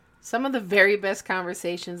Some of the very best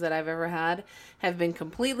conversations that I've ever had have been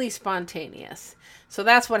completely spontaneous. So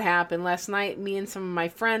that's what happened last night. Me and some of my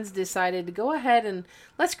friends decided to go ahead and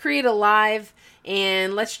let's create a live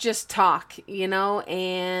and let's just talk,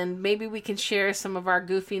 and maybe we can share some of our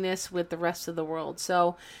goofiness with the rest of the world.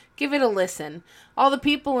 So give it a listen. All the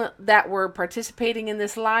people that were participating in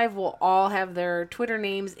this live will all have their Twitter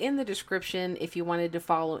names in the description if you wanted to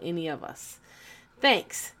follow any of us.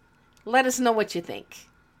 Thanks. Let us know what you think.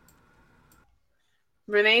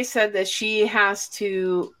 Renee said that she has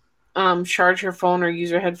to charge her phone or use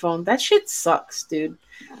her headphone. That shit sucks, dude.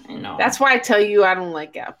 I know. That's why I tell you I don't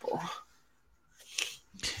like Apple.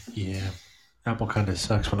 Yeah. Apple kind of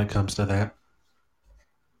sucks when it comes to that.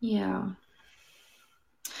 Yeah.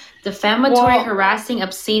 Defamatory, harassing,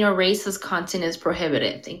 obscene, or racist content is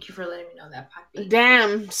prohibited. Thank you for letting me know that, Poppy.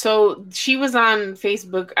 Damn. So she was on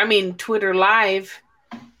Twitter Live.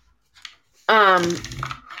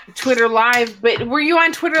 Twitter Live, but were you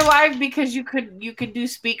on Twitter Live because you could do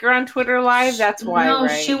speaker on Twitter Live? That's why. No,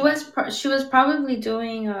 right? she was probably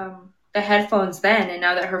doing the headphones then, and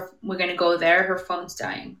now that we're gonna go there, her phone's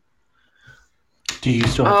dying. Do you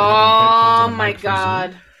still have to have oh my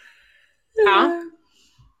god! Huh?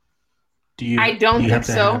 I don't think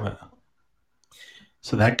so.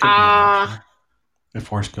 So that could be an option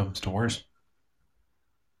if worse comes to worse.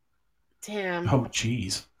 Damn. Oh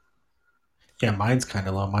jeez. Yeah, mine's kind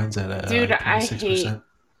of low. Mine's at dude, 26%. I hate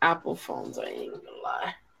Apple phones. I ain't gonna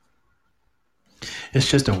lie.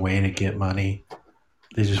 It's just a way to get money.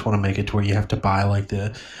 They just want to make it to where you have to buy like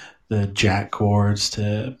the jack cords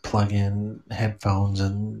to plug in headphones,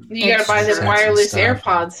 and you gotta buy the wireless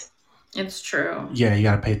AirPods. It's true. Yeah, you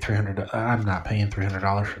gotta pay $300. I'm not paying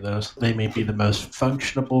 $300 for those. They may be the most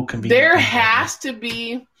functional, convenient. There has to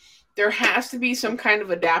be some kind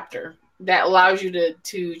of adapter that allows you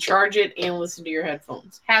to charge it and listen to your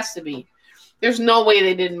headphones. Has to be. There's no way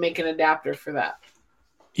they didn't make an adapter for that.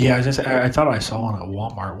 Yeah, I thought I saw one at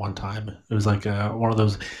Walmart one time. It was like one of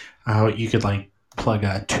those you could like plug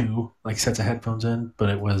two like sets of headphones in, but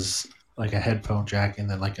it was like a headphone jack and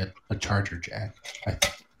then like a charger jack,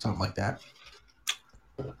 something like that.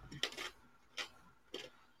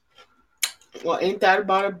 Well, ain't that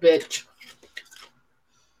about a bitch?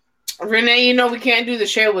 Renee, we can't do the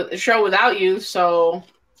show without you, so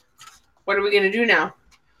what are we going to do now?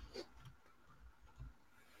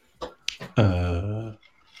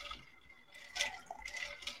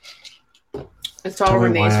 It's all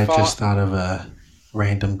Renee's fault. I just thought of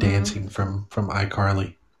random dancing from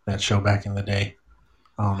iCarly, that show back in the day.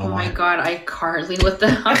 I don't know why. Oh my god, iCarly, what the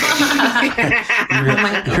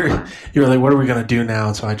You're like, what are we going to do now?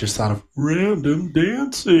 And so I just thought of random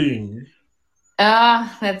dancing.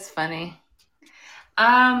 That's funny.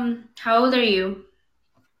 How old are you?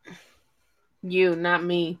 You, not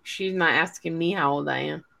me. She's not asking me how old I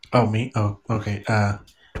am. Oh, me? Oh, okay.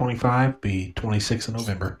 25, be 26 in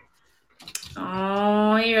November.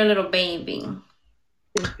 Oh, you're a little baby.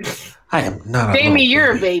 I am not a Jamie,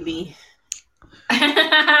 you're a baby.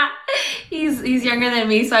 He's younger than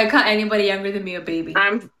me, so I call anybody younger than me a baby.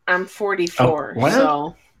 I'm 44,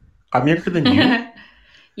 so I'm younger than you.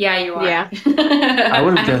 Yeah, you are. Yeah. I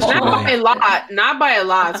would have guessed not by a lot. Not by a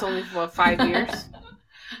lot. It's only for 5 years.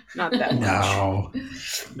 Not that much.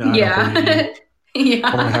 No. Yeah. Yeah.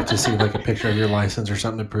 I'm gonna have to see like a picture of your license or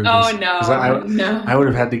something to prove this. Oh no, no. I would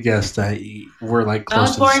have had to guess that we're like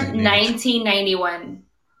close to the same age. I was born 1991.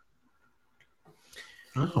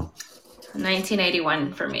 Oh.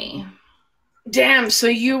 1981 for me. Damn, so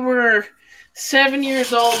you were 7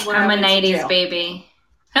 years old when I'm a 90s baby.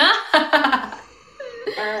 All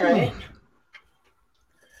right.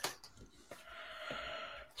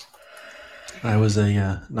 I was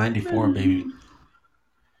a 94 baby.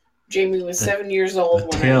 Jamie was 7 years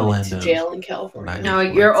old when I went to jail in California. No,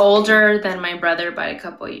 you're older than my brother by a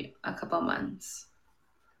couple months.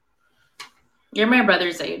 You're my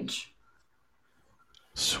brother's age.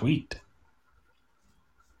 Sweet.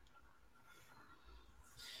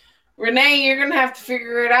 Renee, you're gonna have to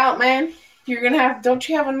figure it out, man. Don't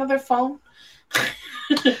you have another phone?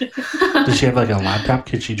 Does she have like a laptop?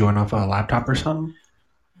 Could she join off a laptop or something?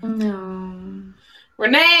 No.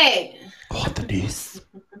 Renee! What the deuce?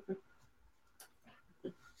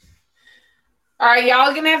 All right,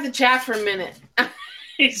 y'all gonna have to chat for a minute.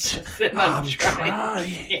 He's just sitting I'm trying.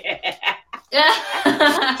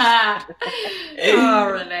 Yeah.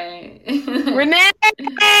 Oh, Renee. Renee!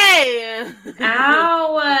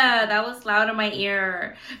 Ow! That was loud in my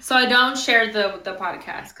ear. So I don't share the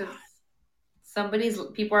podcast because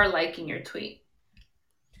people are liking your tweet.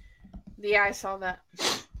 Yeah, I saw that.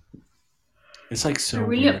 It's like so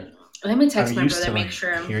weird. Let me text I'm my used brother, to make like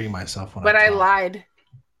sure. hearing myself when But I talk. lied.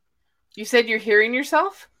 You said you're hearing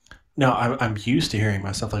yourself? No, I'm used to hearing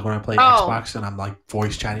myself. Like when I play Xbox and I'm like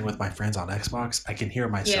voice chatting with my friends on Xbox, I can hear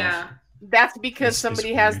myself. Yeah. That's because It's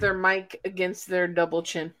somebody has weird. their mic against their double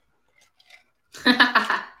chin.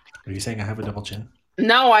 Are you saying I have a double chin?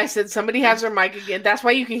 No, I said somebody has their mic again. That's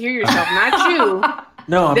why you can hear yourself, not you.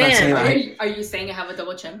 No, I'm Then- not saying Are you saying I have a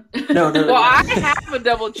double chin? No. Well, I have a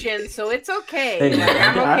double chin, so it's okay. Hey, Like,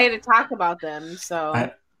 I'm I- okay to talk about them. So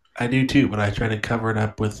I do too, but I try to cover it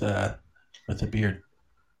up with a beard.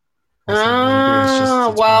 Oh, It's not really a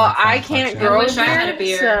beard, it's well, more I like can't fun grow I wish I had a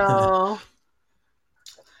beard, beard. so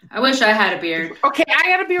I wish I had a beard. okay, I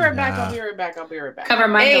gotta be right back. Nah. I'll be right back. Cover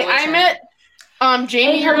my Hey, double I chin. met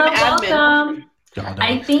Jamie. Hey, You're hello, an admin. welcome. Y'all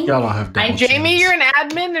don't have double Jamie, chins. you're an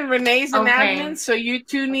admin, and Renee's an Okay. admin. So you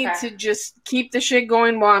two need Okay. to just keep the shit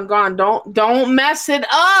going while I'm gone. Don't mess it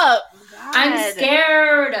up. I'm God.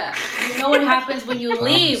 scared. You know what happens when you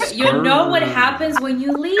leave. You know what happens when you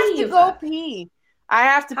I have to leave. go pee. I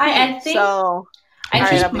have to pee. I think- so I Alright,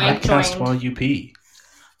 think I'll be Mike podcast joined. while you pee.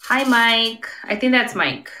 Hi, Mike. I think that's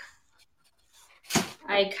Mike.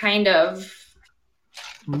 I kind of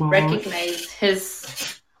recognize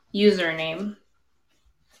his username.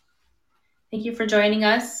 Thank you for joining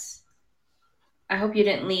us. I hope you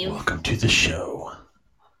didn't leave. Welcome to the show.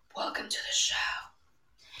 Welcome to the show.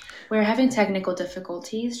 We're having technical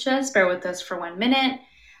difficulties. Just bear with us for 1 minute.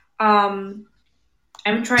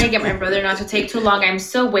 I'm trying to get my brother not to take too long. I'm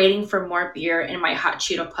still waiting for more beer and my hot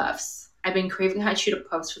Cheeto Puffs. I've been craving hot Cheeto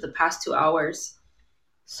Puffs for the past 2 hours.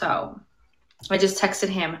 So I just texted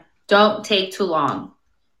him, don't take too long.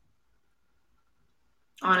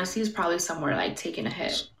 Honestly, he's probably somewhere like taking a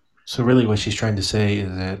hit. So really what she's trying to say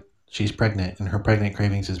is that she's pregnant and her pregnant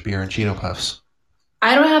cravings is beer and Cheeto Puffs.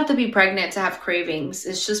 I don't have to be pregnant to have cravings.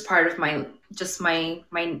 It's just part of my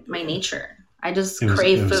nature. I just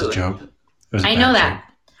crave it was food. a joke. It was a I bad know that.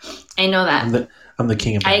 joke. I know that. I'm the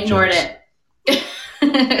king of bad I ignored jokes.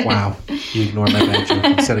 it. Wow. You ignored my bad joke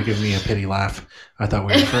instead of giving me a pity laugh. I thought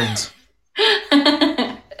we were friends.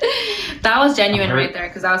 That was genuine I'm hurt. right there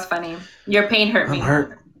because that was funny. Your pain hurt me. I'm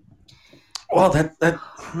hurt. Well,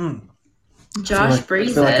 Josh I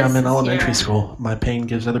Breezes. feel like I'm in is elementary here. school. My pain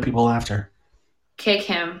gives other people laughter. Kick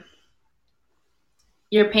him.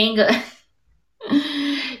 Your pain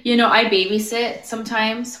You know, I babysit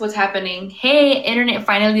sometimes. What's happening? Hey, internet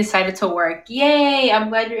finally decided to work. Yay! I'm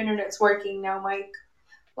glad your internet's working now, Mike.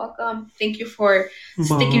 Welcome. Thank you for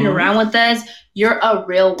sticking around with us. You're a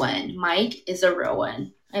real one. Mike is a real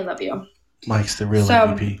one. I love you. Mike's the real So-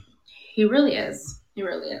 MVP. He really is. He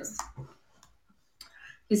really is.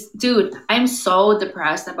 Dude, I'm so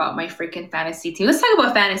depressed about my freaking fantasy team. Let's talk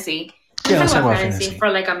about fantasy. Let's talk about fantasy for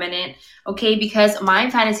like a minute, okay? Because my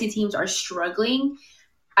fantasy teams are struggling.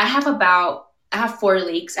 I have 4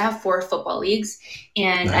 leagues. I have 4 football leagues,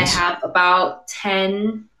 and Nice. I have about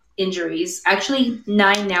 10 injuries. Actually,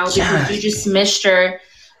 9 now because Yeah.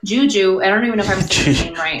 Juju. I don't even know if I'm saying his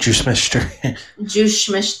name right. Juice Mister.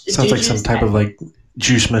 Sounds like some type of like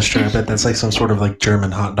Juice Mister. I bet that's like some sort of like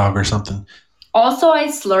German hot dog or something. Also, I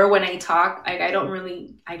slur when I talk. I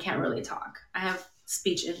can't really talk. I have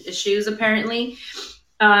speech issues apparently.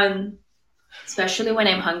 Especially when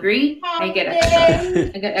I'm hungry, I get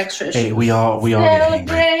extra issues. Hey, we all get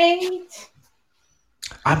angry.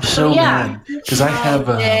 I'm so mad because I have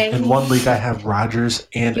in one league I have Rodgers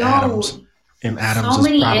and Adams, and Adams so is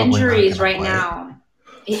many probably injuries not gonna right play. now.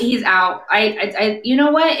 He's out. I you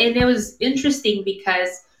know what? And it was interesting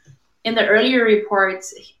because in the earlier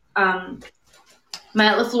reports,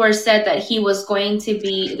 Matt LaFleur said that he was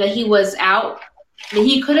out. That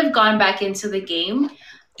he could have gone back into the game,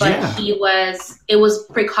 but Yeah. it was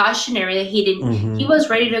precautionary that he didn't. Mhm. He was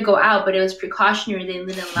ready to go out, but it was precautionary. They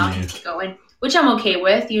didn't allow him to go in, which I'm okay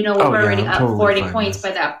with. You know, we Oh, were yeah, already I'm up totally 40 fine points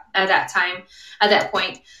with. at that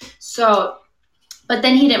point. So, but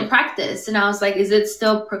then he didn't practice, and I was like, is it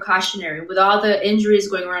still precautionary with all the injuries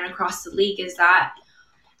going around across the league?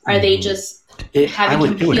 Are they just having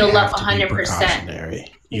him heal up 100%?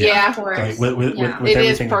 precautionary. Yeah. Of course. Like with Yeah. with It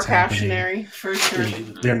is everything that's happening, precautionary for sure.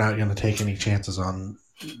 they're not going to take any chances on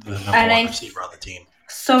the number And one receiver on the team.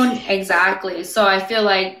 So exactly. So I feel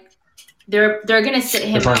like they're gonna sit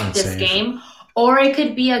him They're out playing this safe. game, or it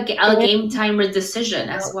could be a game timer decision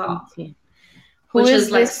as well. Who Which is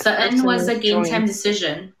like this Sutton person was a that's game time joined?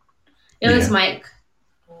 decision. It was Yeah. Mike.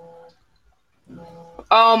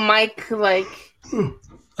 Oh, Mike, like.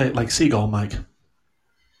 Like Seagull Mike.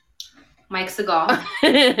 Mike Seagal.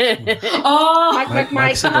 Mike, Oh,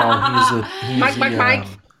 Mike. Seagal. He's Mike, the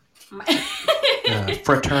Mike.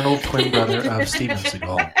 fraternal twin brother of Steven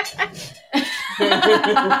Seagal.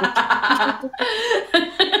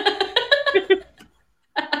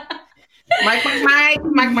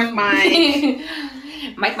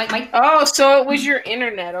 Mike. Oh, so it was your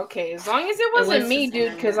internet. Okay, as long as it wasn't was me, his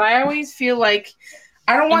dude, because internet. I always feel like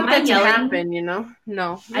I don't want Am I that to yelling? happen, you know?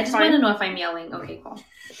 No. I just want to know if I'm yelling. Okay, cool.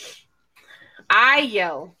 I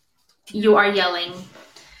yell. You are yelling.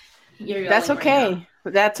 You're yelling. That's okay.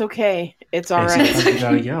 Right That's okay. It's all Hey, right. sometimes you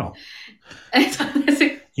gotta yell.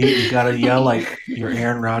 You gotta yell like you're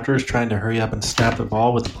Aaron Rodgers trying to hurry up and snap the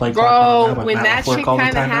ball with the play clock running Bro, out, but when Matt that LaFleur shit called the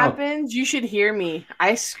kind of timeout. happens, you should hear me.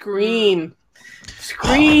 I scream.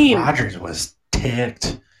 Oh, Rodgers was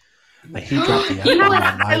ticked. Like he dropped the He F-bomb was-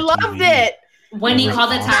 on live I loved TV. it. When he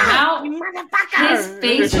called the timeout, You motherfucker. his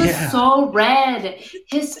face was Yeah. so red.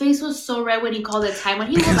 His face was so red when he called the timeout.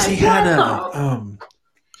 He was Because like, he had "What a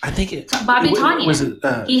I think it Bobby it- Tonyan. was it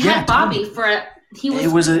He had Bobby Tonyan. for a, he was, It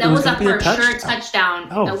was a- that it was was gonna a be a for sure touchdown. touchdown.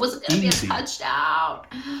 Oh, That was gonna easy. be a touchdown.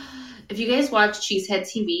 If you guys watch Cheesehead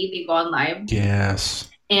TV, they go on live, Yes.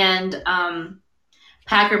 and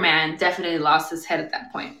Packerman definitely lost his head at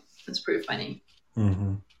that point. It's pretty funny.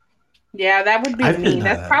 Mm-hmm. Yeah, that would be I've me. been,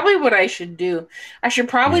 That's probably what I should do. I should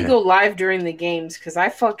probably Yeah. go live during the games because I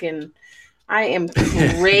am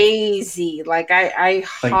crazy. Like I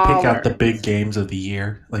Like holler. pick out the big games of the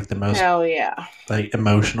year, like the most Hell yeah. like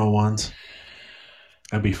emotional ones.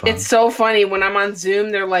 That'd be fun. It's so funny when I'm on Zoom.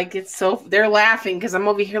 They're like, they're laughing because I'm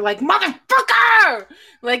over here like, motherfucker!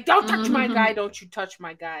 Like, don't touch my guy. Don't you touch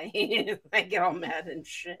my guy. I get all mad and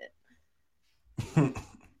shit.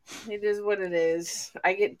 It is what it is.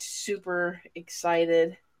 I get super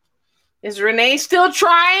excited. Is Renee still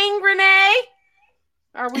trying, Renee?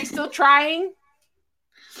 Are we still trying?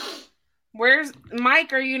 Where's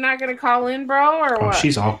Mike? Are you not going to call in, bro, or Oh, what?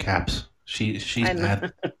 she's all caps. She's I know.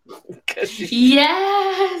 mad. 'Cause she's-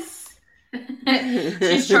 Yes,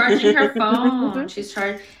 she's charging her phone. She's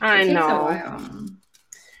charging. I It takes a know. while.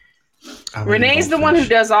 I'm Renee's eating the one who goldfish.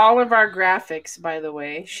 does all of our graphics, by the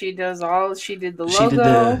way. She did the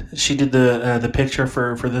logo. She did the picture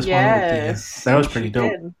for this Yes. one. That was pretty she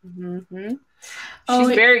dope. did. Mhm. Oh,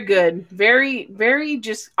 She's very good. Very, very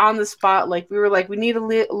just on the spot. Like, we were like, we need a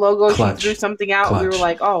logo. Clutch. She threw something out. And we were Clutch.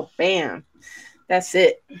 like, oh, bam. That's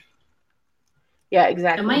it. Yeah,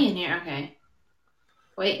 exactly. Am I in here? Okay.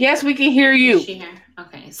 Wait. Yes, we can hear Is you. she here?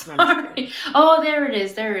 Okay. Sorry. Oh, there it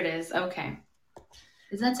is. There it is. Okay.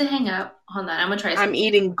 Is that to hang up? Hold on. I'm gonna try. I'm Something.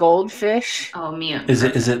 eating goldfish. Oh, Mia. Is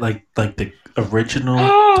it like the original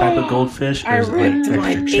type of goldfish, or I is it ripped like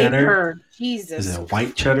my extra cheddar? paper. Jesus. Is it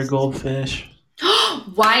white cheddar goldfish?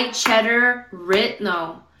 White cheddar,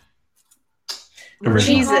 no.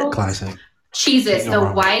 Original Cheez-Its. classic. Cheez-Its. Can't go The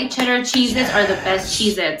wrong. white cheddar Cheez-Its are the best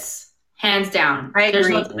Cheez-Its. Hands down. I There's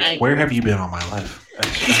agree. no- Where have you been all my life? I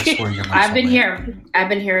swear you're my I've been soulmate. here. I've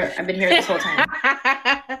been here this whole time.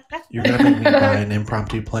 You're gonna make me buy an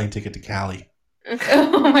impromptu plane ticket to Cali.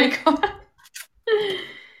 Oh my god.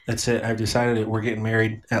 That's it. I've decided that we're getting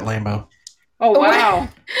married at Lambeau. Oh, wow.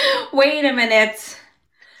 Wait a minute.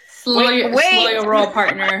 Slow Wait. your roll,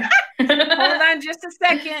 partner. Hold on just a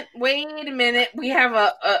second. Wait a minute. We have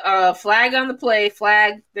a flag on the play.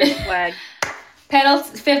 Flag. There's a flag.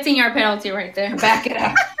 Penalty, 15-yard penalty right there. Back it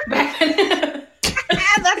up. Back it up.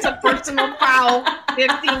 That's a personal foul.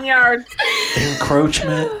 15 yards.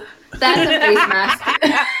 Encroachment, That's a face mask.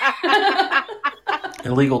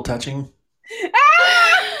 illegal touching.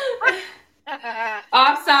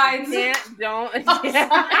 Offsides. Don't.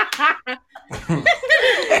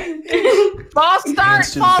 False start.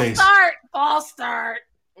 Hands to the False face. start. False start.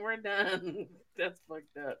 We're done. That's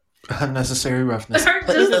fucked up. Unnecessary roughness. They're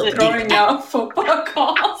just throwing out football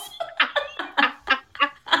calls.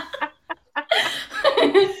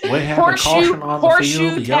 We have a caution on the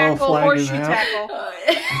field. The yellow tackle. flag is Horseshoe out. tackle.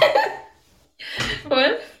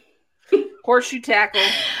 What? Horseshoe tackle.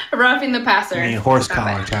 Roughing the passer. I mean, horse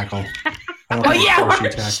collar tackle. I don't think yeah, horseshoe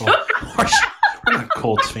tackle. We're not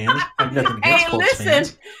Colts fans. I have nothing against Hey, Colts listen.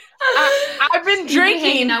 fans. I've been You've been hanging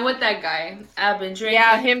drinking. out with that guy. I've been drinking.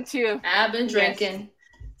 Yeah, him too. I've been drinking.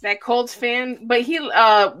 That Colts fan, but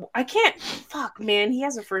I can't. Fuck, man, he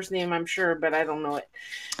has a first name, I'm sure, but I don't know it.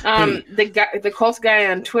 The Colts guy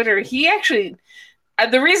on Twitter, he actually.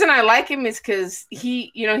 The reason I like him is because he's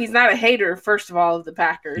not a hater, first of all, of the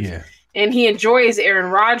Packers, Yeah. and he enjoys Aaron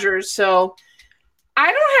Rodgers. So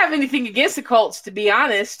I don't have anything against the Colts, to be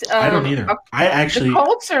honest. I don't either. I actually. The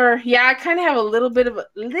Colts are, I kind of have a little bit of a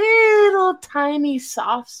little tiny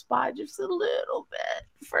soft spot, just a little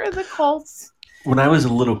bit for the Colts. When I was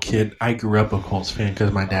a little kid, I grew up a Colts fan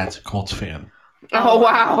because my dad's a Colts fan. Oh,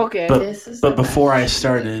 wow. Okay. But before I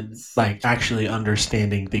started like actually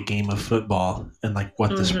understanding the game of football and like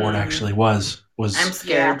what the sport actually was was I'm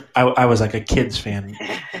scared. I was like a kids fan,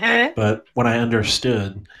 but when I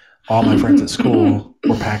understood, all my friends at school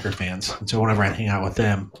were Packer fans, and so whenever I hang out with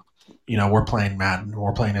them, we're playing Madden,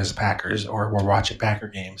 we're playing as Packers, or we're watching Packer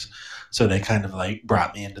games. So they kind of like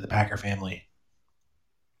brought me into the Packer family.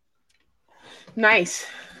 Nice.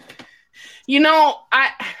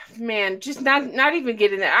 Just not even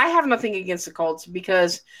getting there. I have nothing against the Colts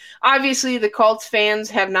because obviously the Colts fans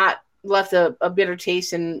have not left a bitter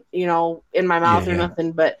taste in my mouth or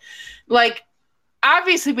nothing. But like,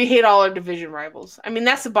 obviously we hate all our division rivals. I mean,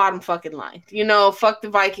 that's the bottom fucking line. Fuck the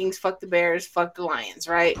Vikings, fuck the Bears, fuck the Lions,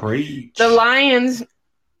 right? Preach. The Lions,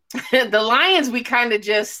 we kind of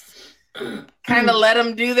let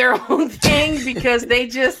them do their own thing because they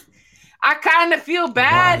just. I kind of feel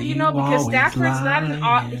bad, because Stafford's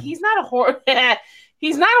he's not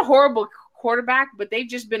a horrible quarterback, but they've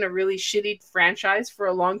just been a really shitty franchise for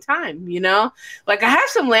a long time, Like I have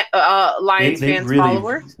some Lions fans really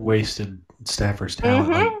followers. Wasted Stafford's talent.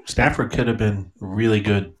 Mm-hmm. Like, Stafford could have been really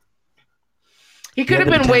good. He could have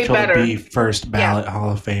been way better. To be first ballot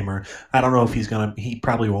Hall of Famer. I don't know if he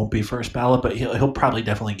probably won't be first ballot, but he'll probably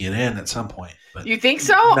definitely get in at some point. But you think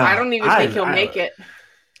so? No, I don't even think he'll make it.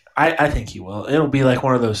 I think he will. It'll be like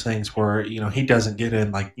one of those things where, he doesn't get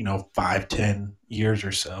in 5-10 years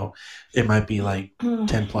or so. It might be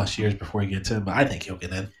 10 plus years before he gets in, but I think he'll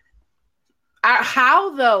get in.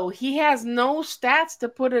 How though? He has no stats to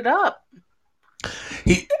put it up.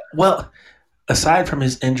 Aside from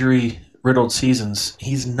his injury-riddled seasons,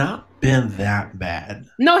 he's not been that bad.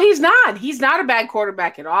 No, he's not. He's not a bad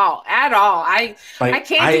quarterback at all. I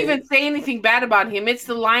can't even say anything bad about him. It's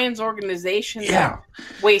the Lions organization that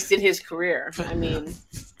wasted his career. I mean,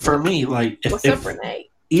 for me, what's up, Renee?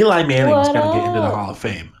 Eli Manning's going to get into the Hall of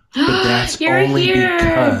Fame, but that's only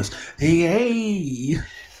because hey,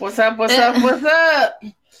 what's up? What's up?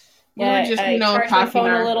 Yeah, we were just charge my phone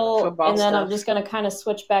a little, and then stuff. I'm just gonna kind of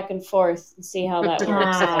switch back and forth and see how that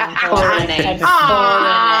works.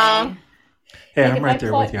 Hey, I'm right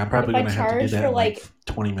there with you. I'm probably going to have to do that in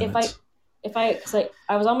 20 minutes. If I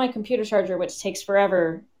was on my computer charger, which takes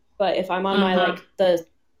forever, but if I'm on my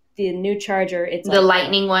the new charger, it's the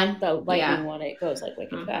lightning one. The lightning one, it goes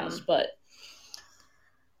wicked fast. But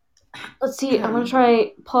let's see. I'm gonna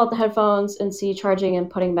try pull out the headphones and see charging and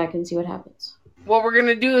putting back and see what happens. What we're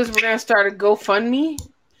gonna do is we're gonna start a GoFundMe,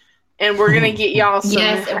 and we're gonna get y'all some.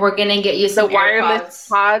 Yes, and we're gonna get you some the wireless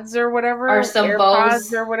pods or whatever, or some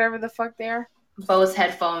AirPods or whatever the fuck they are. Bose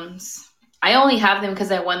headphones. I only have them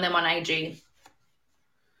because I won them on IG,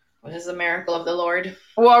 which is a miracle of the Lord.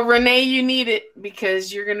 Well, Renee, you need it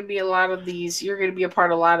because you're gonna be a lot of these. You're gonna be a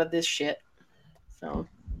part of a lot of this shit. So.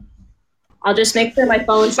 I'll just make sure my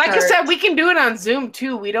phone's like I said, we can do it on Zoom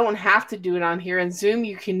too. We don't have to do it on here. In Zoom,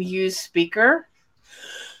 you can use speaker.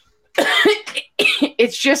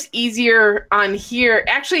 It's just easier on here.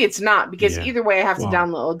 Actually, it's not because either way, I have to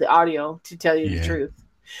download the audio to tell you the truth.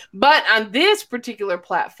 But on this particular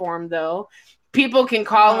platform, though, people can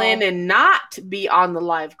call in and not be on the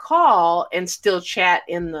live call and still chat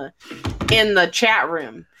in the chat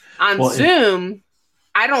room. On Zoom,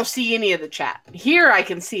 I don't see any of the chat. Here, I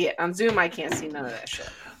can see it. On Zoom, I can't see none of that shit.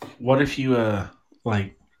 What if you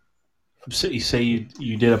say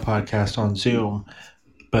you did a podcast on Zoom,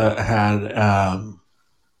 but had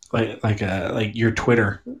like your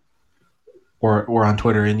Twitter or on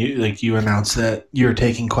Twitter, and you announced that you're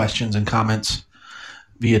taking questions and comments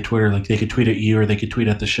via Twitter. Like they could tweet at you or they could tweet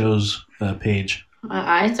at the show's page.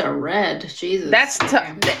 My eyes are red. Jesus. That's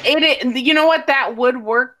you know what? That would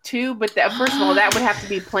work too, but first of all, that would have to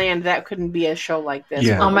be planned. That couldn't be a show like this.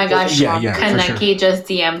 Yeah. Oh my gosh. Kaneki just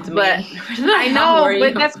DM'd me. But I know,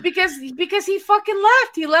 but that's because he fucking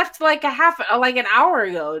left. He left like an hour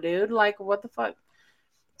ago, dude. Like, what the fuck?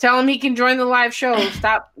 Tell him he can join the live show.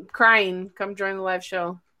 Stop crying. Come join the live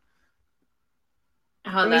show.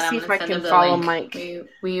 Let me see if I can follow Mike.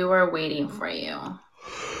 We were waiting for you.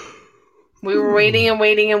 We were waiting and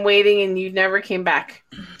waiting and waiting, and you never came back.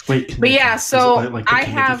 Wait, but yeah, so I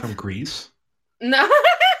have from Greece. No,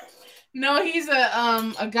 no, he's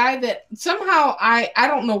a guy that somehow I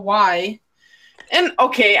don't know why. And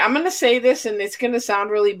okay, I'm gonna say this, and it's gonna sound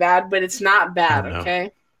really bad, but it's not bad. Okay,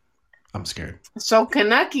 I'm scared. So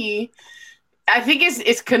Kaneki, I think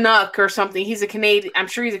it's Canuck or something. He's a Canadian. I'm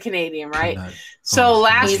sure he's a Canadian, right? Canuck. So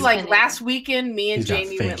last weekend, me and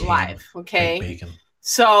Jamie went live. Okay,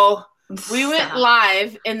 so. We went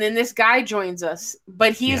live, and then this guy joins us,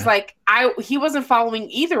 but he's he wasn't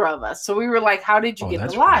following either of us. So we were like, how did you get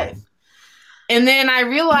the live? Right. And then I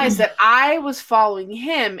realized that I was following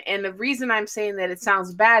him. And the reason I'm saying that it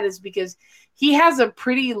sounds bad is because he has a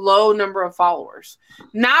pretty low number of followers.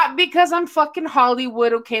 Not because I'm fucking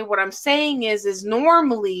Hollywood, okay? What I'm saying is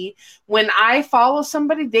normally when I follow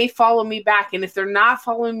somebody, they follow me back. And if they're not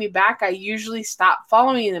following me back, I usually stop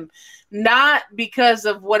following them. Not because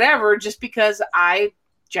of whatever, just because I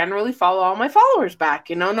generally follow all my followers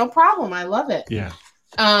back. No problem. I love it. Yeah.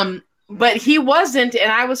 But he wasn't,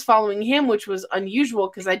 and I was following him, which was unusual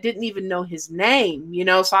because I didn't even know his name,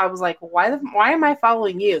 So I was like, why am I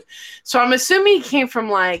following you? So I'm assuming he came from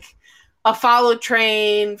like a follow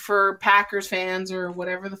train for Packers fans or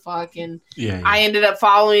whatever the fuck, and I ended up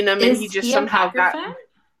following him, and he just somehow got. Fan?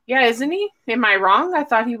 Yeah, isn't he? Am I wrong? I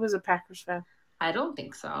thought he was a Packers fan. I don't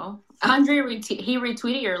think so. Andre he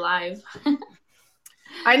retweeted your live.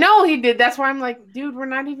 I know he did. That's why I'm like, dude, we're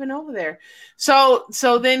not even over there. So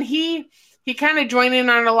then he kind of joined in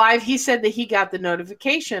on a live. He said that he got the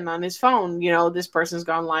notification on his phone. This person's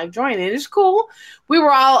gone live joining. It's cool. We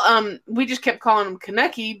were all we just kept calling him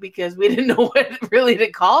Canucky because we didn't know what really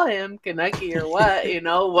to call him, Canucky or what,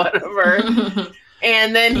 whatever.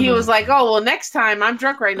 And then he was like, oh, well, next time, I'm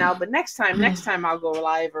drunk right now, but next time I'll go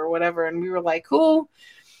live or whatever. And we were like, cool.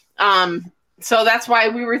 So that's why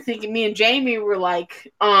we were thinking, me and Jamie were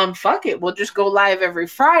like, fuck it. We'll just go live every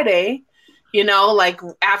Friday, like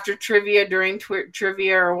after trivia, during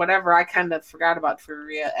trivia or whatever. I kind of forgot about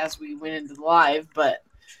trivia as we went into the live, but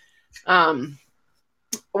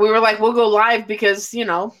we were like, we'll go live because,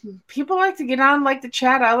 people like to get on, like to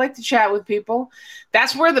chat. I like to chat with people.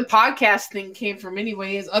 That's where the podcast thing came from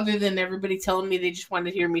anyways, other than everybody telling me they just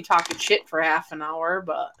wanted to hear me talking shit for half an hour,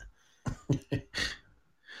 but...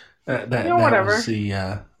 That whatever. Was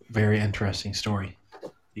the very interesting story.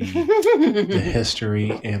 The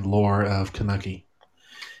history and lore of Canucky.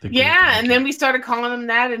 Yeah, and then we started calling him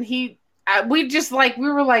that, and we were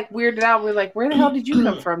weirded out. We were like, where the hell did you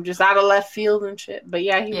come from? Just out of left field and shit. But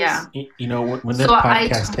yeah, he was. When this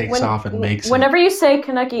podcast takes off and makes whenever you say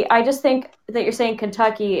Canucky, I just think that you're saying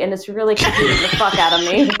Kentucky, and it's really confusing the fuck out of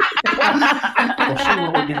me. Well, see,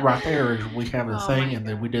 what we did right there is we have a thing, and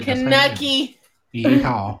then we did Canucky.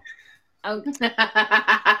 Yeehaw. Oh.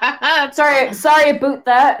 sorry, boot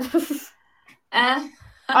that.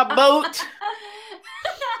 A boat.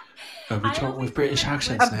 We talk with British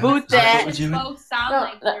accents now. A boot that. Folks sound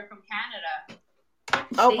like they're from Canada.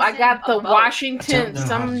 Oh, I got the Washington,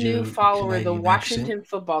 some new follower, the Washington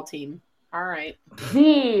football team. All right.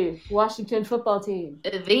 The Washington football team.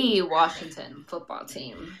 The Washington football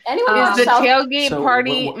team. Anyone is the tailgate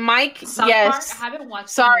party, Mike? South yes. Park? I haven't watched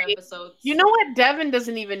Sorry. episodes. You know what? Devin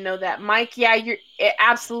doesn't even know that. Mike, yeah, you're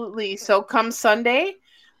absolutely. So come Sunday,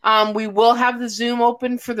 we will have the Zoom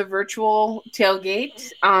open for the virtual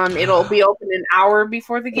tailgate. It'll be open an hour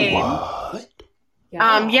before the game. What?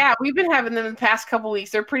 Yeah, we've been having them in the past couple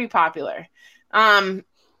weeks. They're pretty popular.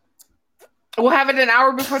 We'll have it an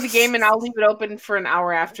hour before the game, and I'll leave it open for an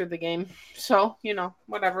hour after the game. So,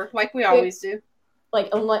 whatever, like we always do. Like,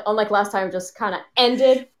 unlike last time, just kind of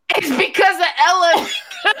ended. It's because of Ella.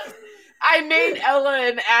 I made Ella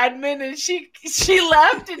an admin, and she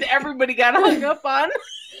left, and everybody got hung up on.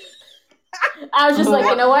 I was just like,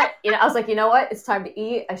 you know what? It's time to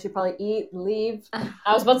eat. I should probably eat and leave.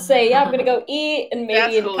 I was about to say, yeah, I'm going to go eat and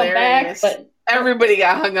maybe come back, but... Everybody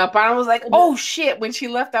got hung up. I was like, oh, shit. When she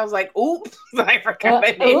left, I was like, oops. I forgot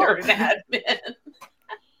I made her an admin.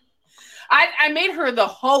 I made her the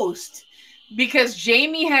host because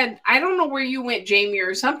Jamie I don't know where you went, Jamie,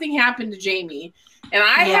 or something happened to Jamie. And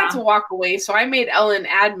I had to walk away, so I made Ellen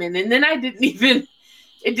admin. And then it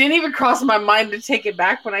didn't even cross my mind to take it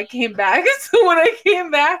back when I came back. So when I came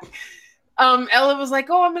back, Ella was like,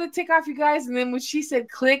 oh, I'm going to take off you guys. And then when she said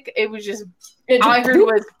click, it was just... all I heard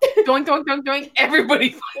was doink, doink, doink, doink.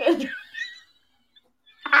 Everybody.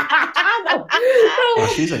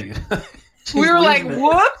 Oh, she's like, we were like,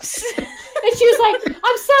 whoops. And she was like,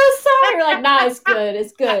 I'm so sorry. We're like, nah, it's good.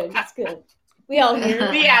 It's good. It's good. We all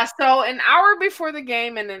hear. Yeah, so an hour before the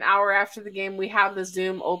game and an hour after the game, we have the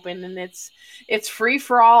Zoom open, and it's free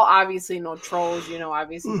for all. Obviously, no trolls,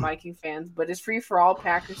 obviously Viking fans, but it's free for all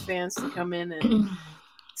Packers fans to come in and...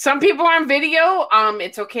 Some people are on video.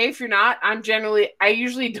 It's okay if you're not. I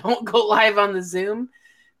usually don't go live on the Zoom.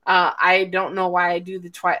 I don't know why I do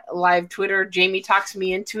the live Twitter. Jamie talks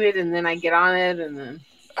me into it, and then I get on it, and then...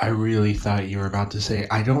 I really thought you were about to say,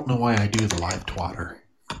 I don't know why I do the live twatter.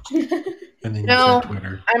 And then you said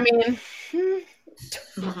Twitter. I mean...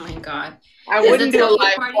 Oh, my God. I wouldn't do a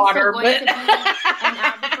live twatter, but... an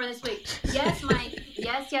hour before this week. Yes, Mike.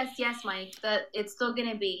 Yes, Mike. It's still going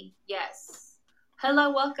to be. Yes.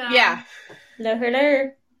 Hello, welcome. Yeah.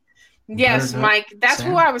 Hello. Yes, Butternut Mike. That's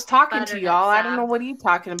Sam? who I was talking to, Butternut y'all. I don't Sam. know what are you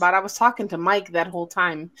talking about. I was talking to Mike that whole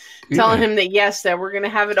time, Yeah. telling him that yes, that we're gonna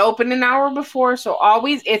have it open an hour before. So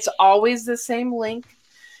it's always the same link.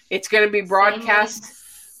 It's gonna be broadcast.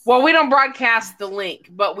 Well, we don't broadcast the link,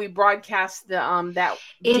 but we broadcast the that.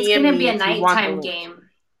 It's DM gonna me be a if you want the nighttime link. game.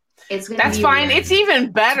 It's gonna That's be fine. weird. It's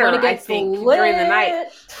even better, Wanna I get think, lit. during the night.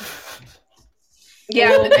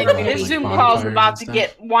 Yeah, Oh, the like Zoom bonfires call's and about to stuff.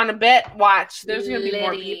 get want to bet. Watch, there's gonna be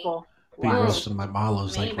more Liddy. people. Be Wow. roasting my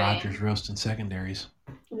Malos like Maybe. Rogers roasting secondaries.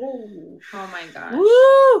 Oh my gosh.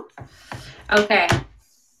 Woo! Okay.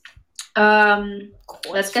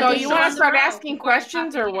 Let's get So this you show want on to the start road asking before I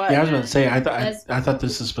questions talk or again. what? Yeah, I was about to say. Let's- I thought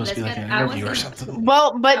this was supposed to be like let's an get- I interview or wasn't- something.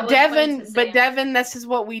 Well, I but was going Devin, to say- but Devin, this is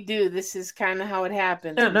what we do. This is kind of how it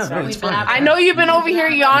happens. Yeah, no, So- it's We fine. blabber. I know you've been over here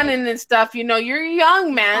Blabber. yawning and stuff. You know, you're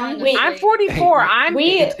young, man. Wait. I'm 44. I'm I'm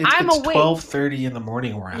It's awake. 12:30 in the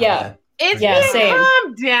morning where I'm Yeah. at. It's Yeah, yeah, same.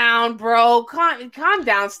 calm down, bro. Calm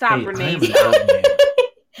down. Stop, Hey, Renee. I'm an old man.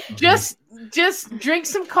 Just drink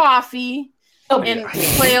some coffee Oh, and I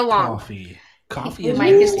play hate along. Coffee is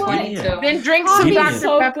Mike is good. 22. Then drink Coffee some is Dr.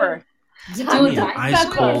 so Pepper. Give me an ice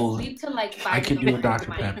Pepper. cold. Sleep till like 5 I could in do the a morning, Dr.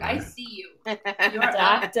 Mike. Pepper. I see you. You're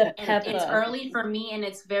up, Dr. and it's Pepper. early for me, and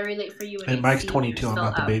it's very late for you. And I Mike's see you 22. I'm still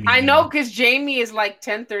not the up. baby. I know anymore. because Jamie is like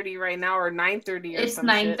 10:30 right now or 9:30 or It's some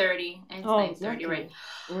 9:30. It's Oh, 9:30 okay. right.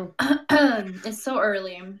 It's so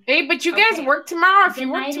early. shit. Hey, but you guys Okay. work tomorrow. If The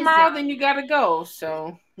you work night is tomorrow, young. then you gotta go.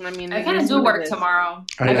 So I mean, I it kind of is do what it work is. tomorrow.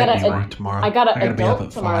 I gotta- do work tomorrow. I got an gotta be up adult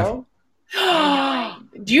at 5. tomorrow.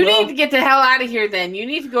 You Well- need to get the hell out of here. Then you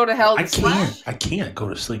need to go to hell. I to sleep. can't. I can't go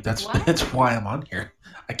to sleep. That's What? that's why I'm on here.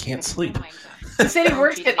 I can't sleep. Oh my He said he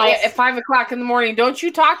works at 5 o'clock in the morning. Don't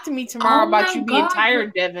you talk to me tomorrow Oh about my you being God,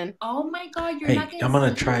 tired, Devin. Oh my god, you're Hey, not gonna I'm gonna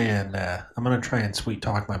sleep. try and sweet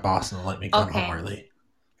talk my boss and let me come Okay. home early.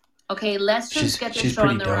 Okay, let's just She's- get this she's show on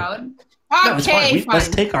pretty the dope. road. No, it's fine. Okay, Let's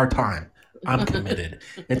fine. take our time. I'm committed.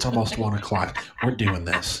 It's almost 1 o'clock. We're doing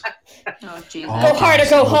this. Oh Jesus. All Go hard or gas,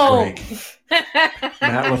 go no home. break.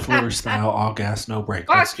 Matt LaFleur style, all gas, no break.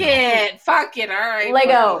 Let's Fuck go. it. Fuck it. All right.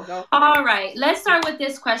 Lego. fuck it, go. All right, let's start with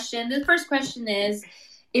this question. The first question is,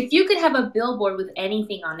 if you could have a billboard with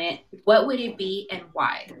anything on it, what would it be and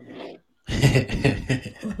why?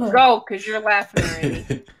 Go, because you're laughing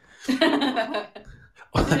already.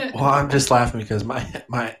 Well, I'm just laughing because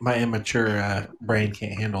my immature brain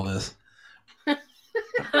can't handle this.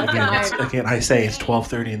 Again, I say it's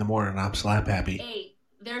 12:30 in the morning. And I'm slap happy. Hey,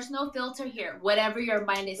 there's no filter here. Whatever your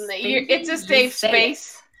mind is It's a thinking, safe you say it.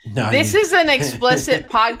 space. No, This is an explicit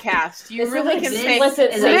podcast. You This really is can ex- say. Listen,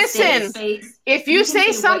 Is a safe Listen, space. if You you can say say what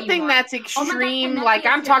you something want. that's Oh my God, extreme, Connecticut like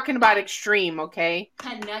I'm is talking about back. extreme, okay?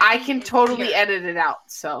 Connecticut I can is totally here. edit it out.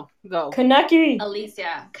 So go. Kanaki.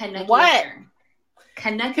 Alicia, Connecticut. What?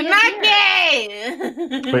 Connecticut. is here.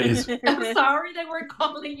 Kanaki! Wait, is- I'm sorry that we're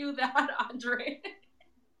calling you that, Andre.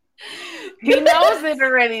 He knows it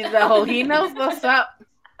already, though. He knows what's up.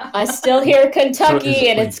 I still hear Kentucky, So is it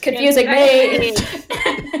and like- it's confusing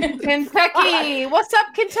me. Kentucky. What's up,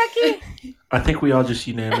 Kentucky? I think we all just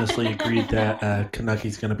unanimously agreed that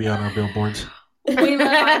Canucky's going to be on our billboards. We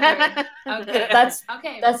love Andre. Okay. That's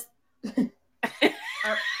Okay. that's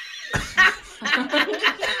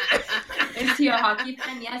Is he a hockey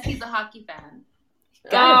fan? Yes, he's a hockey fan.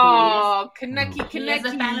 Oh, Kentucky, He is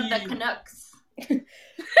a fan of the Kentucky. Canucks. Did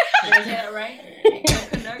I say that right?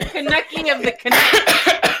 The Canucks. Kentucky of the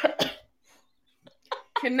Canucks.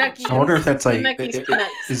 Kentucky. I wonder if that's like, Kentucky's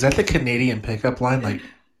Canucks. is that the Canadian pickup line? Like,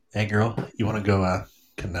 hey girl, you want to go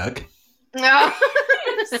Canuck? No.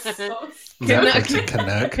 So Netflix and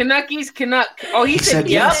Canuck. Kentucky's Canuck. Oh, he, He said said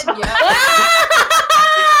yep. yes.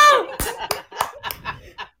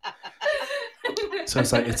 So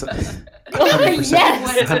it's like it's 100%.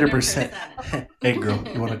 Yes. 100%. Hey girl,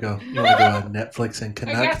 you want to go? You want to go Netflix and I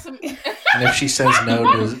Canuck? got some. And if she says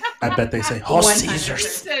no, I bet they say, "Oh, 100%. He Caesars."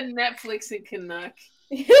 said Netflix and Canuck.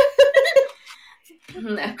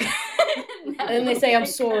 and then they say I'm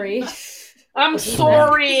sorry. I'm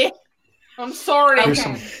sorry. I'm sorry. Here's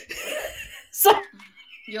Okay. some. So,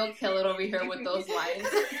 You'll kill it over here with those lines.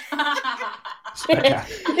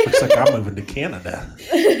 Looks like I'm moving to Canada.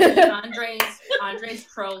 Andre's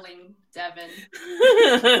trolling Devin.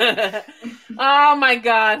 Oh my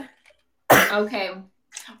god. Okay.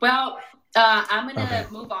 Well, I'm gonna Okay.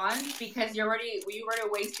 move on because you already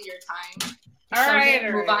wasted your time. All So I'm right.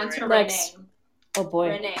 gonna move on to Next. Renee. oh boy.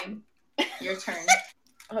 Renee, your turn.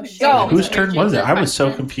 Oh shit. Go. Whose turn was it? I was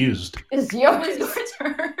so confused. It's It yours. was your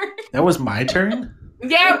turn. That was my turn?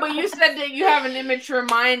 Yeah, but you said that you have an immature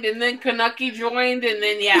mind, and then Kanucky joined, and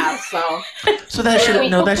then yeah, so So that should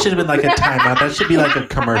have been like a timeout. That should be like a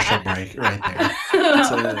commercial break right there. That's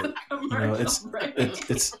a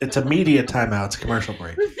it's a media timeout. It's a commercial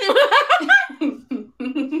break.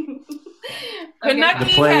 Kanaki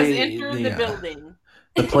has entered the building.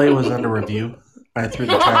 The play was under review. I threw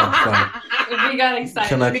the challenge flag. We got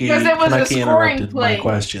excited because it was a scoring play. My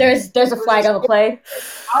question. There's a flag on the play.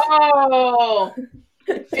 Oh,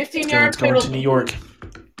 15-yard it's going to New York.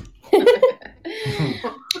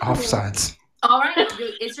 Offsides. All right,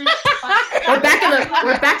 it's your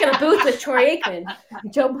We're back in the booth with Troy Aikman,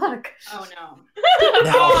 Joe Buck. Oh no!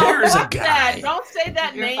 Now here's a guy. Don't say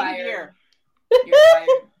that You're name fired. here. You're fired.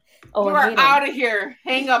 Oh, You are out of here.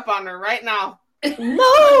 Hang up on her right now.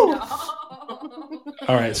 No.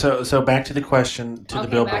 All right, so back to the question to the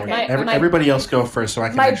billboard. back Everybody else go first, so I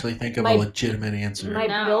can actually think of my- a legitimate answer. my-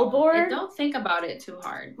 No, billboard? and don't think about it too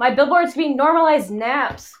hard. My billboard's being normalized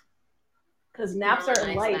naps. Because naps are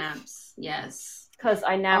Nice life. naps. Yes. Because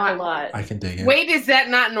I nap a lot. I can dig it. Wait, is that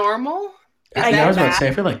not normal? I Is that was about to bad? say,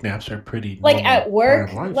 I feel like naps are pretty Like normal at work,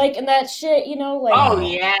 part of life. like in that shit, like Oh,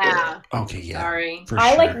 yeah. Okay, yeah. Sorry. For I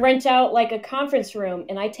sure. like rent out like a conference room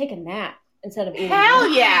and I take a nap instead of eating. Hell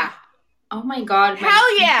yeah. Oh my god. my Hell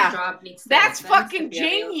teacher yeah. job needs That's that needs to fucking be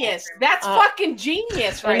available genius. for me. That's fucking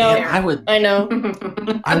genius right know. there. I would. I know.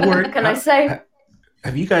 I work. Can I say?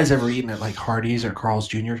 Have you guys ever eaten at like Hardee's or Carl's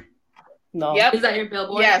Jr.? No. Yep. Is that your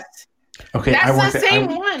billboard? Yes. Okay, I work That's the at,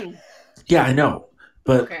 same one. Yeah, I know,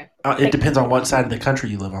 but Okay. it depends on what side of the country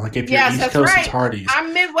you live on. Like if you're Yes, East that's Coast, right. it's Hardee's.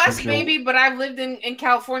 I'm Midwest, If you're- baby, but I've lived in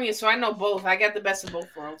California, so I know both. I got the best of both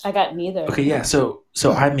worlds. I got neither. Okay, yeah. So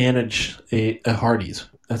I manage a Hardee's.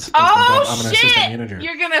 That's Oh, my job. I'm an assistant shit! manager.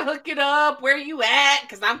 You're going to hook it up. Where you at?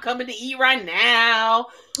 Because I'm coming to eat right now.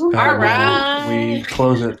 Ooh. All well, right. We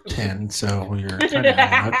close at 10, so we're kind of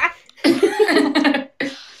out.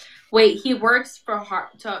 Wait, he works for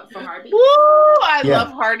Harvey? Woo! I Yeah.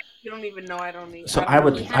 love Hardy. You don't even know I don't need. So don't I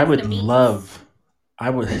would need-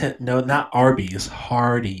 no, not Arby's,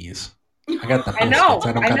 Hardee's. I got the I biscuits. know,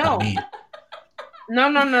 I don't I got know. the meat. No.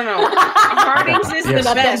 Hardy's is Yes. the Got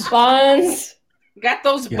them best. buns. Got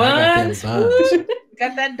those Yeah, I got them buns. buns. Woo.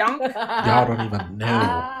 Got that dunk. Y'all don't even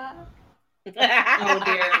know. Oh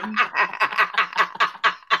dear.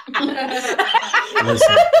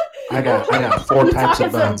 Listen, I got four types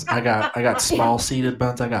of buns. I got small seeded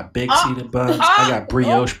buns. I got big seeded buns. I got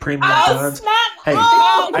brioche premium buns. snap. Hey,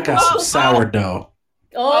 Oh, I got some sourdough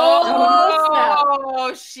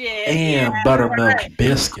Oh, shit. and Yeah, buttermilk right.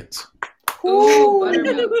 biscuits. Ooh,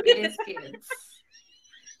 buttermilk biscuits.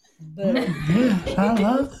 Yes, I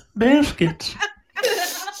love the biscuits.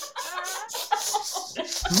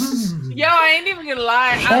 Mm. Yo, I ain't even gonna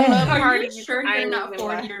lie. I love Are Hardee's. you sure I you're ain't not even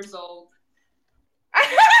 40 gonna years old?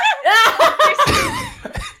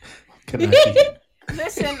 Kanaki.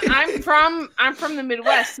 Listen, I'm from the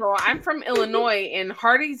Midwest, so I'm from Illinois, and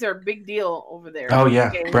Hardee's are a big deal over there. Oh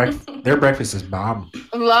yeah, Okay. their breakfast is bomb.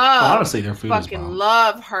 Love, Honestly, their food is fucking bomb.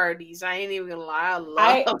 love Hardee's. I ain't even gonna lie. I love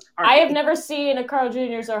I Hardee's. have never seen a Carl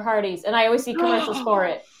Jr.'s or Hardee's, and I always see commercials for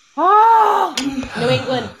it. Oh, New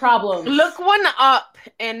England problems. look one up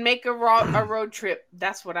and make a road trip.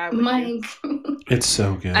 That's what I would do. Mike. It's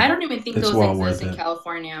so good. I don't even think It's those well exist worth in it.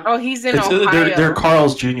 California. Oh, he's in It's, Ohio. they're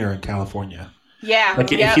Carl's Jr. in California. Yeah. Like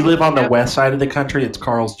yep, if you live on the yep. west side of the country, it's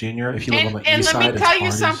Carl's Jr. If you live on the And east let side, me it's tell you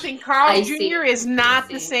Hardee's. something. Carl's I Jr. see. is not I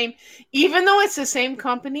the see. same. Even though it's the same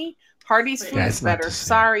company, Hardee's food Yeah, is it's not better. the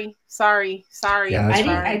same. Sorry. Yeah, that's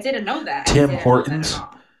I didn't know that. Tim I didn't know that Hortons? at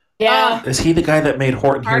all. Yeah. Is he the guy that made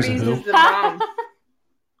Horton Hears a Hardee's Who? is the bomb.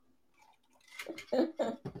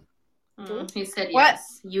 He said What?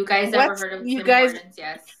 yes. You guys ever What's- heard of you Tim guys- Hortons?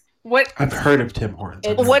 Yes. What I've heard of Tim Hortons.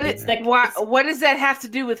 I've It's- never what been is there. what does that have to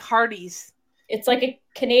do with Hardee's? It's like a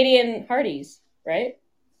Canadian Hardee's, right?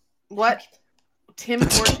 What? Tim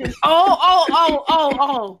Hortons?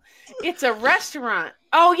 Oh. It's a restaurant.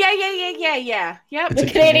 Oh yeah. Yep. It's The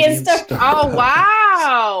a Canadian stuff. Oh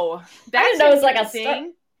wow. That's didn't know it was like a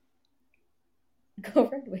interesting. Go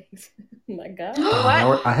Red Wings. Oh my god.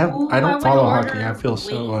 Ooh, I don't would follow order hockey. I feel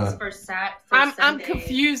so. wings for I'm Sunday.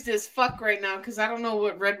 confused as fuck right now because I don't know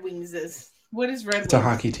what Red Wings is. What is Red It's a Wings?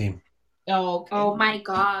 hockey team. Oh, okay. Oh my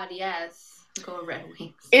god, yes. Go Red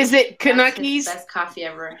Wings. Is it That's the Canuckies? best coffee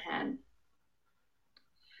I ever had.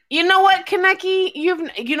 You know what, Kaneki?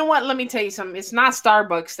 You know what? Let me tell you something. It's not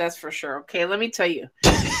Starbucks, that's for sure. Okay, let me tell you.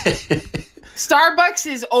 Starbucks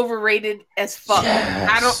is overrated as fuck.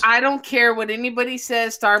 Yes. I don't care what anybody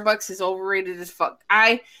says. Starbucks is overrated as fuck.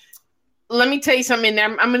 Let me tell you something.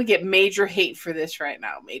 I'm gonna get major hate for this right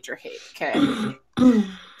now. Major hate. Okay.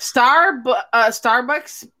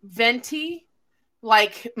 Starbucks venti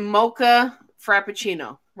like mocha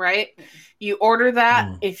frappuccino. right? You order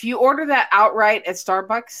that. If you order that outright at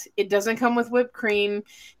Starbucks, it doesn't come with whipped cream.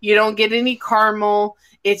 You don't get any caramel.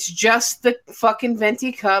 It's just the fucking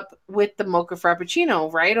venti cup with the mocha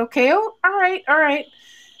frappuccino, right? Okay, all right.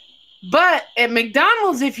 But at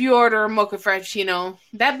McDonald's, if you order a mocha frappuccino,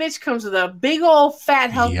 that bitch comes with a big old fat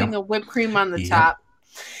helping of whipped cream on the top.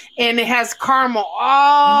 And it has caramel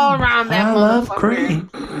all around that motherfucker. I love cream.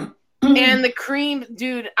 And the cream,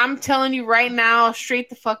 dude, I'm telling you right now, straight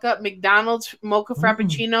the fuck up, McDonald's mocha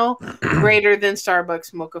frappuccino greater than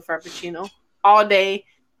Starbucks mocha frappuccino. All day,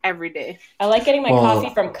 every day. I like getting my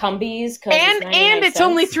coffee from Cumbies. And it's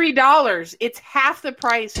only $3. It's half the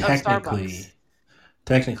price of Starbucks.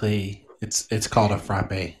 Technically, it's called a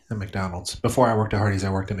frappe at McDonald's. Before I worked at Hardee's, I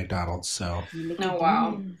worked at McDonald's. So, oh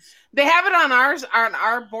wow, they have it on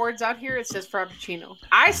our boards out here. It says frappuccino.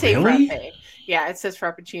 I say frappe. Yeah, it says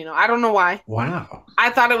frappuccino. I don't know why. Wow, I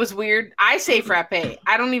thought it was weird. I say frappe.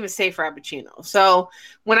 I don't even say frappuccino. So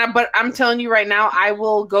but I'm telling you right now, I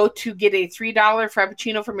will go to get a $3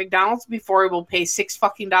 frappuccino from McDonald's before I will pay $6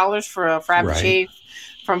 fucking for a frappuccino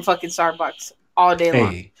from fucking Starbucks all day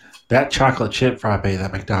long. That chocolate chip frappe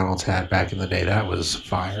that McDonald's had back in the day, that was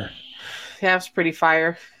fire. Yeah, it's pretty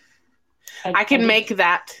fire. I can make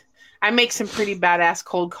that. I make some pretty badass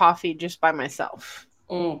cold coffee just by myself.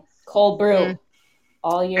 Cold brew.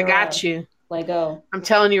 All year. I got you. Lego. I'm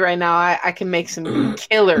telling you right now, I can make some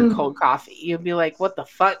killer cold coffee. You'll be like, what the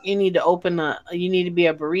fuck? You need to be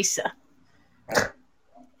a barista.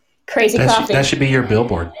 Crazy coffee. That should be your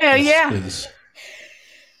billboard. Hell yeah.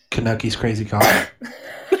 Canucky's Crazy Coffee.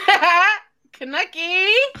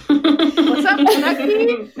 Kanucky! What's up,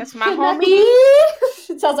 Kanucky? That's my homie.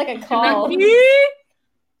 It sounds like a call. Kanucky.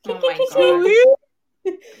 Oh my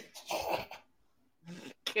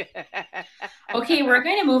god. Okay, we're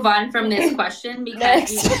going to move on from this question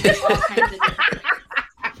because all kinds of different...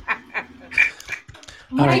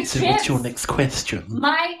 All right, so what's your next question?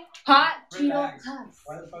 My hot Cheeto puffs.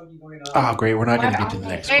 Oh, great. We're not going to get to the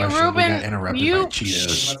next question. Ruben, we got interrupted by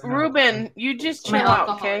Cheetos. Ruben, you just chill my out,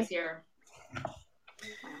 alcohol okay? is here.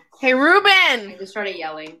 Hey, Ruben! I just started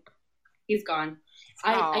yelling. He's gone.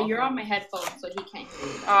 You're on my headphones, so he can't hear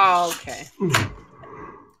you. Oh, okay.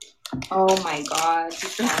 Oh my god.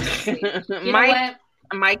 He's falling asleep. You know what?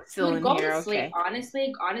 Mike's still in here, okay.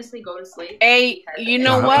 Honestly, go to sleep. Hey, you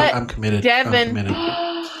know what? I'm committed. Devin,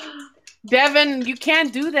 Devin, you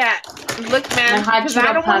can't do that. Look, man, because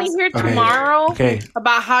I don't want to hear tomorrow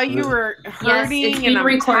about how you were hurting and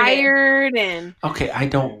I'm tired and. Okay, I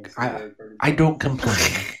don't complain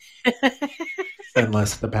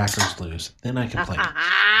unless the Packers lose. Then I complain.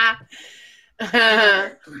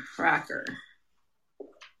 Cracker.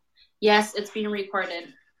 Yes, it's being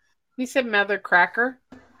recorded. He said Mother Cracker.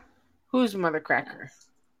 Who's Mother Cracker?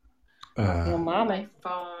 Your mama.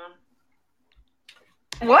 Phone.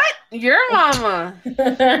 What? Your mama?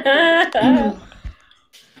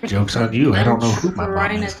 Joke's on you. I don't know who my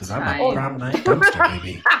mom is because I'm a prom night dumpster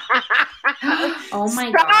baby. Oh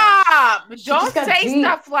my god! Stop! Don't say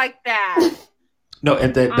stuff like that. No,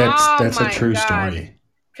 that's a true story.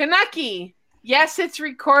 Kanucky. Yes, it's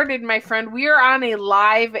recorded, my friend. We are on a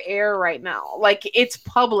live air right now. Like, it's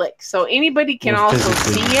public, so anybody can also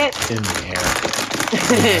see it. In the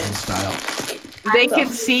air. Style. They can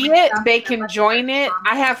see it. They can join it.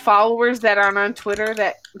 I have followers that are on Twitter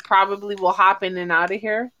that probably will hop in and out of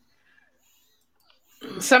here.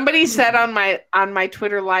 Somebody said on my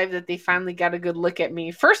Twitter live that they finally got a good look at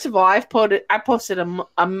me. First of all, I posted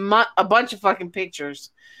a bunch of fucking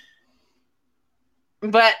pictures.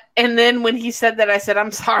 And then when he said that, I said,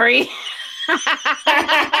 I'm sorry.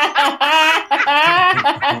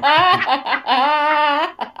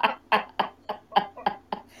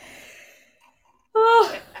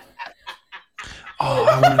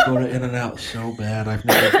 I want to go to In-N-Out so bad. I've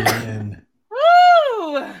never been.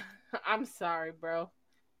 Woo! I'm sorry, bro.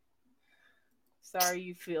 Sorry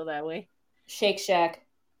you feel that way. Shake Shack.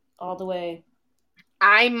 All the way.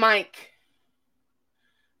 Mike.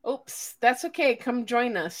 Oops, that's okay. Come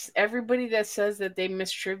join us. Everybody that says that they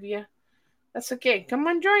miss trivia, that's okay. Come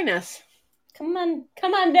on, join us. Come on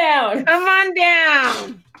down. Come on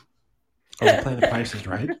down. Are we playing The Price is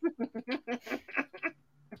Right?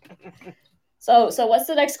 So what's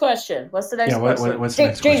the next question? What's the next question? What's the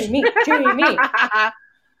next question? Jamie.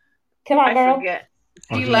 Come on, girl.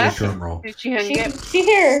 She left. Did she hang up? She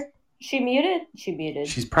here. She muted.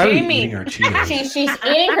 She's probably eating her Cheetos. She's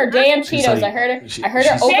eating her damn Cheetos. Like, I heard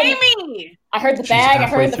her open. Jamie! I heard the bag. I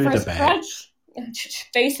heard the first crunch.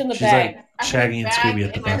 Face in the bag. Like Shaggy and Scooby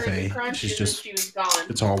at the buffet. She's just.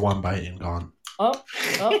 It's all one bite and gone. Oh.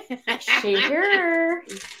 She here.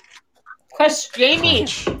 question. Jamie.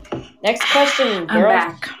 Next question, I'm girl.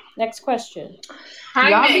 back. Next question.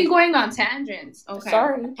 Y'all be going on tangents. Okay.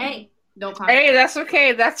 Sorry. Hey, don't comment. Hey, that's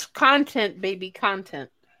okay. That's content, baby. Content.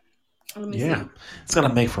 Let me see. It's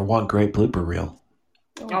gonna make for one great blooper reel.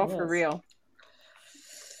 Oh, for real.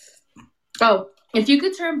 Oh, if you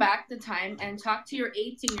could turn back the time and talk to your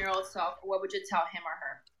 18-year-old self, what would you tell him or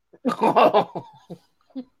her?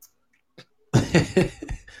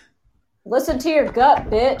 Listen to your gut,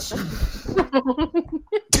 bitch.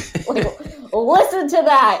 Listen to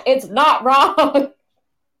that. It's not wrong.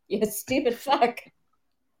 You stupid fuck.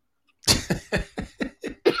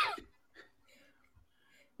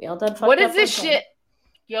 We all done fucked What is up this sometime. shit?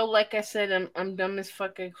 Yo, like I said, I'm dumb as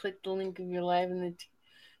fuck. I clicked the link of your live in the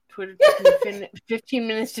Twitter. Took me 15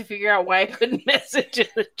 minutes to figure out why I couldn't message in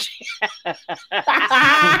the chat.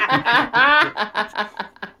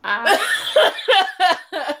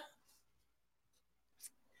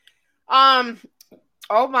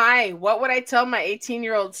 Oh my, what would I tell my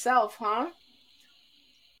 18-year-old self, huh?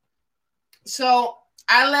 So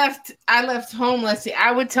I left home. Let's see.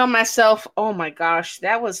 I would tell myself, oh my gosh,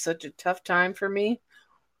 that was such a tough time for me.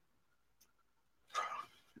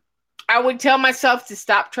 I would tell myself to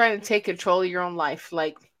stop trying to take control of your own life.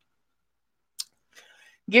 Like,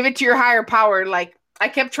 give it to your higher power. Like, I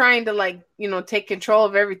kept trying to take control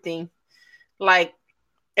of everything. Like,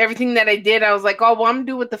 everything that I did, I was like, oh, well, I'm going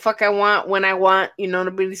to do what the fuck I want when I want.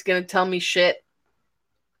 Nobody's going to tell me shit.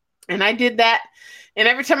 And I did that. And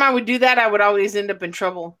every time I would do that, I would always end up in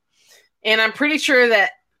trouble. And I'm pretty sure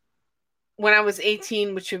that when I was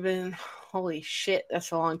 18, which would have been, holy shit,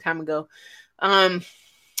 that's a long time ago.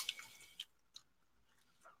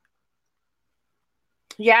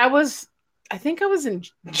 Yeah, I think I was in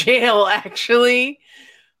jail, actually.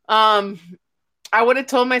 I would have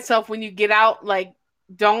told myself, when you get out, like,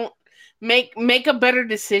 don't make a better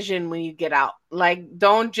decision when you get out. Like,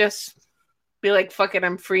 don't just be like, fuck it,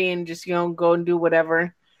 I'm free, and just, go and do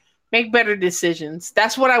whatever. Make better decisions.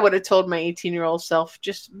 That's what I would have told my 18-year-old self.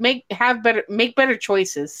 Just make better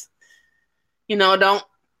choices. Don't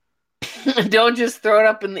just throw it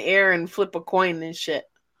up in the air and flip a coin and shit.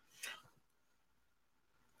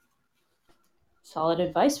 Solid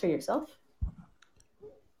advice for yourself.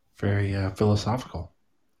 Very philosophical.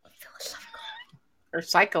 Or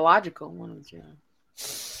psychological. One of the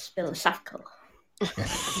Philosophical.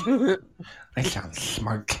 Yes. I sound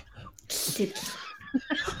smart.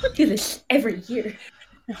 Do this every year.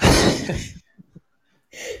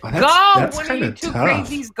 Well, that's kind when you of two tough.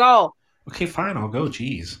 crazies go. Okay, fine. I'll go.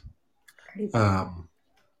 Jeez.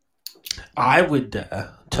 I would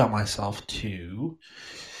tell myself to.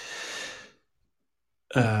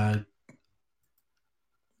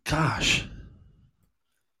 Gosh.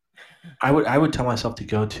 I would tell myself to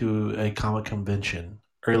go to a comic convention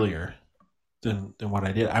earlier than what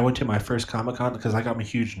I did. I went to my first Comic-Con because I'm a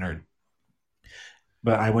huge nerd.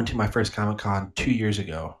 But I went to my first Comic-Con 2 years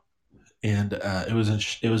ago, and it was in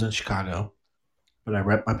Chicago. But I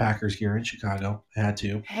rep my Packers gear in Chicago. I had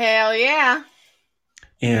to. Hell yeah!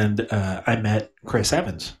 And I met Chris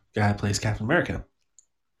Evans, guy who plays Captain America.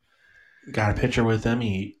 Got a picture with him.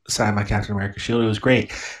 He signed my Captain America shield. It was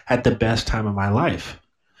great. Had the best time of my life.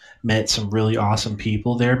 Met some really awesome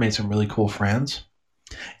people there. Made some really cool friends.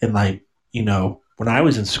 And when I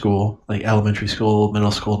was in school, like elementary school,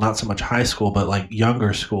 middle school, not so much high school, but like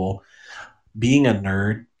younger school, being a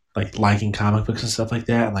nerd, like liking comic books and stuff like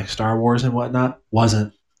that, and like Star Wars and whatnot,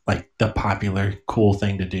 wasn't like the popular cool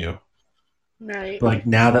thing to do. Right. But, like,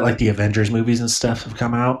 now that like the Avengers movies and stuff have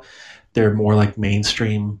come out, they're more like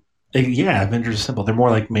mainstream. Yeah, Avengers is simple. They're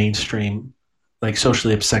more like mainstream, like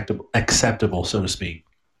socially acceptable, so to speak.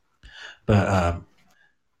 But I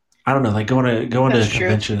don't know, like going to a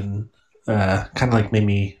convention kind of like made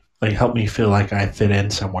me like help me feel like I fit in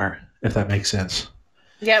somewhere, if that makes sense.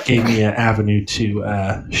 Yep. Gave me an avenue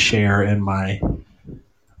to share in my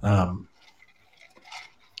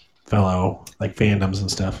fellow like fandoms and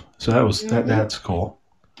stuff. So that was that's cool.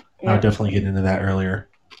 Yeah. I would definitely get into that earlier.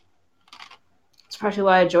 That's partially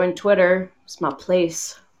why I joined Twitter. It's my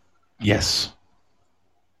place. Yes.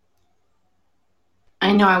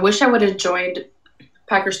 I know. I wish I would have joined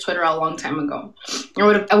Packers Twitter a long time ago. I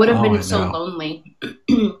would have been so lonely.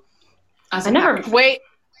 I never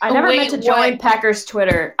meant to join Packers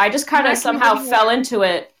Twitter. I just kind of somehow fell into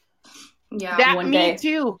it. Yeah, that one day. Me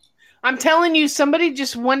too. I'm telling you, somebody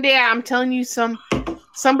just retweeted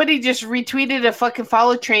a fucking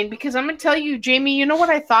follow train, because I'm gonna tell you, Jamie, you know what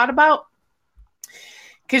I thought about?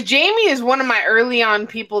 Because Jamie is one of my early on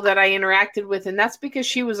people that I interacted with, and that's because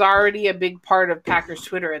she was already a big part of Packers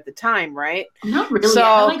Twitter at the time, right? Not really. So,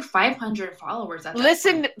 I had like 500 followers at that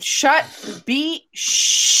listen, point.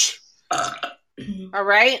 shh. All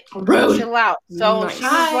right? Rude. Chill out. So Nice. she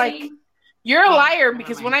was like, you're a liar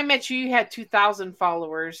because when I met you, you had 2,000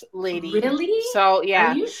 followers, lady. Really? So,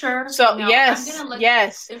 yeah. Are you sure? So, no, yes,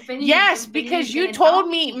 because you told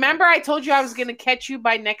me, remember I told you I was going to catch you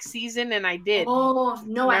by next season, and I did. Oh,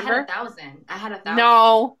 no, remember? I had 1,000.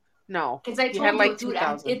 No. Because I told you, like, dude,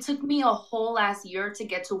 it took me a whole last year to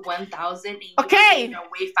get to 1,000. And okay. You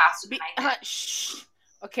way faster than I did. Shh.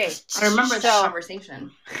 Okay. I remember that conversation.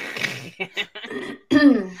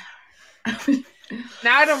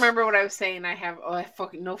 Now I don't remember what I was saying. I have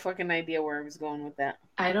no fucking idea where I was going with that.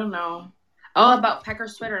 I don't know. Oh, about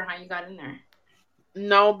Packers Twitter and how you got in there.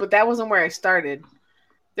 No, but that wasn't where I started.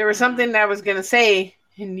 There was something that I was gonna say,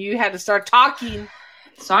 and you had to start talking.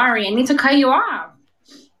 Sorry, I need to cut you off.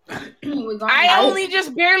 I only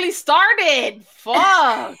just barely started.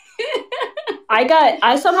 Fuck.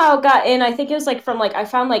 I somehow got in. I think it was like from like I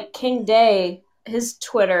found like King Day, his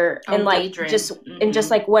Twitter, and like Daydream.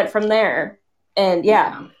 just like went from there. And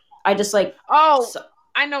yeah. I just like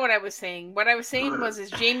I know what I was saying. What I was saying was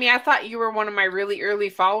Jamie, I thought you were one of my really early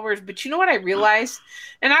followers, but you know what I realized?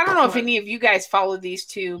 And I don't know if any of you guys follow these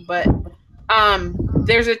two, but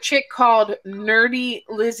there's a chick called Nerdy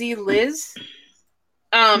Lizzie Liz.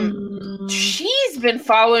 She's been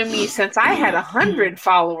following me since I had 100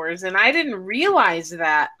 followers, and I didn't realize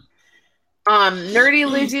that. Nerdy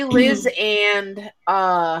Lizzie Liz and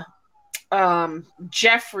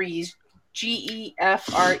Jeffries, Gefrees.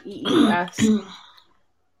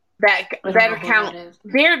 That account.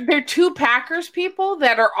 They're two Packers people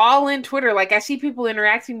that are all in Twitter. Like I see people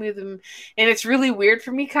interacting with them, and it's really weird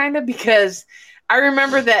for me, kind of, because I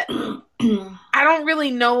remember that. I don't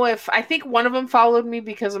really know if I think one of them followed me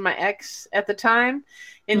because of my ex at the time,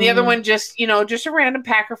 and the other one just a random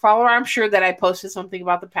Packer follower. I'm sure that I posted something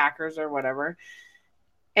about the Packers or whatever,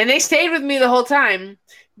 and they stayed with me the whole time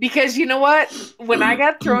because you know what? When I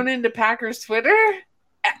got thrown into Packers Twitter,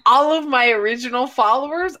 all of my original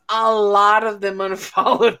followers, a lot of them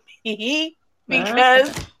unfollowed me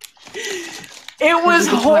because it was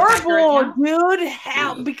horrible, dude.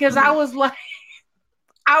 Hell, because I was like.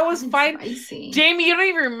 I was fighting. Jamie, you don't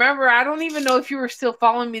even remember. I don't even know if you were still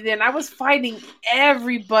following me then. I was fighting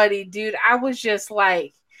everybody, dude. I was just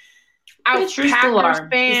like, I was Packers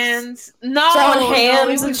fans. No,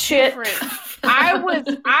 hands and shit.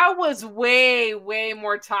 I was way, way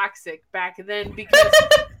more toxic back then because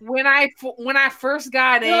when I first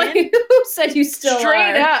got in, who said you still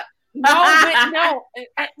straight are? up.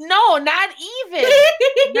 No, not even.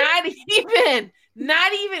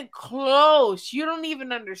 Not even close. You don't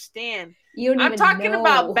even understand. I'm talking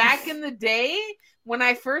about back in the day when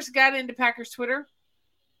I first got into Packers Twitter.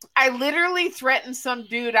 I literally threatened some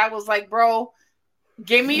dude. I was like, bro,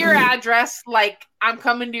 give me your address. Like, I'm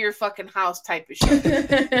coming to your fucking house type of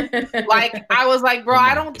shit. Like, I was like, bro,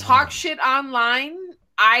 I don't talk shit online.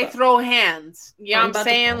 I throw hands. You know what I'm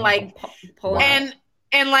saying? Like,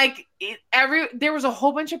 and like there was a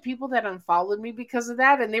whole bunch of people that unfollowed me because of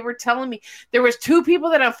that, and they were telling me there was 2 people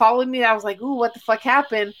that unfollowed me. I was like, "Ooh, what the fuck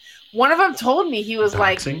happened?" One of them told me he was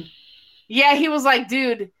like, "Yeah," he was like,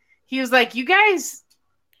 "Dude," he was like, "You guys,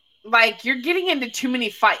 like, you're getting into too many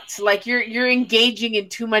fights. Like, you're engaging in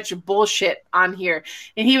too much bullshit on here."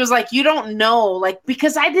 And he was like, "You don't know, like,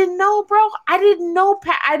 because I didn't know, bro. I didn't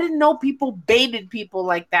know people baited people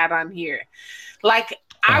like that on here, like."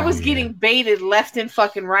 I was getting baited left and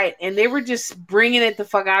fucking right, and they were just bringing it the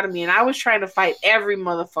fuck out of me, and I was trying to fight every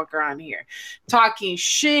motherfucker on here, talking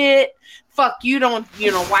shit. Fuck, you don't,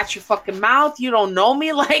 watch your fucking mouth. You don't know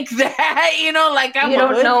me like that, like I'm a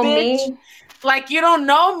hood bitch. Me. Like you don't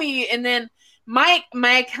know me. And then my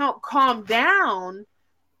account calmed down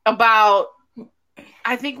about,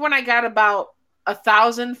 I think when I got about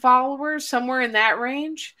 1,000 followers, somewhere in that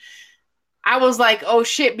range. I was like, oh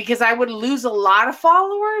shit, because I would lose a lot of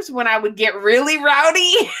followers when I would get really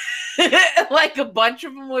rowdy. Like a bunch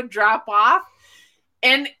of them would drop off.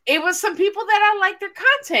 And it was some people that I liked their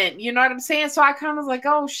content. You know what I'm saying? So I kind of was like,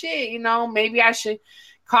 oh shit, maybe I should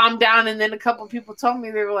calm down. And then a couple of people told me,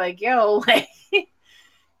 they were like, yo, like,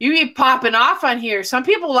 you be popping off on here. Some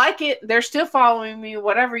people like it. They're still following me,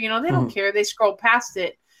 whatever. They don't care. They scroll past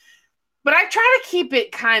it. But I try to keep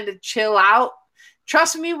it kind of chill out.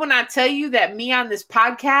 Trust me when I tell you that me on this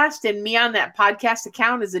podcast and me on that podcast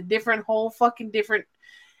account is a whole fucking different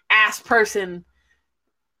ass person,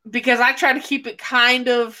 because I try to keep it kind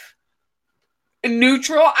of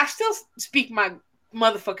neutral. I still speak my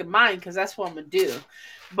motherfucking mind because that's what I'm going to do.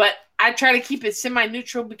 But I try to keep it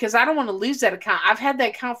semi-neutral because I don't want to lose that account. I've had that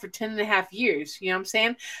account for 10.5 years. You know what I'm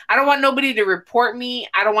saying? I don't want nobody to report me.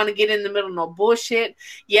 I don't want to get in the middle of no bullshit.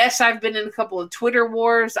 Yes, I've been in a couple of Twitter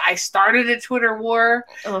wars. I started a Twitter war.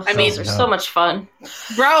 Oh, I mean, they're so much fun.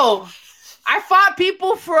 Bro, I fought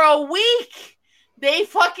people for a week. They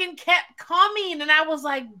fucking kept coming. And I was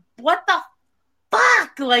like, what the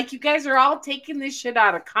fuck? Like, you guys are all taking this shit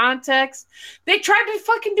out of context. They tried to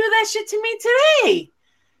fucking do that shit to me today.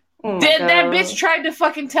 That bitch tried to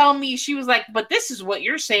fucking tell me, she was like, but this is what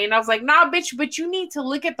you're saying. I was like, nah, bitch, but you need to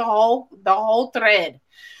look at the whole thread,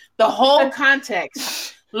 the whole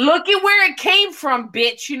context. Look at where it came from,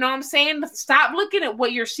 bitch. You know what I'm saying? Stop looking at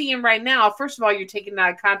what you're seeing right now. First of all, you're taking it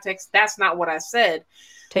out of context. That's not what I said.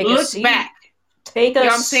 Look back. Take a you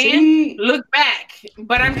know what I'm saying? Look back.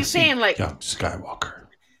 But I'm just saying, like, young Skywalker.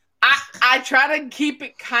 I try to keep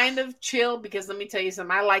it kind of chill because let me tell you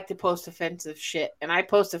something. I like to post offensive shit, and I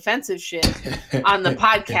post offensive shit on the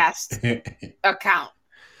podcast account.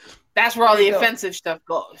 That's where all the offensive stuff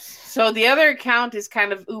goes. So the other account is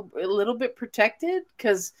kind of a little bit protected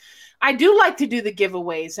because I do like to do the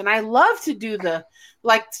giveaways, and I love to do the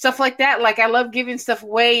like stuff like that. Like I love giving stuff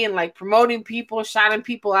away and like promoting people, shouting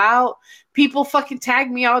people out. People fucking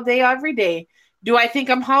tag me all day, every day. Do I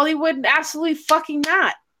think I'm Hollywood? Absolutely fucking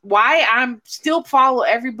not. Why? I'm still follow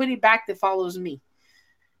everybody back that follows me.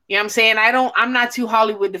 You know what I'm saying? I'm not too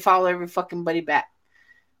Hollywood to follow every fucking buddy back.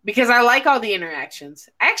 Because I like all the interactions.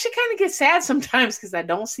 I actually kind of get sad sometimes because I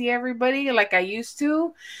don't see everybody like I used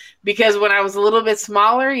to. Because when I was a little bit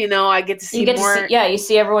smaller, you know, I get to see more. You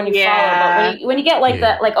see everyone you follow. But when you get like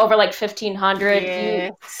that, like over like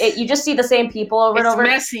 1,500, you just see the same people over and over. It's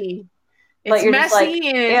messy. It's messy.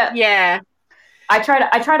 Yeah. I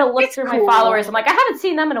try to look through my followers. I'm like, I haven't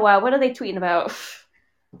seen them in a while. What are they tweeting about?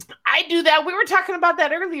 I do that. We were talking about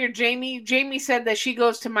that earlier, Jamie. Jamie said that she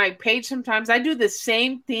goes to my page sometimes. I do the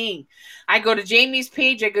same thing. I go to Jamie's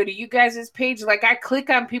page. I go to you guys' page. Like, I click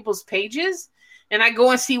on people's pages, and I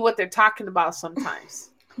go and see what they're talking about sometimes.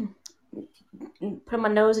 Put my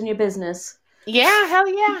nose in your business. Yeah, hell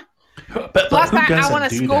yeah. But plus, I want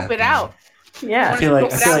to scope it out. Yeah, I feel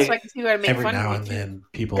like so every now and then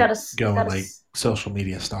people go and like social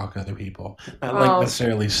media stalk other people. Not like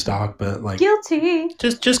necessarily stalk, but like guilty.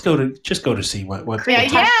 Just go to see what what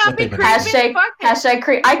they've been hashtag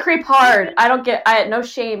creep. I creep hard. I had no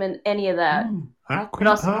shame in any of that. I creep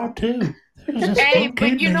hard too. Hey,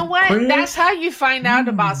 but you know what? Chris. That's how you find out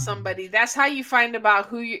about somebody. That's how you find about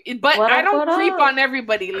who you. But I don't creep on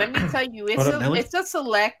everybody. Let me tell you, it's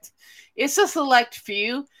a select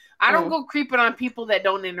few. I don't go creeping on people that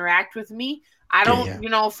don't interact with me. I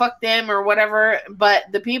don't, fuck them or whatever. But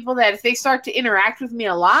the people that if they start to interact with me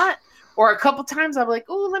a lot or a couple times, I'm like,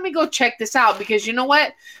 oh, let me go check this out because you know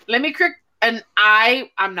what? Let me click, and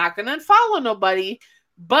I'm not gonna unfollow nobody,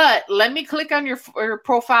 but let me click on your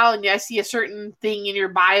profile and I see a certain thing in your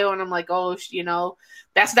bio, and I'm like, oh,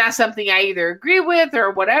 that's not something I either agree with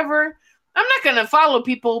or whatever. I'm not gonna follow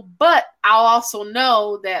people, but I'll also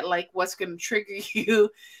know that like what's gonna trigger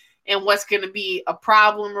you. And what's going to be a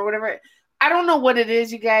problem or whatever. I don't know what it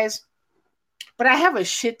is, you guys, but I have a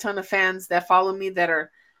shit ton of fans that follow me that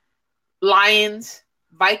are Lions,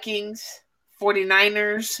 Vikings,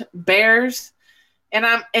 49ers, Bears,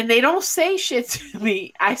 and they don't say shit to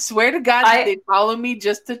me. I swear to God that they follow me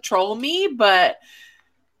just to troll me, but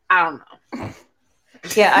I don't know.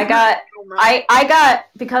 Yeah, I got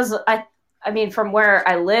because I mean from where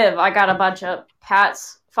I live, I got a bunch of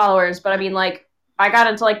Pat's followers, but I mean like I got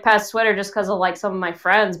into like Pat's Twitter just because of like some of my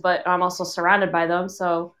friends, but I'm also surrounded by them,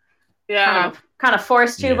 so yeah, kind of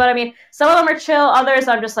forced to. Yeah. But I mean, some of them are chill. Others,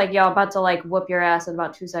 I'm just like, yo, I'm about to like whoop your ass in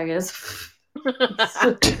about 2 seconds.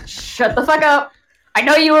 Shut the fuck up! I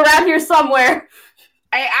know you around here somewhere.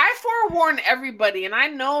 I forewarn everybody, and I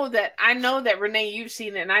know that Renee, you've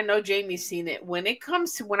seen it, and I know Jamie's seen it. When it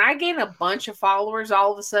comes to when I gain a bunch of followers,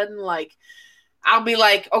 all of a sudden, like. I'll be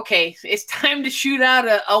like, okay, it's time to shoot out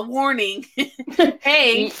a warning.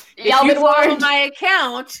 Hey, if you follow my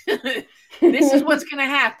account, this is what's going to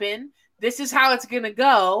happen. This is how it's going to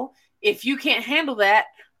go. If you can't handle that,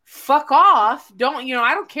 fuck off. I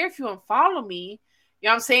don't care if you unfollow me. You know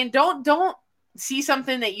what I'm saying? Don't see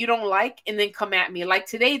something that you don't like and then come at me. Like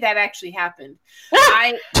today, that actually happened.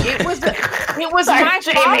 It was my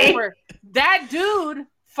follower. That dude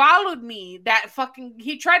followed me.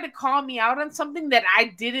 He tried to call me out on something that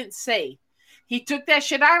I didn't say. He took that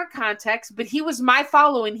shit out of context, but he was my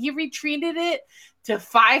follow and he retweeted it to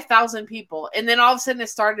 5,000 people. And then all of a sudden it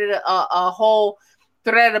started a whole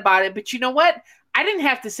thread about it. But you know what? I didn't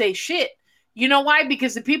have to say shit. You know why?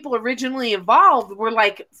 Because the people originally involved were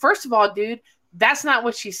like, first of all, dude, That's not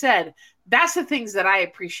what she said. That's the things that I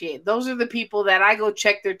appreciate. Those are the people that I go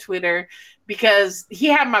check their Twitter because he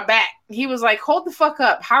had my back. He was like, hold the fuck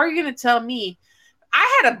up. How are you going to tell me?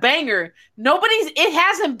 I had a banger. It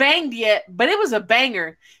hasn't banged yet, but it was a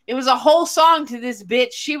banger. It was a whole song to this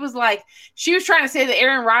bitch. She was trying to say that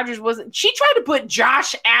Aaron Rodgers wasn't. She tried to put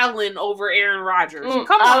Josh Allen over Aaron Rodgers.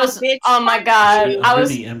 Come on, bitch. Oh my God. I was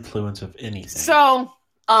the influence of anything. So,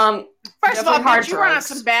 first of all, bitch, you were on drugs.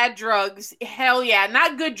 some bad drugs. Hell yeah.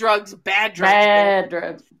 Not good drugs, bad drugs. Bad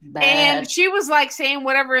drugs. Bad. And she was like saying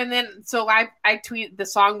whatever, and then so I tweeted the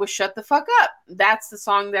song was "Shut the Fuck Up." That's the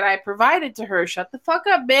song that I provided to her. Shut the fuck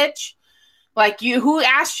up, bitch. Like, you, who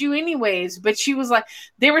asked you anyways? But she was like,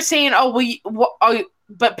 they were saying,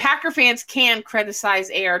 but Packer fans can criticize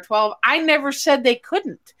AR-12. I never said they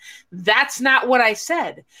couldn't. That's not what I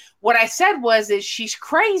said. What I said is she's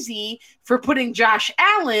crazy for putting Josh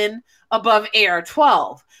Allen above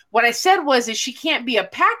AR-12. What I said is she can't be a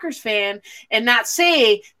Packers fan and not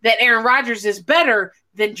say that Aaron Rodgers is better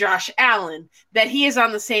than Josh Allen, that he is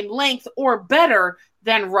on the same length or better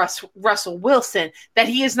than Russell Wilson, that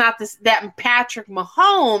he is not that Patrick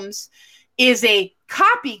Mahomes is a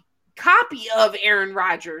copy of Aaron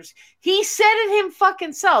Rodgers. He said it him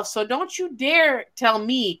fucking self. So don't you dare tell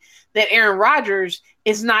me that Aaron Rodgers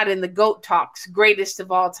is not in the GOAT talks, greatest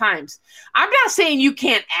of all times. I'm not saying you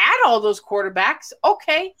can't add all those quarterbacks.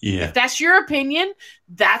 Okay. Yeah. If that's your opinion,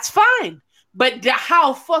 that's fine. But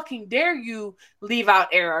how fucking dare you leave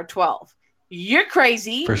out AR-12? You're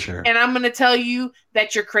crazy. For sure. And I'm going to tell you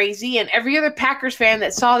that you're crazy. And every other Packers fan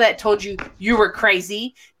that saw that told you were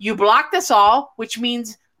crazy. You blocked us all, which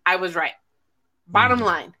means I was right. Bottom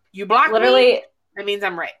line. You blocked me, that means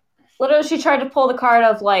I'm right. Literally, she tried to pull the card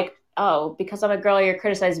of like, oh, because I'm a girl, you're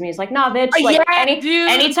criticizing me. It's like, nah, bitch. Like, yeah,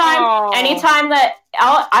 anytime that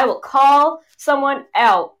I will call someone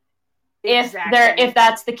out if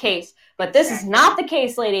that's the case. But this is not the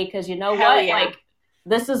case, lady, because you know what? Yeah. Like,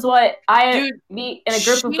 this is what me and a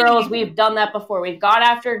group of girls, we've done that before. We've gone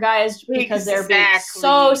after guys because they're being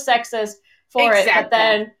so sexist for it. But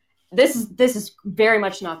then this is very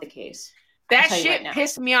much not the case. That shit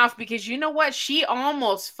pissed me off because you know what? She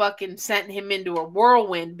almost fucking sent him into a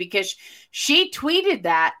whirlwind because she tweeted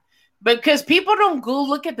that because people don't go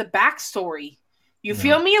look at the backstory. You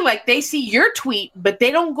feel me? Like, they see your tweet, but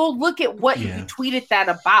they don't go look at what you tweeted that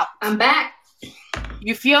about. I'm back.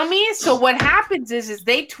 You feel me? So what happens is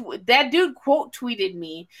that dude quote tweeted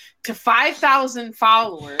me to 5,000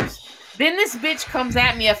 followers. Then this bitch comes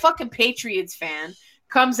at me, a fucking Patriots fan,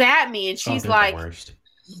 comes at me and she's like,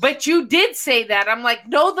 but you did say that. I'm like,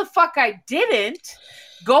 no, the fuck I didn't.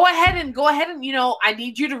 Go ahead and, I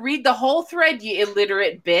need you to read the whole thread, you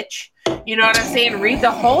illiterate bitch. You know what I'm saying? Read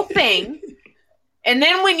the whole thing. And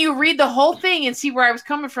then when you read the whole thing and see where I was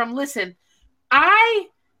coming from, listen,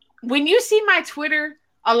 when you see my Twitter,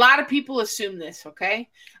 a lot of people assume this, okay?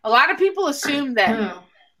 A lot of people assume that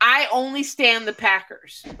I only stand the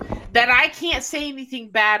Packers, that I can't say anything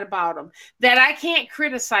bad about them, that I can't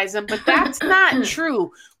criticize them, but that's not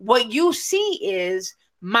true. What you see is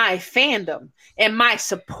my fandom and my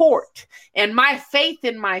support and my faith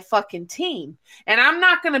in my fucking team. And I'm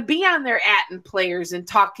not going to be on there atting players and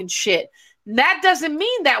talking shit. That doesn't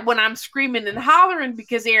mean that when I'm screaming and hollering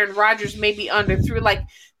because Aaron Rodgers may be underthrew, like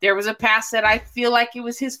there was a pass that I feel like it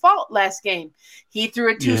was his fault last game. He threw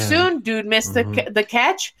it too soon. Dude missed the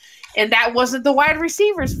catch. And that wasn't the wide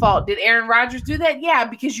receiver's fault. Did Aaron Rodgers do that? Yeah,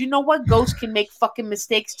 because you know what? Ghosts can make fucking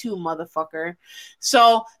mistakes too, motherfucker.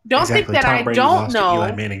 So don't think that Tom I Brady don't lost know. to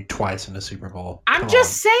Eli Manning twice in the Super Bowl. I'm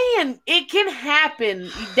just saying it can happen.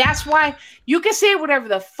 That's why you can say whatever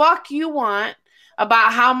the fuck you want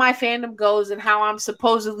about how my fandom goes and how I'm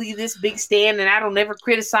supposedly this big stand and I don't ever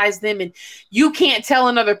criticize them and you can't tell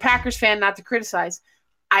another Packers fan not to criticize.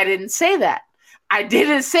 I didn't say that. I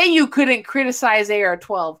didn't say you couldn't criticize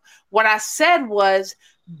AR-12. What I said was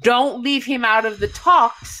don't leave him out of the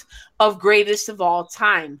talks of greatest of all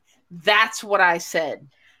time. That's what I said.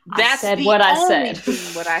 That's what I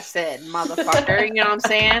said, motherfucker. You know what I'm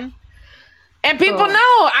saying? And people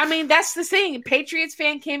know, I mean, that's the thing. Patriots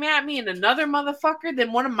fan came at me and another motherfucker,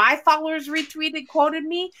 then one of my followers retweeted, quoted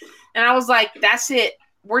me. And I was like, that's it.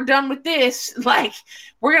 We're done with this. Like,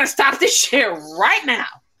 we're going to stop this shit right now.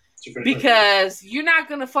 Because you're not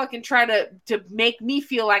going to fucking try to make me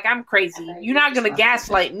feel like I'm crazy. You're not going to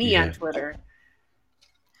gaslight me on Twitter.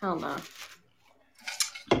 Hell no.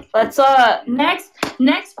 Let's,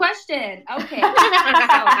 next question. Okay.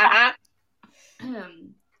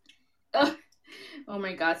 Oh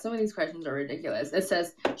my god, some of these questions are ridiculous. It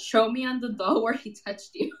says, show me on the doll where he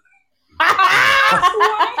touched you.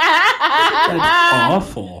 That's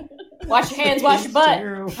awful. Wash your hands, wash your butt.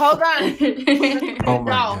 Terrible. Hold on. Oh my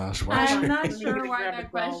gosh. I'm Watch not it. sure why Grab that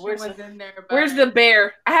a doll. question was in there. But... Where's the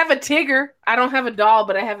bear? I have a Tigger. I don't have a doll,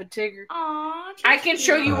 but I have a Tigger. Aww, I can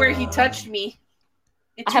show you where he touched me.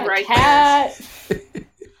 It's I have right a cat.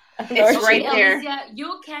 It's right there. Alicia,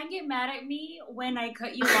 you can get mad at me when I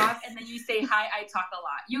cut you off and then you say hi. I talk a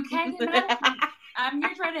lot. You can get mad at me. I'm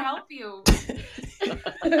here trying to help you.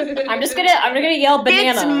 I'm gonna yell banana.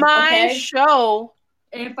 It's my okay? show.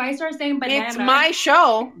 If I start saying banana, It's my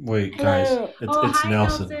show. Wait, guys. Hello. It's Hi,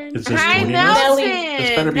 Nelson. Nelson. It's just Hi, Jordy Nelson. This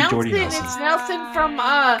better be Jordy Nelson. Nelson. It's Nelson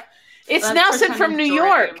from It's Let's Nelson pretend from it's New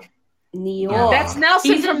Jordy. York. New Yeah. York. That's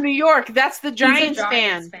Nelson He's a- from New York. That's the He's a Giants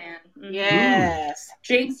Giants fan. Mhm. Yes.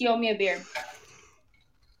 James, you owe me a beer.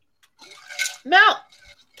 No.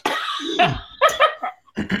 I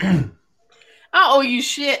owe you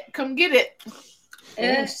shit. Come get it.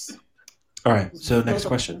 Yes. All right. So next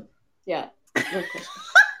question. Yeah.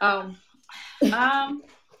 Oh. Huh.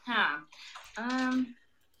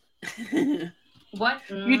 What?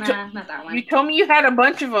 You Not that one. You told me you had a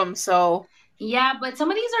bunch of them, so. Yeah, but some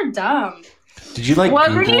of these are dumb. Did you like Well,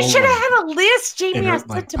 Google you should have had a list, Jamie. I inter- said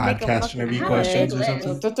like to make a podcast fucking interview have questions a or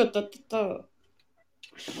list. something?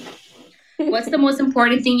 What's the most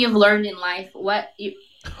important thing you've learned in life? What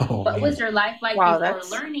Oh, was man. your life like Wow, before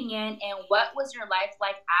that's- learning it, and what was your life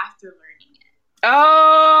like after learning it?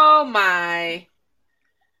 Oh my.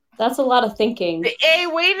 That's a lot of thinking. Hey,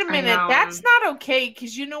 wait a I minute. know. That's not okay,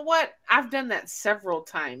 because you know what? I've done that several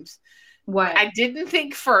times. What? I didn't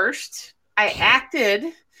think first. I acted,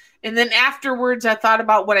 and then afterwards I thought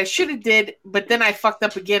about what I should have did, but then I fucked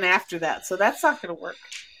up again after that. So that's not going to work.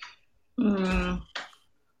 Mm.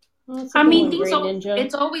 Well, that's a I good mean, one, things Green Ninja.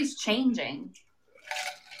 it's always changing.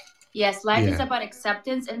 Yes, life is Yeah. about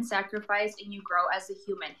acceptance and sacrifice, and you grow as a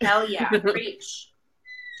human. Hell yeah, preach.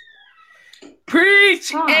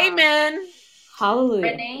 Preach. Huh. Amen.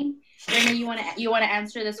 Hallelujah. Renee, you want to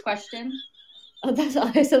answer this question? Oh, that's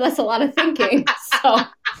a lot of thinking. So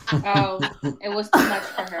Oh, it was too much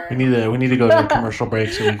for her. We need to go to a commercial break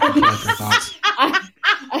so we can collect our thoughts.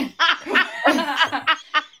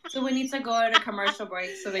 So we need to go at a commercial break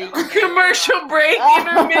so that you can Commercial break,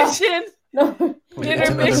 intermission. no. Wait, it's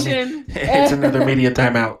Intermission. It's another media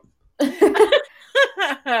timeout.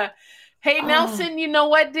 Hey Nelson, you know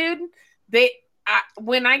what, dude?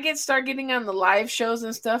 When I start getting on the live shows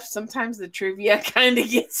and stuff, sometimes the trivia kind of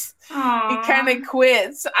gets it kind of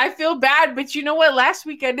quits. I feel bad, but you know what? Last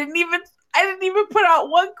week I didn't even put out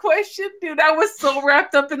one question, dude. I was so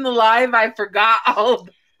wrapped up in the live, I forgot all.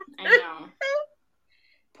 I know.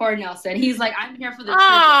 Poor Nelson. He's like, I'm here for the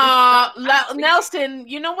Aw, Nelson,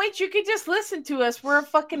 you know what? You could just listen to us. We're a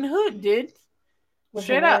fucking hood, dude. We're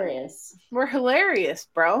Straight up. hilarious. We're hilarious,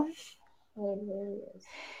 bro. Hilarious.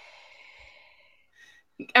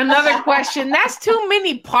 Another question. That's too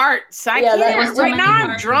many parts. I Yeah, that can't. was too Right many now I'm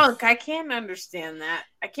parts. drunk. I can't understand that.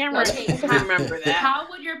 I can't Okay, remember that.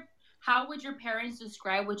 How would your parents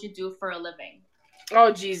describe what you do for a living?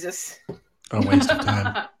 Oh Jesus! A waste of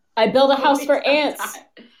time. I build a house for ants.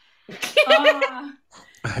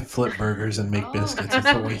 I flip burgers and make biscuits. It's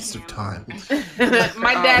a waste of time.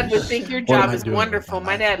 My dad would think your What am job I is doing with wonderful. my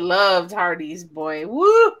My life? dad loved Hardee's, boy.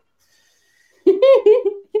 Woo!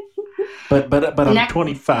 But I'm Next-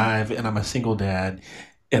 25 and I'm a single dad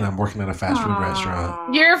and I'm working at a fast food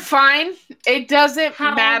restaurant. You're fine. It doesn't How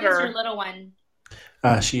old is matter. your little one?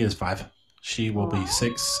 She is 5. She will be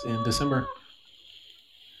 6 in December.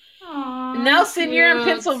 Aw, Nelson, you're in cute.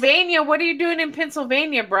 Pennsylvania. What are you doing in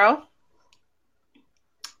Pennsylvania, bro?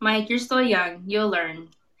 Mike, you're still young. You'll learn.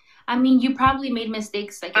 I mean, you probably made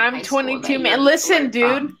mistakes like in I'm high school 22, that man. you Listen, learned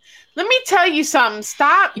dude. from. Let me tell you something.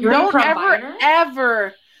 Stop. You're a Don't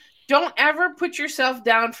provider? don't ever put yourself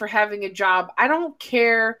down for having a job. I don't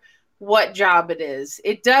care what job it is.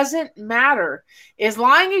 It doesn't matter. As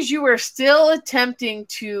long as you are still attempting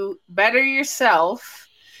to better yourself,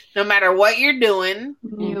 no matter what you're doing,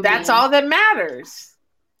 that's all that matters.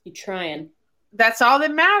 You trying. That's all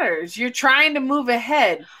that matters. You're trying to move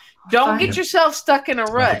ahead. Don't get Yep. yourself stuck in a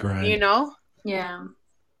It's about rut, the grind. you know? Yeah.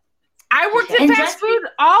 I worked at And fast just food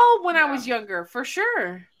all when I Yeah. was younger, for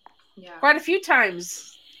sure. Yeah. Quite a few times.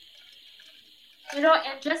 You know,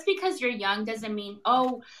 and just because you're young doesn't mean,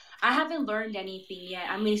 oh, I haven't learned anything yet.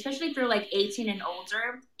 I mean, especially if you're like 18 and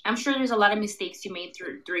older, I'm sure there's a lot of mistakes you made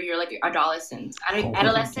through your like adolescence.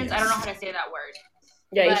 Adolescence, I don't know how to say that word.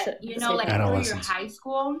 Yeah, But, you know, like through your Adolescence. high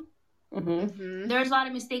school, Mm-hmm. there's a lot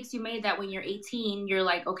of mistakes you made that when you're 18, you're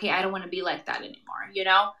like, okay, I don't want to be like that anymore. You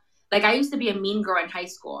know, like I used to be a mean girl in high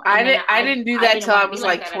school. and then I didn't do I that didn't till I wanna be was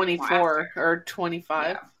like like that anymore 24 after. or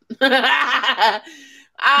 25.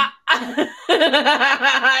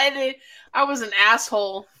 I was an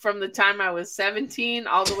asshole from the time I was 17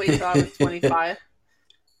 all the way till I was 25.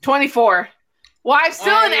 24. Well, I'm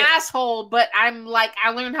still an asshole, but I'm like, I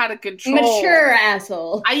learned how to control. Mature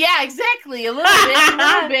asshole. Yeah, exactly. A little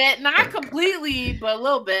bit. Not completely, but a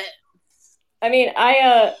little bit. I mean,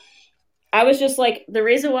 I was just like, the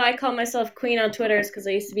reason why I call myself Queen on Twitter is because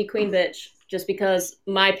I used to be Queen Bitch, just because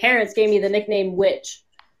my parents gave me the nickname Witch,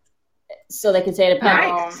 so they could say it a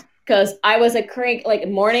pet. Because I was a crank, like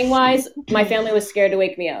morning-wise, my family was scared to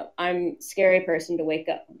wake me up. I'm a scary person to wake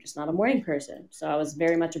up. I'm just not a morning person, so I was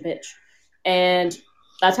very much a bitch. And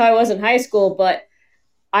that's how I was in high school, but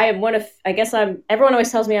I am everyone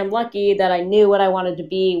always tells me I'm lucky that I knew what I wanted to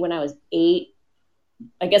be when I was 8.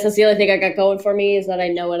 I guess that's the only thing I got going for me is that I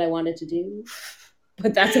know what I wanted to do.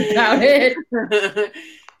 But that's about it.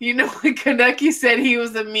 You know, Kaneki said he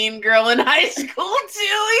was a mean girl in high school,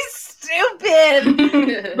 too. He's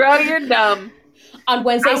stupid. Bro, you're dumb. On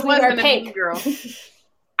Wednesdays, we wear pink. Mean girl.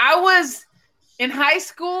 I was, in high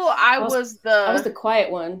school, I was the quiet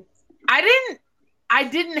one. I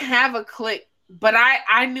didn't have a clique, but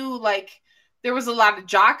I knew, like, there was a lot of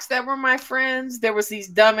jocks that were my friends. There was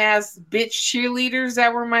these dumbass bitch cheerleaders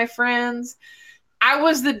that were my friends. I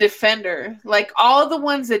was the defender. Like, all the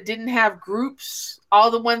ones that didn't have groups,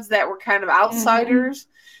 all the ones that were kind of outsiders,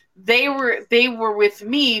 they were with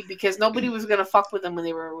me because nobody was going to fuck with them when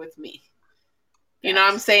they were with me. You know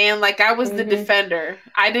what I'm saying? Like, I was the defender.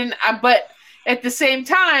 But at the same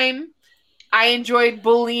time, I enjoyed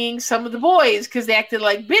bullying some of the boys because they acted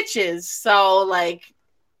like bitches. So, like,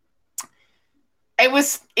 it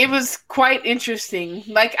was quite interesting.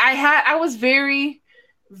 Like, I was very,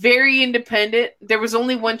 very independent. There was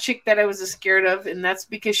only one chick that I was scared of, and that's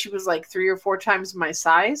because she was like 3 or 4 times my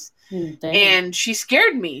size, and she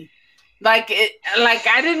scared me. Like,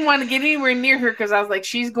 I didn't want to get anywhere near her because I was like,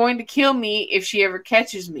 she's going to kill me if she ever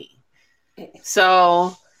catches me.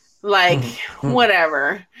 So, like,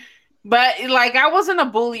 whatever. But, like, I wasn't a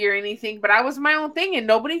bully or anything, but I was my own thing, and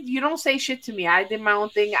you don't say shit to me. I did my own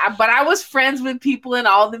thing. But I was friends with people in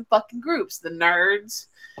all them fucking groups. The nerds,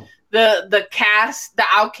 the cast, the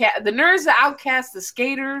outcast, the nerds, the outcasts, the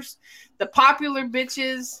skaters, the popular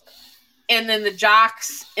bitches, and then the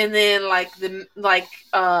jocks, and then, like, the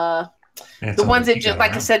ones that just,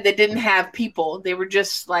 like I said, they didn't have people. They were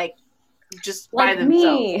just by themselves.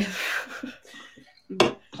 Me.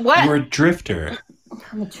 What? You're a drifter.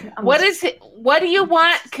 What is it? What do you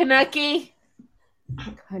want, Kaneki?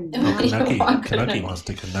 Kaneki wants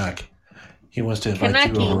to Canuck. He wants to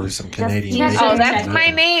invite you over to some Canadian. Oh, that's my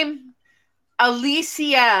name.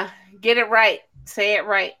 Alicia. Get it right. Say it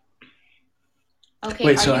right. Okay.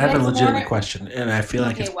 Wait, so I have a legitimate question, and I feel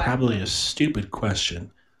like it's probably a stupid question.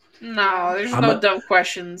 No, there's no dumb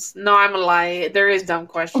questions. No, I'm a lie. There is dumb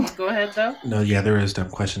questions. Go ahead, though. No, yeah, there is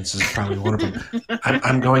dumb questions. This is probably one of them.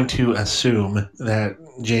 I'm going to assume that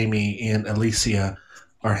Jamie and Alicia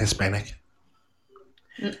are Hispanic.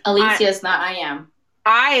 Alicia's not. I am.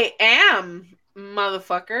 I am,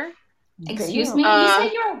 motherfucker. Excuse me? You said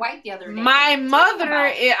you were white the other day. My mother,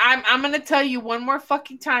 I'm going to tell you one more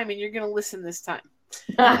fucking time, and you're going to listen this time.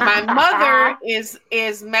 My mother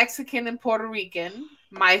is Mexican and Puerto Rican.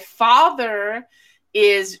 My father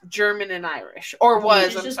is German and Irish, or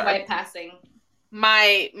was. I'm just white passing.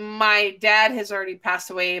 My dad has already passed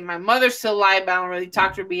away. My mother's still alive, but I don't really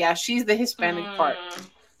talk to her. But yeah, she's the Hispanic part.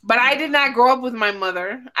 But I did not grow up with my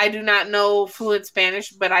mother. I do not know fluent Spanish,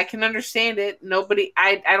 but I can understand it.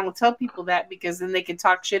 I don't tell people that because then they can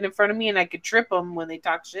talk shit in front of me and I could trip them when they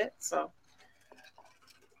talk shit. So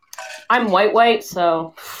I'm white,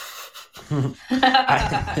 so.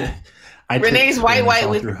 Renee's white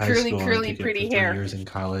with curly, pretty hair. Years in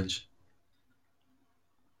college.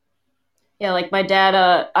 Yeah, like my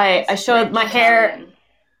dad. I showed my hair.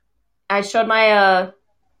 I showed my.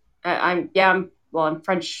 I'm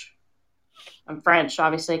French. I'm French,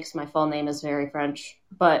 obviously, because my full name is very French.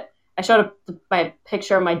 But I showed my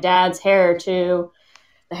picture of my dad's hair to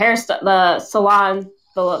the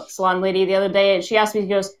salon lady the other day, and she asked me, she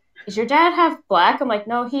goes, "Does your dad have black?" I'm like,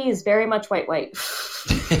 "No, he's very much white."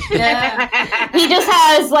 Yeah. He just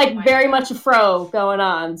has like very much a fro going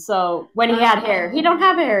on. So when he had hair, he don't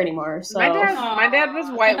have hair anymore. So my dad was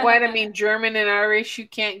white. I mean, German and Irish. You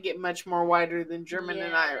can't get much more whiter than German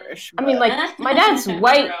and Irish. But. I mean, like my dad's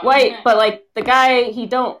white, but like the guy, he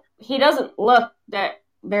doesn't look that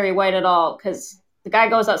very white at all because. The guy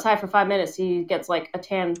goes outside for 5 minutes. He gets like a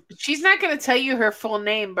tan. She's not going to tell you her full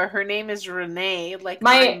name, but her name is Renee. Like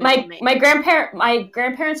my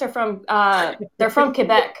grandparents are from. They're from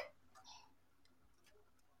Quebec.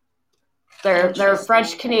 They're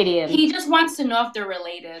French Canadian. He just wants to know if they're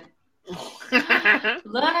related.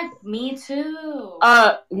 Look, me too.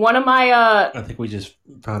 One of my I think we just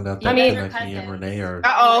found out that I mean- Kaneki and Renee are.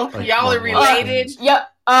 Uh-oh, y'all are related. yeah.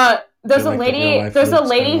 There's They're a like the lady. real-life There's a Luke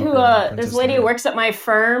lady who Skywalker and there's a Princess lady who Leia. works at my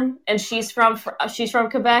firm, and she's from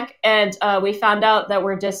Quebec, and we found out that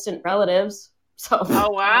we're distant relatives. So Oh,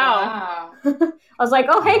 wow. I was like,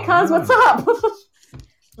 "Oh, hey, cuz, what's up?"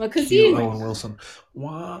 Look, cause Cute you. Owen Wilson.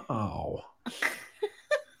 Wow.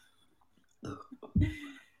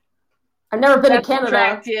 I've never been That's to Canada,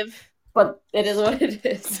 attractive. but it is what it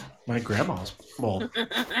is. My grandma's, well,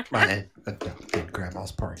 my adopted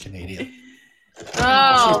grandma's part Canadian.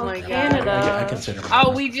 Oh She's my Canada. god. I consider my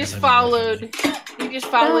Oh, we husband just living followed. We just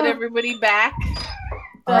followed Oh. everybody back.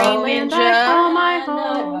 Greenland, Ninja. I call my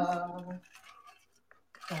home.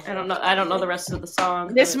 I don't know the rest of the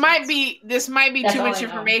song. This but- might be That's too all much I know.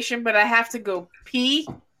 information, but I have to go pee.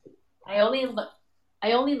 I only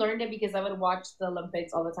learned it because I would watch the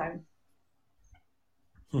Olympics all the time,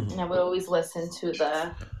 Mhm. and I would always listen to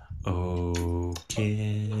the. Oh,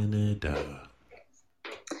 Canada.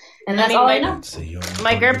 And that's all I know. That's the only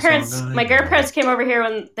My fucking grandparents song I my know. grandparents came over here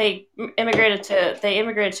when they immigrated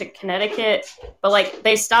to Connecticut, but like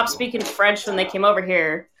they stopped speaking French when they came over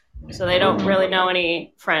here, so they don't really know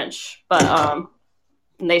any French. But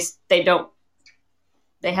and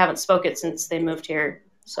they haven't spoke it since they moved here.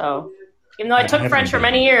 So even though I took haven't French for been-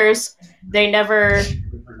 many years, they never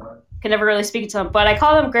could never really speak it to them. But I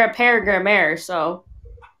call them grandpère and grandmère, so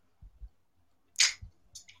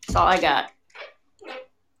that's all I got.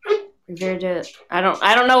 I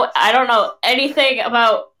don't know anything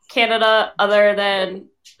about Canada other than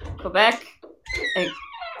Quebec. Like,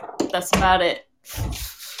 that's about it.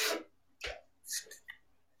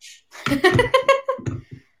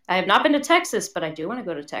 I have not been to Texas, but I do want to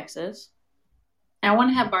go to Texas. I want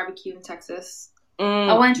to have barbecue in Texas.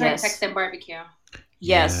 I want to try yes. Texan barbecue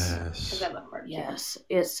Yes. because I love barbecue. Yes,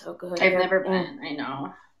 it's so good. I've never been. I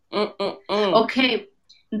know. Mm. Okay,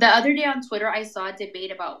 the other day on Twitter, I saw a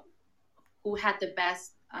debate about who had the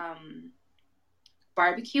best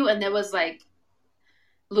barbecue, and there was like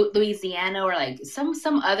Louisiana or like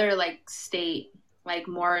some other like state, like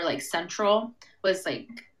more like central, was like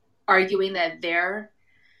arguing that their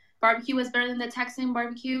barbecue was better than the Texan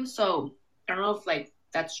barbecue. So I don't know if like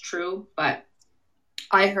that's true, but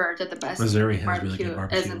I heard that the best Missouri has really barbecue good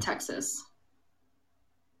barbecue. is in Texas.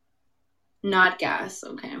 Not gas,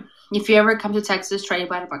 okay. If you ever come to Texas, try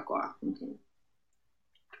barbacoa. Okay.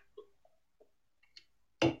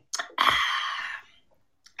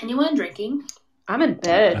 Anyone drinking? I'm in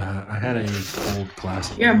bed. I had a cold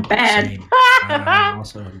glass of You're in milk, bed. same. I'm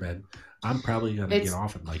also in bed. I'm probably going to It's- get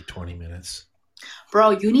off in like 20 minutes.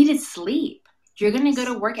 Bro, you need to sleep. You're gonna go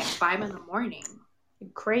to work at 5 in the morning.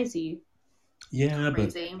 Crazy. Yeah,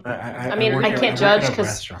 Crazy. but I mean, work I at- can't work judge at a 'cause-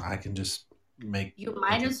 restaurant. I can just make. You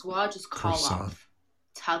might as well just call croissant. off.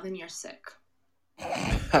 Tell them you're sick.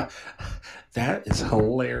 That is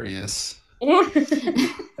hilarious.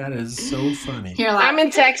 That is so funny. You're like, I'm in I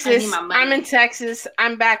Texas. need my money. I'm in Texas.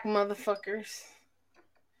 I'm back, motherfuckers.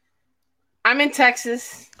 I'm in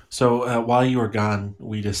Texas. So while you were gone,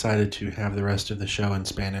 we decided to have the rest of the show in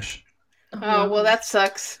Spanish. Oh, well, that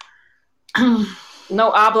sucks.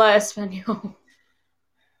 No habla español.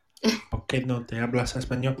 ¿Por qué no te hablas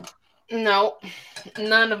español? No,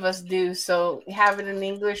 none of us do. So have it in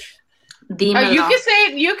English. Dímelo. You could say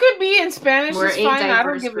it. You could be in Spanish. We're It's a fine. I don't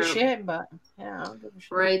diverse give a group. shit. But yeah, I don't give a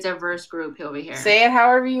shit. We're a diverse group over here. Say it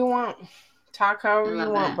however you want. Talk however Love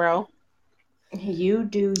you want, that. bro. You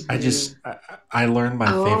do. I learned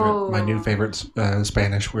my new Oh. favorite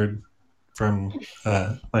Spanish word from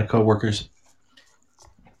my coworkers.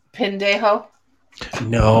 Pendejo.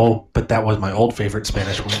 No, but that was my old favorite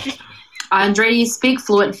Spanish word. Andre, you speak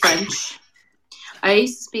fluent French. I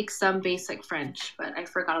used to speak some basic French, but I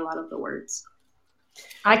forgot a lot of the words.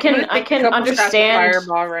 I I'm gonna can take a couple shots of understand.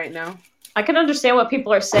 Fireball right now. I can understand what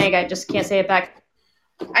people are saying. I just can't say it back.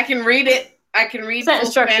 I can read it. I can read Sentence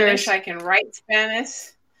full structures. Spanish. I can write Spanish.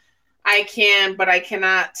 I can, but I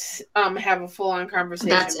cannot have a full-on conversation.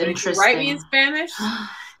 That's But if you write me in interesting. Spanish,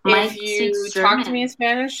 Mike if you speaks talk German. to me in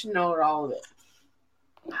Spanish, know all of it.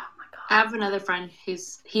 I have another friend.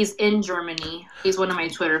 He's in Germany. He's one of my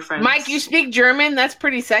Twitter friends. Mike, you speak German? That's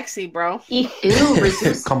pretty sexy, bro. Ew,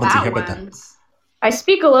 reduce Kommen Sie that her bitte. ones. I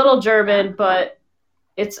speak a little German, but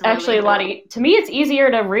it's Really? actually a lot of. To me, it's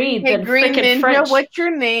easier to read Hey, than Green freaking Ninja, French. what's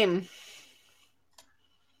your name?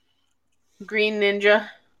 Green Ninja.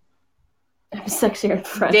 I'm sexier in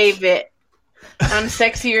French. David. I'm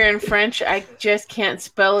sexier in French. I just can't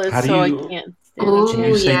spell it, How do so you- I can't. How do you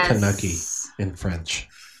Ooh, say yes. Kanuki in French?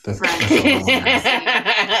 French.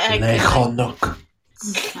 Le Chinook.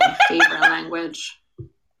 It's my favorite language.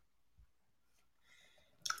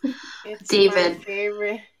 It's David. my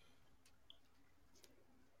favorite.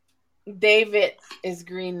 David is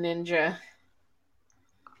Green Ninja.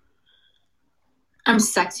 I'm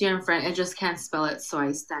sexy in French. I just can't spell it, so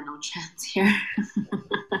I stand no chance here.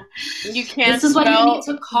 You can't This is spell, what you need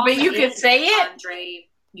to call but you in, can say it. Andre.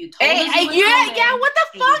 You told Hey, us you would yeah, call yeah. in, What the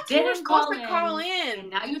and you fuck? You were didn't supposed to call And in.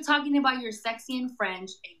 now you're talking about your sexy in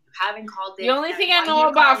French, and you haven't called in. The only and thing why I know you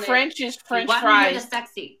about call in. French is French Why don't you hear fries. the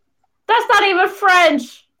sexy? That's not even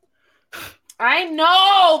French. I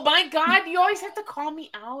know. My God, you always have to call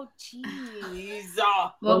me out. Jeez.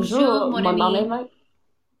 Bonjour, mon ami.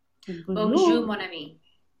 Bonjour, Bonjour, mon ami.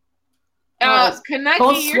 Kaneki, you're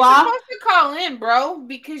Bonsoir. supposed to call in, bro,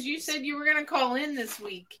 because you said you were gonna call in this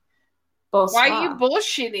week. Bonsoir. Why are you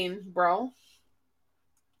bullshitting, bro?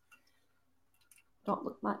 Don't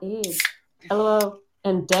look my age. Hello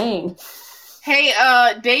and dang. Hey,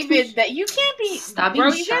 David, that you can't be. Stop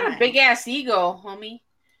bro, being you got shy. a big ass ego, homie.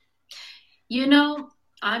 You know,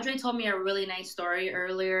 Andre told me a really nice story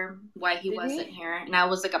earlier why he Did he? wasn't here, and I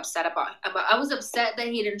was like upset about. I was upset that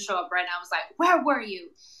he didn't show up. Right, and I was like, "Where were you?"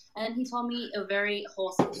 And he told me a very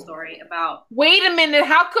wholesome story about. Wait a minute.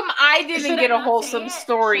 How come I didn't Should get I a not wholesome say it?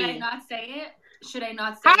 story? Should I not say it? Should I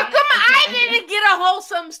not say How it? come I Okay. didn't get a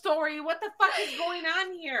wholesome story? What the fuck is going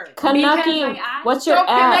on here? Kaneki, I asked what's So your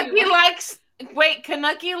ad?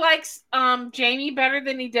 Kaneki likes Jamie better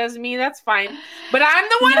than he does me. That's fine. But I'm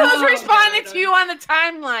the one who's responding to you on the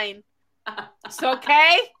timeline. So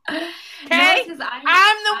okay? Okay? No,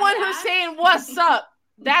 I'm the one who's saying what's up.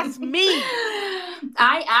 That's me.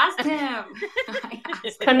 I asked him.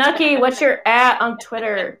 Kaneki, what's your ad on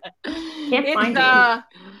Twitter? Can't It's find it.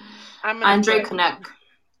 I'm gonna Andre put- Connect.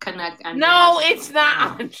 Connect. Andre No, has- it's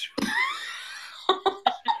not Andre.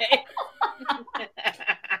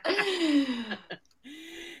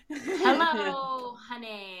 Hello,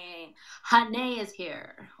 honey. Honey is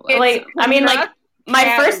here. It's Like, I mean, like, my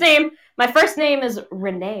Cabby. first name is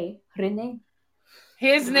Renee. Renee.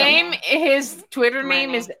 His Twitter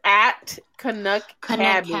name is at Canuck Canuck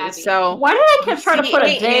Cabby. Cabby. So Why did I keep trying to put a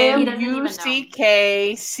He doesn't even know.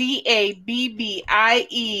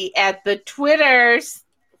 CANUCKCABBIE at the Twitters.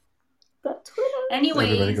 The Twitter. Everybody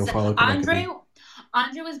Anyways, go follow Andre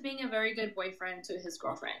Connected. was being a very good boyfriend to his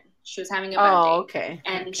girlfriend. She was having a bad Oh, day. okay.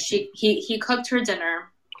 And he cooked her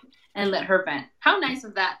dinner and let her vent. How nice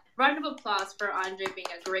of that. Round of applause for Andre being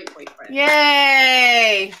a great boyfriend.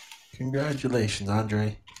 Yay! Congratulations,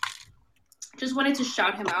 Andre. Just wanted to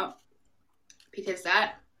shout him out because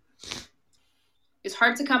that is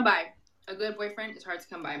hard to come by. A good boyfriend is hard to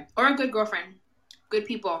come by. Or a good girlfriend. Good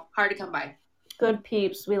people, hard to come by. Good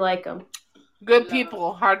peeps. We like them. Good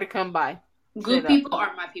people, hard to come by. Good people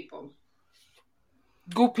are my people.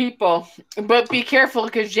 Good people. But be careful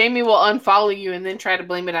because Jamie will unfollow you and then try to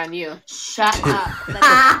blame it on you. Shut up.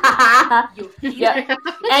 Yeah.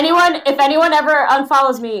 If anyone ever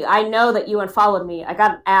unfollows me, I know that you unfollowed me. I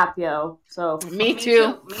got an app, yo. So Me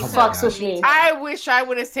too. Fucks with me. I wish I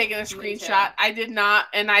would have taken a Me too. screenshot. I did not,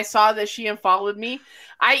 and I saw that she unfollowed me.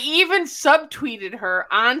 I even subtweeted her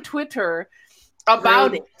on Twitter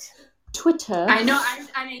about Rude. it. Twitter. I know.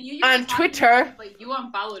 I knew you On were talking Twitter. about it, but you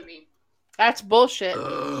unfollowed me. That's bullshit.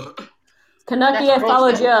 Kaneki, That's I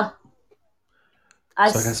followed bullshit. you. So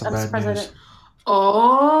I got some I'm bad president. news.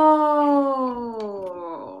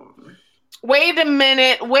 Oh. Wait a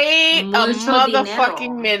minute. Wait Mucho a motherfucking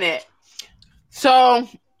dinero. minute. So,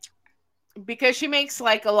 because she makes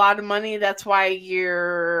like a lot of money, that's why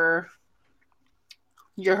you're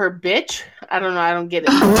her bitch? I don't know. I don't get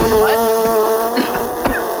it.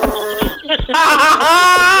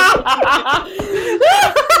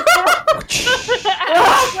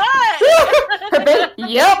 What? Her bait?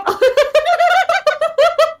 Yep.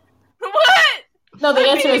 What? No, the I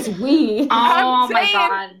answer mean- is we. Oh my saying-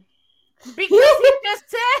 god. Because he just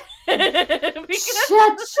said. Because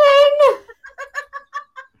Cha-ching!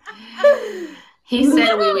 He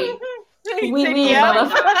said wee wee. He Wee said, wee,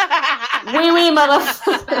 "Yep." Wee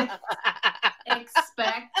motherfucker.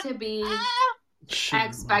 Expect to be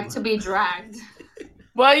dragged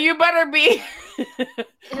Well, you better be.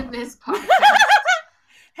 in this podcast.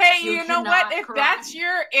 Hey, You you know what? cannot If cry.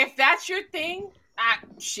 that's your thing,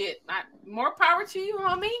 more power to you,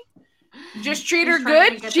 homie. Just treat her He's trying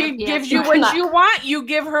to good. get She the gives you PS5. what you want. You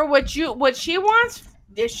give her what she wants.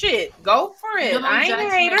 This shit, go for it. No I ain't a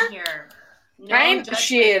judgment hater. here. No I ain't judgment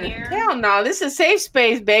shit. here. Hell no. This is safe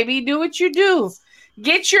space, baby. Do what you do.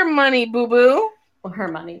 Get your money, boo boo. Well, her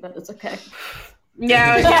money, but it's okay.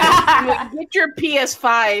 Yeah, get your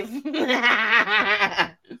PS5.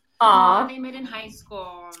 Aw. They met in high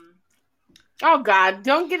school. Oh God,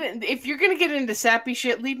 don't get it. If you're gonna get into sappy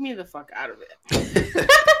shit, leave me the fuck out of it.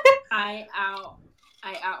 I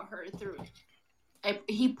out her through.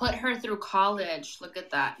 He put her through college. Look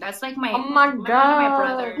at that. That's like my. Oh my one of God. my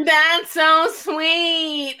brothers. That's so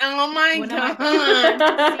sweet. Oh my One of my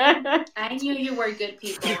God. I knew you were good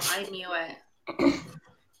people. I knew it.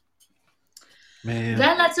 Man.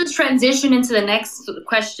 That lets us transition into the next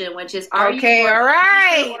question, which is: Are Okay, you all more of a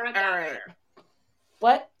right, hunter or a all gatherer? right.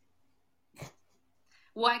 What?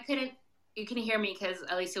 Well, I couldn't. You couldn't hear me because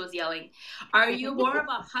Alicia was yelling. Are you more of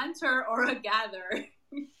a hunter or a gatherer?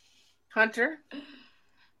 Hunter.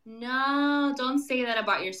 No, don't say that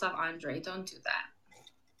about yourself, Andre. Don't do that.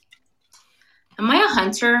 Am I a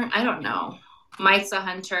hunter? I don't know. Mike's a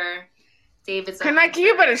hunter. David's a hunter. Kaneki,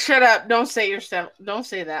 you better shut up. Don't say yourself. Don't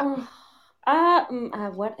say that.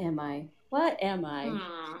 What am I? What am I?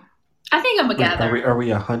 I think I'm a Wait, gatherer. are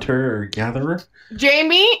we a hunter or gatherer?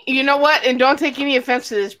 Jamie, you know what? And don't take any offense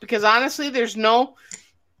to this because honestly, there's no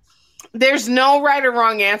right or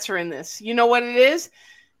wrong answer in this. You know what it is?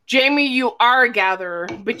 Jamie, you are a gatherer,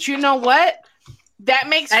 but you know what? That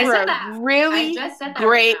makes I for said a that. really I just said that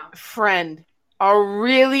great right now. friend. A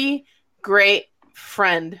really great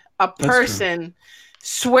friend. A true. person.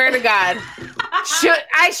 Swear to God.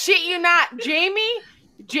 I shit you not.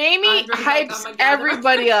 Jamie Andre's like, hypes "I'm a gatherer."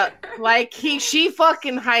 everybody up. Like she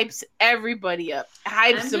fucking hypes everybody up.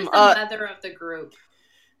 I'm Hypes just them the up. mother of the group.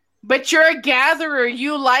 But you're a gatherer.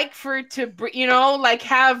 You like for to, like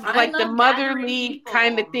have I like the love motherly gathering people.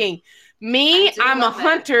 kind of thing. Me, I do I'm a love it.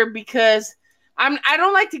 hunter because I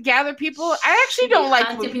don't like to gather people. I actually don't like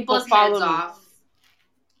Hunting when people people's follow heads me. off.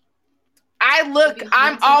 I'm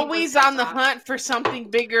hunting always people's on the heads off. hunt for something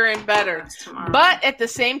bigger and better. Tomorrow. But at the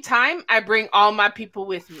same time, I bring all my people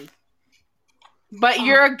with me. But Oh.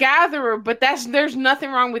 you're a gatherer, but there's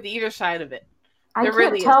nothing wrong with either side of it. I There can't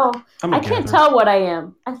really tell. I'm a I can't gatherer. tell what I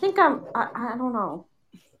am. I think I don't know.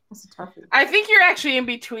 That's a toughie. I think you're actually in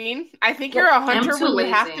between. I think you're a hunter too when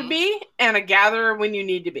you have lazy. to be, and a gatherer when you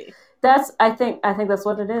need to be. I think that's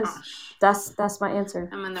what it is. That's my answer.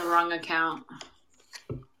 I'm in the wrong account.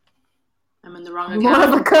 I'm in the wrong I'm more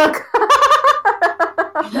of a account. cook.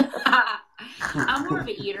 I'm more of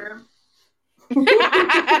an eater.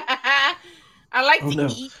 I like Oh, to no.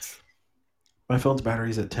 eat. My phone's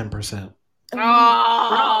battery's at 10%.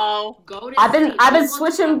 Oh, Go to I've sleep. been People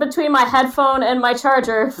switching don't- between my headphone and my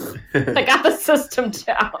charger. I got the system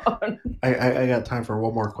down. I got time for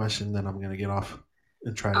one more question, then I'm gonna get off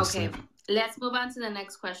and try to Okay, sleep. let's move on to the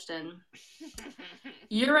next question.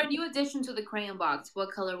 You're a new addition to the crayon box.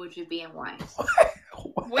 What color would you be and why?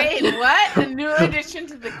 wait, what? A new addition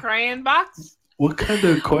to the crayon box? What kind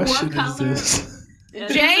of question is color? this?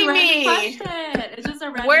 It's just a random Jamie! question. It's just a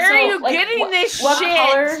random Where are So, you like, getting this What shit?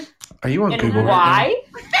 color Are you on and Google right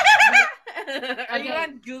why? Are you Okay.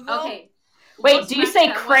 on Google? Okay. Wait, We'll do you smash say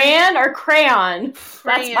that one. crayon or crayon? That's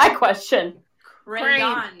Crayon. my question.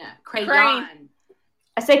 Crayon. Crayon. Crayon.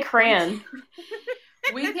 I say crayon.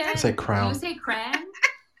 We can. now? Say crown. You say crayon?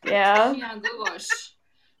 Yeah. Yeah, on Google.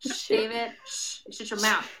 Shh, David. Shh, shut your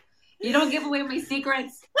mouth. You don't give away my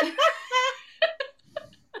secrets.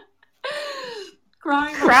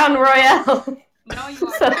 Crown Royale. No, you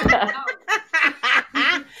are Said not. that.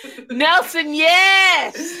 No. Nelson,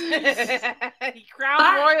 yes! Crown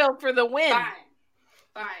Fine. Royal for the win.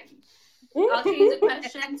 Fine. I'll change the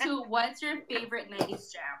question to what's your favorite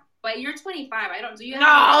 90s jam? But you're 25. I don't. Do you have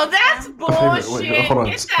No, a that's jam? bullshit. Hold on.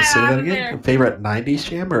 Get Say that that out of again. there. Favorite 90s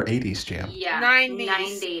jam or 80s jam? Yeah. 90s.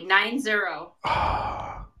 90. 90.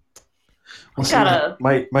 Well, see, Gotta-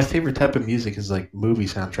 my favorite type of music is like movie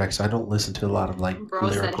soundtracks. So I don't listen to a lot of like Bro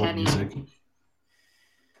said lyrical Henny. music.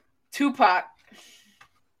 Tupac.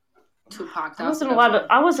 Tupac. I wasn't allowed to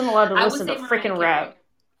I would listen to say freaking Mariah rap.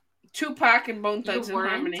 Tupac and Bone Thugs You and weren't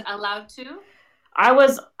Harmony. allowed to?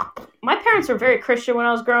 My parents were very Christian when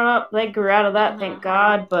I was growing up. They grew out of that, thank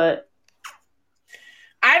God, but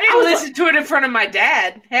I didn't I was listen to it in front of my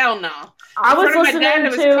dad. Hell no. I was In front of my listening dad, it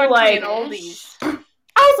was to country like and oldies.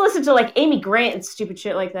 I was listening to like Amy Grant and stupid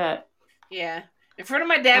shit like that. Yeah. In front of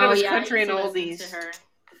my dad, it was country and oldies.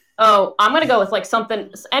 Oh, I'm gonna go with like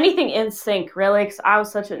anything in sync, really, because I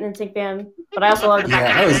was such an NSYNC fan. But I also love the Yeah,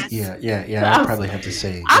 back. I was. Yeah. I probably have to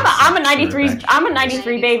say. I'm a yes, 93. Backstreet I'm a Boys.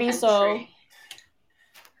 93 baby, so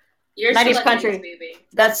You're 90s still a country. 90s baby.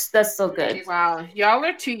 that's so good. Wow. Y'all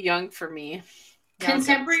are too young for me. Y'all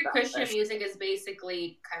Contemporary stop Christian it. music is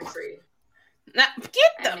basically country. Nah,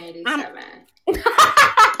 get And the 87.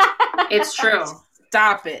 It's true.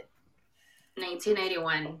 stop it.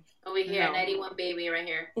 1981. Over here, No. 91 baby right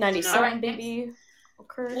here. 97 Alright, baby.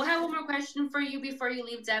 occurred. We'll have one more question for you before you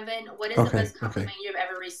leave, Devin. What is the Okay, best compliment you've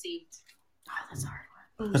ever received? Oh, that's a hard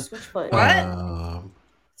one. Ooh, Switchfoot. What?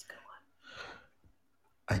 That's a good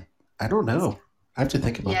one. I don't know. I have to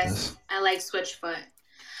think about Yes, this. I like Switchfoot.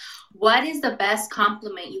 What is the best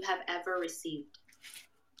compliment you have ever received?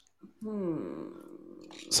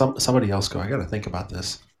 Somebody else go. I got to think about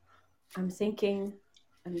this. I'm thinking.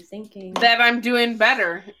 That I'm doing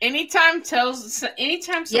better. Anytime someone Yes,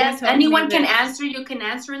 tells anyone me can that- answer. You can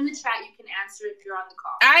answer in the chat. You can answer if you're on the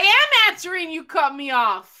call. I am answering. You cut me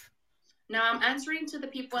off. No, I'm answering to the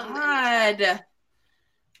people in the chat.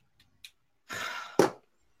 God.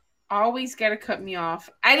 Always gotta cut me off.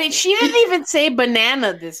 She didn't even say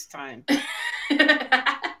banana this time.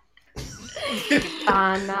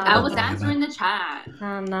 I was answering the chat.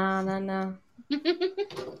 No.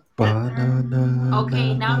 Banana.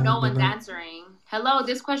 Okay, now no one's answering. Hello,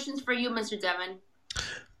 this question's for you, Mr. Devin.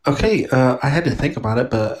 Okay, I had to think about it,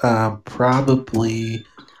 but probably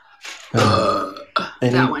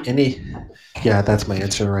That one. Yeah, that's my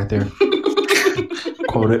answer right there.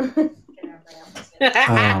 Quote it.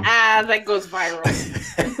 That goes viral.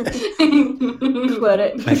 Quote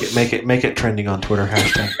it. Make it trending on Twitter. #.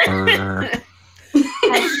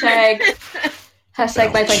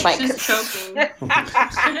 Hashtag bike. She's choking.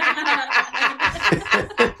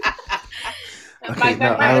 Okay,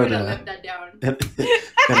 no, I would. Lift that down.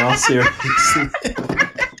 In all seriousness,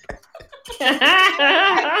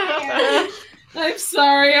 I'm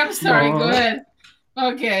sorry. No. Go ahead.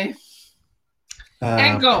 Okay.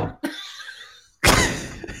 And go.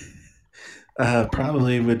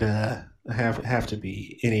 Probably would have to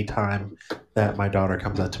be any time that my daughter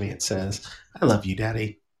comes up to me and says, "I love you,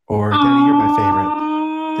 Daddy," or "Daddy, you're my favorite."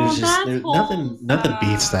 There's nothing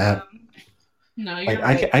beats that. No, you're Like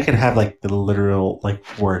right. I could have like the literal like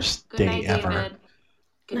worst Good day night, ever. David.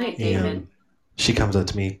 Good night, And David. she comes up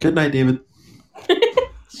to me, "Good night, David."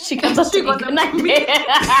 She comes up to me. Good night.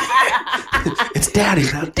 It's Daddy,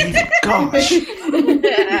 not David. Gosh.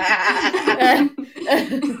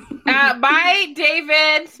 Bye,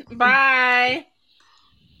 David. Bye.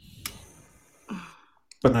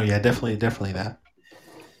 But no, yeah, definitely that.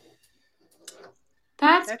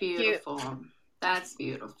 That's That's cute. beautiful. That's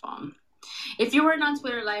beautiful. If you weren't on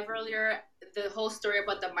Twitter Live earlier, the whole story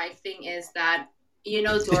about the mic thing is that, you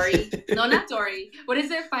know, Dory. No, not Dory. What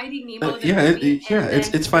is it? Finding Nemo? The movie? And it's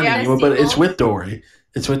then Finding Yeah, Nemo, but it's seagulls. with Dory.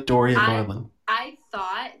 It's with Dory and Marlin. I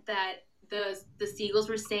thought that the seagulls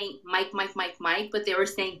were saying Mike, but they were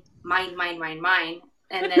saying mine.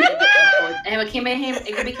 And then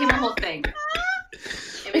it became a whole thing.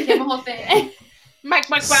 It became a whole thing. Mike.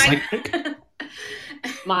 Psych.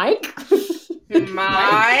 Mike?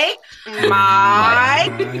 Mike. I'm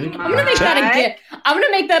gonna make that a gift. I'm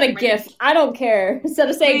gonna make that a gift. I don't care. Instead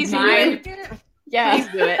of saying Please do Mike. it. Yeah. Please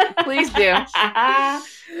do it. Please do.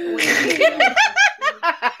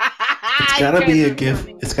 It's gotta be a gif.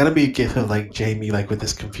 It's gotta be a gif of like Jamie, like with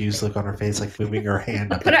this confused look on her face, like moving her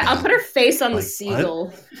hand up. I'll put her face on the Like,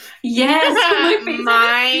 seagull. Yes, my face on the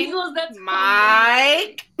Mike. seagulls. That's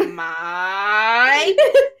Mike.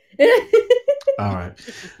 All right.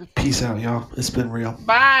 Peace out, y'all. It's been real.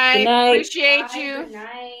 Bye. Good night. Appreciate Bye, you. Good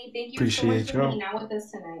night. Thank you Appreciate so much for y'all. hanging out with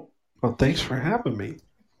us tonight. Well, thanks for having me.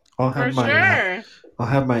 I'll For have my sure. I'll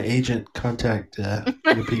have my agent contact the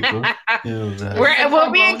people. And,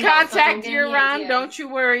 We'll be in Don't contact get year any round. ideas. Don't you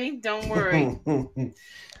worry. Don't worry.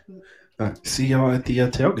 See y'all at the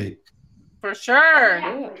tailgate. For sure.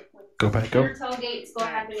 Yeah. Go back, go. Your tailgate still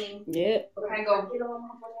happening. Yeah. Okay, go.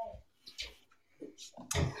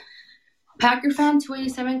 Packer fan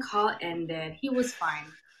 27 call ended. He was fine.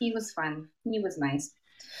 He was fun. He was nice.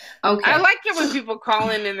 Okay. I like it when people call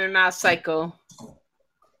in and they're not psycho.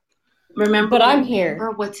 Remember, But I'm here.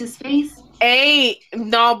 Remember what's his face? Hey,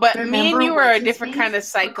 no, but me and Remember you are a what's his different face? kind of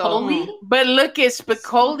psycho. Spicoli? But look at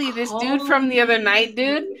Spicoli, this dude from the other night,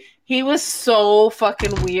 dude. He was so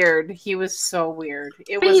fucking weird. He was so weird.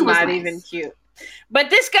 It But was he was not nice. even cute. But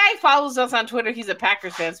this guy follows us on Twitter. He's a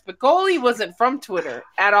Packers fan. Spicoli wasn't from Twitter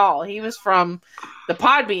at all. He was from the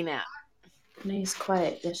Podbean app. Renee's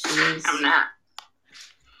quiet. Yes, she is. I'm not.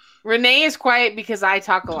 Renee is quiet because I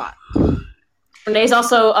talk a lot. Renee's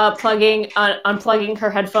also unplugging her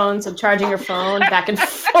headphones and charging her phone back and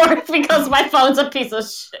forth because my phone's a piece of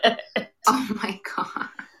shit. Oh my god.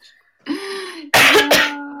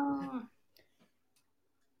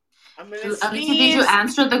 I'm gonna Alicia, did sneeze. you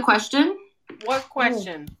answer the question? What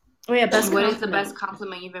question? Oh yeah, best What is the compliment. best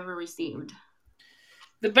compliment you've ever received?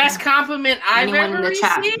 The best compliment I've Anyone ever in the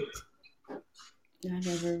chat? received? I've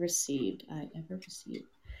ever received.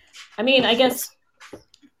 I mean, I guess,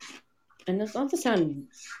 and that's not to sound,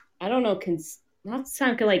 I don't know, not to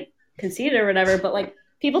sound like conceited or whatever, but like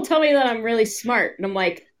people tell me that I'm really smart, and I'm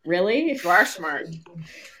like, really? You are smart.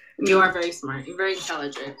 You are very smart. You're very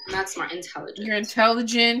intelligent. Not smart, intelligent. You're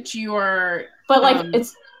intelligent. You are. But like,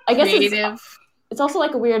 I guess creative. it's also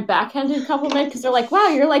like a weird backhanded compliment because they're like, wow,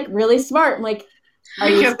 you're like really smart. I'm like,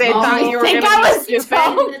 because they thought you were think gonna I was be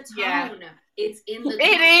stupid. Yeah. It's in the tone.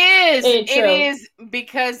 It is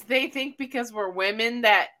because they think because we're women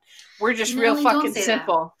that we're just real fucking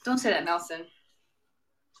simple. Don't say that, Nelson.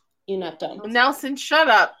 You're not dumb. Nelson, shut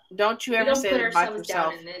up. Don't you ever say that about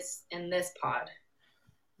yourself. Down in this pod.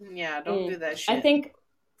 Yeah, don't do that shit. I think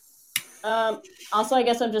also I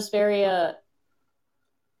guess I'm just very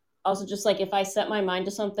also just like if I set my mind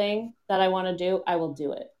to something that I want to do, I will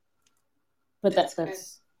do it. But that's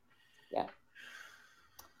yeah.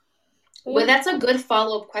 Well, that's a good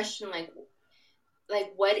follow-up question. Like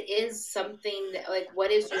what is something that, like,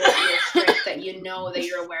 what is your strength that you know that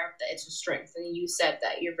you're aware of that it's a strength, and you said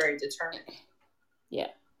that you're very determined. Yeah.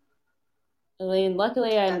 I mean,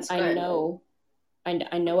 luckily I know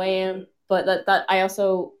I am, but that I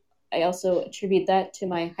also attribute that to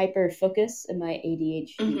my hyper focus and my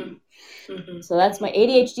ADHD. Mm-hmm. Mm-hmm. So that's my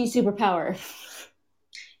ADHD superpower.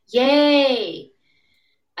 Yay!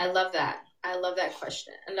 I love that. I love that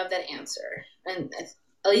question. I love that answer. And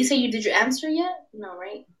Elisa, you did your answer yet? No,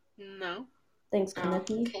 right? No. Thanks,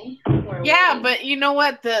 Kennedy. Okay. Yeah, but you know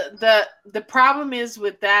what? The problem is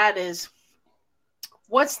with that is,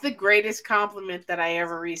 what's the greatest compliment that I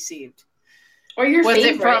ever received? Or your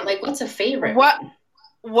favorite? Like, what's a favorite?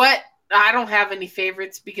 What? I don't have any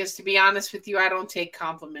favorites because, to be honest with you, I don't take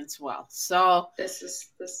compliments well. So this is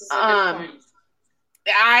a good point.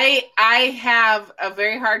 I have a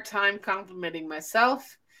very hard time complimenting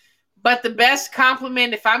myself, but the best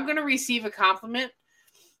compliment, if I'm going to receive a compliment,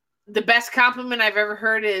 the best compliment I've ever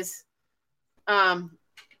heard is, I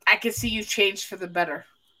can see you changed for the better.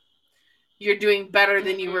 You're doing better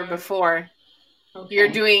than you were before. Okay. You're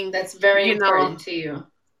doing, that's very important to you.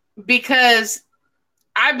 Because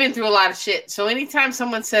I've been through a lot of shit. So anytime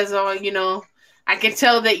someone says, oh, I can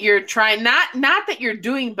tell that you're trying, not that you're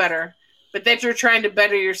doing better, but that you're trying to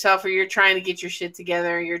better yourself, or you're trying to get your shit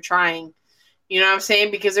together, or you're trying, you know what I'm saying?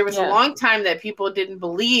 Because there was a long time that people didn't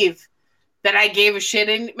believe that I gave a shit.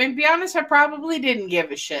 And to be honest, I probably didn't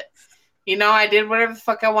give a shit. I did whatever the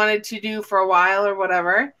fuck I wanted to do for a while or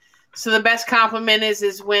whatever. So the best compliment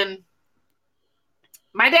is when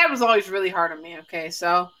my dad was always really hard on me. Okay.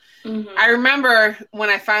 So I remember when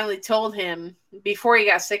I finally told him before he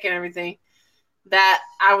got sick and everything, that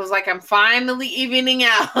I was like, I'm finally evening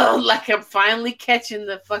out. Like, I'm finally catching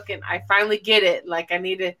I finally get it. Like, I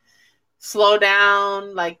need to slow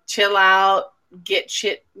down, like, chill out, get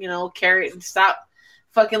shit, carry it, and stop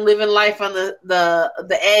fucking living life on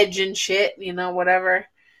the edge and shit, whatever.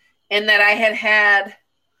 And that I had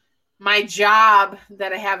my job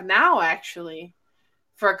that I have now, actually,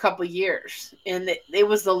 for a couple years. And it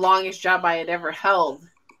was the longest job I had ever held,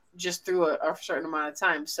 just through a certain amount of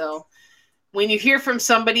time. So when you hear from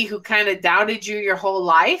somebody who kind of doubted you your whole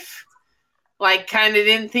life, like kind of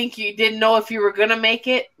didn't know if you were going to make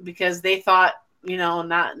it, because they thought,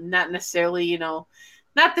 not necessarily, not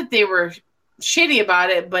that they were shitty about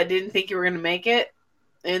it, but didn't think you were going to make it.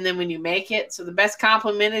 And then when you make it, so the best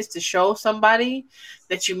compliment is to show somebody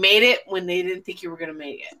that you made it when they didn't think you were going to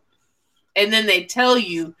make it. And then they tell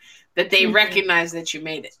you that they recognize that you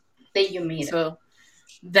made it. That you made it. So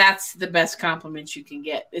that's the best compliment you can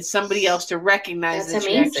get. It's somebody else to recognize that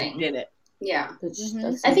you actually did it. Yeah.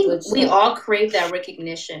 I think we all crave that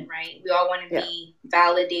recognition, right? We all want to be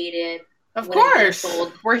validated. Of course.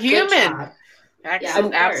 We're human.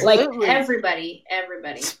 Absolutely. Like everybody.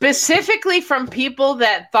 Specifically from people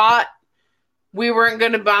that thought we weren't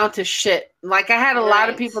going to bounce to shit. Like, I had a lot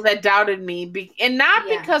of people that doubted me. And not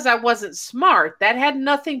because I wasn't smart. That had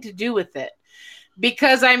nothing to do with it.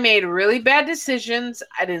 Because I made really bad decisions.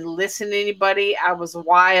 I didn't listen to anybody. I was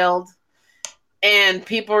wild. And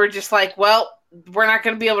people were just like, well, we're not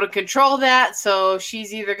going to be able to control that. So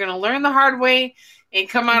she's either going to learn the hard way and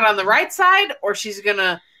come out on the right side, or she's going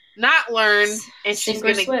to not learn and she's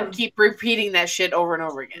going to keep repeating that shit over and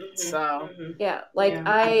over again. So,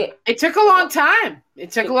 it took a long time.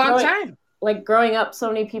 Like, growing up, so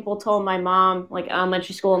many people told my mom, like,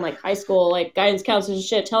 elementary school and, like, high school, like, guidance counselors and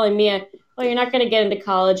shit, telling me, oh, you're not going to get into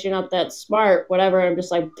college. You're not that smart, whatever. I'm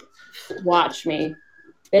just like, watch me.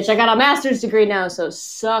 Bitch, I got a master's degree now, so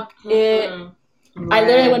suck it. Right. I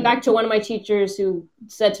literally went back to one of my teachers who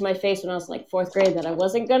said to my face when I was, like, 4th grade that I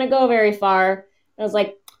wasn't going to go very far. And I was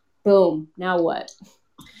like, boom, now what?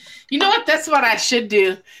 You know what? That's what I should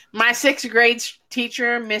do. My 6th grade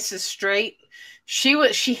teacher, Mrs. Straight,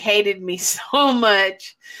 she hated me so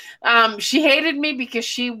much. She hated me because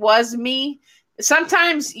she was me.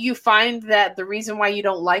 Sometimes you find that the reason why you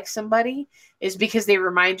don't like somebody is because they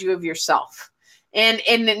remind you of yourself. And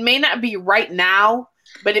it may not be right now,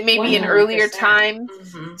 but it may be an earlier time,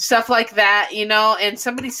 stuff like that, you know. And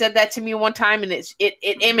somebody said that to me one time, and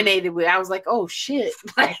it emanated with. I was like, oh shit,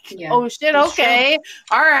 like, oh shit, okay,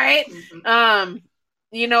 all right,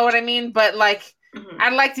 you know what I mean? But like,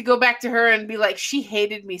 I'd like to go back to her and be like, she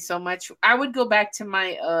hated me so much. I would go back to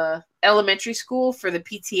my elementary school for the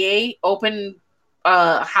PTA open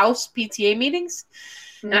house PTA meetings,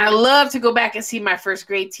 and I love to go back and see my first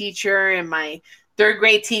grade teacher and my third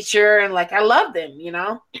grade teacher, and like, I love them, you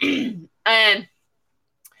know. And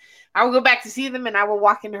I would go back to see them, and I would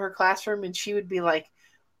walk into her classroom, and she would be like,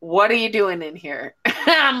 what are you doing in here?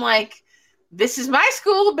 I'm like, this is my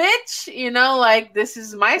school, bitch, you know, like, this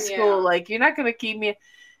is my school, like, you're not gonna keep me.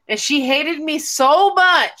 And she hated me so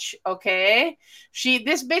much, okay?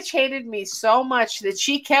 This bitch hated me so much that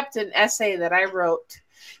she kept an essay that I wrote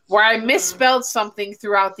where I misspelled something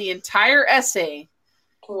throughout the entire essay.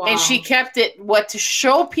 Wow. And she kept it to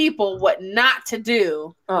show people what not to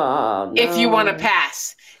do if you want to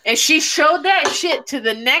pass. And she showed that shit to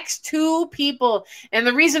the next two people. And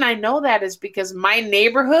the reason I know that is because my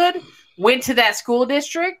neighborhood went to that school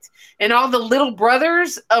district, and all the little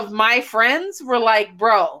brothers of my friends were like,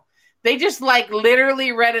 bro, they just like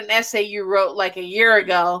literally read an essay you wrote like a year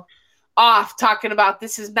ago off, talking about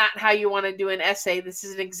this is not how you want to do an essay. This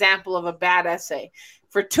is an example of a bad essay.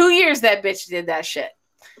 For 2 years, that bitch did that shit.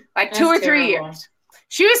 Like 2 or 3 years.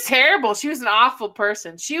 She was terrible. She was an awful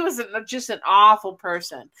person. She was just an awful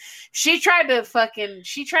person. She tried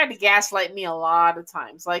to gaslight me a lot of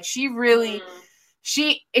times. Like, she really,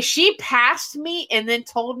 she passed me and then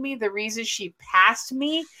told me the reason she passed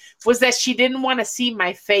me was that she didn't want to see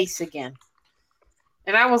my face again.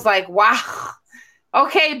 And I was like, wow.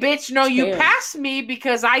 Okay, bitch. No, you passed me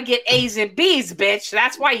because I get A's and B's, bitch.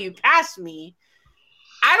 That's why you passed me.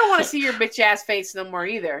 I don't want to see your bitch ass face no more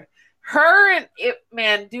either.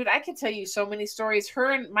 Man, dude, I can tell you so many stories.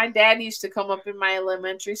 Her and my dad used to come up in my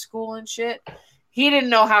elementary school and shit. He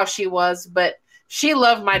didn't know how she was, but she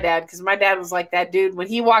loved my dad because my dad was like that dude. When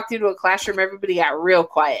he walked into a classroom, everybody got real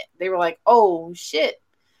quiet. They were like, oh shit,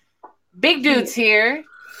 big dude's here.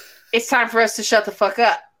 It's time for us to shut the fuck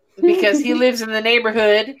up because he lives in the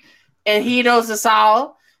neighborhood and he knows us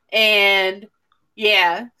all. And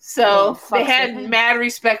yeah, so they had mad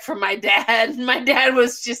respect for my dad. My dad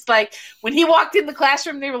was just like, when he walked in the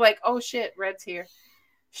classroom, they were like, oh shit, Red's here.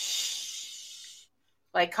 Shh.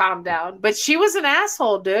 Like, calm down. But she was an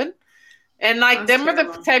asshole, dude. And like, them are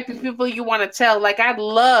the type of people you want to tell. Like, I'd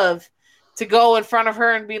love to go in front of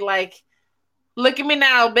her and be like, look at me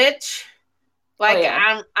now, bitch. Like,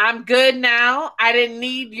 I'm good now. I didn't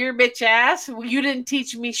need your bitch ass. You didn't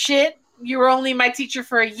teach me shit. You were only my teacher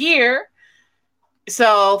for a year.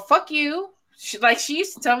 So, fuck you. She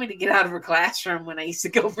used to tell me to get out of her classroom when I used to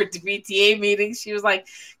go for PTA meetings. She was like,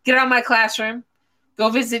 get out of my classroom. Go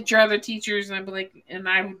visit your other teachers. And I'd be like,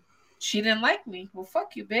 she didn't like me. Well,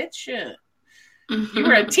 fuck you, bitch. Shit. You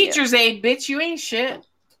were a teacher's aide, bitch. You ain't shit.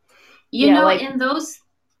 You know, like, in those...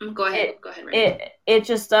 Go ahead. Go ahead, Ray. It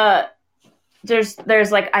just...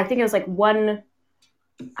 There's like... I think it was like one...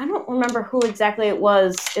 I don't remember who exactly it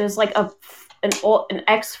was. It was like an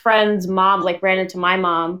ex-friend's mom, like, ran into my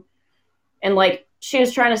mom. And, like, she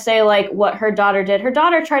was trying to say, like, what her daughter did. Her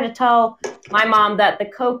daughter tried to tell my mom that the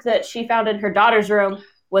Coke that she found in her daughter's room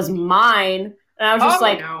was mine. And I was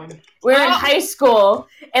just we were in high school.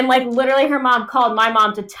 And, like, literally her mom called my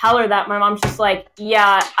mom to tell her that. My mom's just like,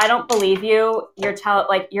 yeah, I don't believe you.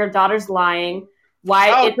 Your daughter's lying.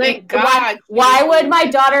 Why would my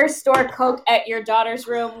daughter store Coke at your daughter's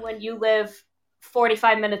room when you live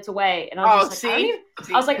 45 minutes away? And I was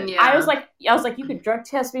like, you could drug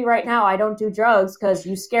test me right now. I don't do drugs because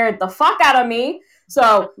you scared the fuck out of me.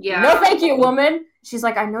 So no, thank you, woman. She's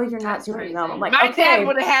like, I know you're not doing them. I'm like, my dad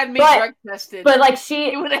would have had me drug tested. But like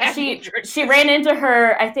she ran into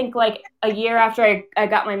her, I think like a year after I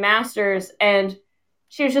got my master's, and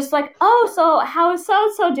she was just like, oh, so how is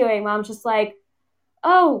so doing? Mom's just like,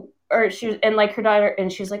 oh, or she was, and like her daughter,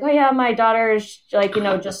 and she's like, oh yeah, my daughter's like, you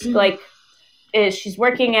know, just like. She's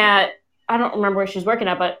working at, I don't remember where she's working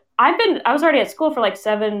at, but I was already at school for like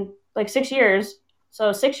 6 years.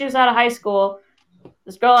 So 6 years out of high school,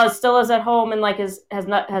 this girl still is at home and like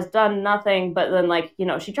has done nothing, but then like, you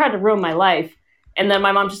know, she tried to ruin my life. And then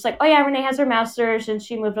my mom's just like, oh yeah, Renee has her master's and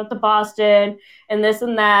she moved up to Boston and this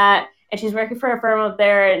and that. And she's working for a firm up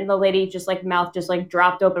there. And the lady just like mouth just like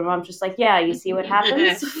dropped open. Mom's just like, yeah, you see what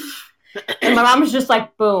happens? And my mom was just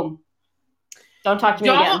like, boom. Don't talk to me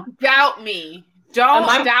again. Don't doubt me.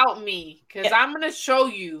 Don't doubt me, because I'm gonna show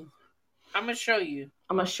you. I'm gonna show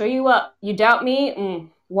you up. You doubt me?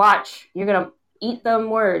 Watch. You're gonna eat them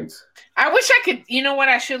words. I wish I could. You know what?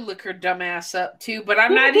 I should look her dumb ass up too, but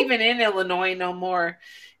I'm not even in Illinois no more.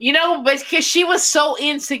 You know, but because she was so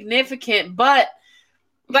insignificant. But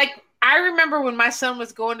like, I remember when my son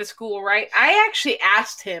was going to school, right? I actually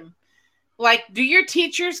asked him, like, do your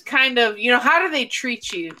teachers kind of, how do they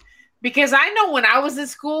treat you? Because I know when I was in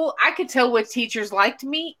school, I could tell what teachers liked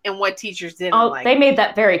me and what teachers didn't like. They made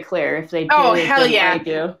that very clear if they hell yeah. Like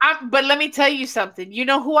you. But let me tell you something. You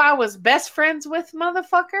know who I was best friends with,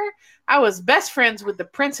 motherfucker? I was best friends with the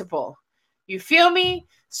principal. You feel me?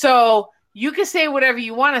 So you can say whatever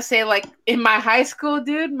you want to say. Like in my high school,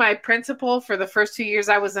 dude, my principal for the first 2 years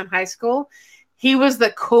I was in high school, he was the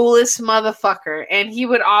coolest motherfucker. And he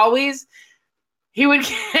would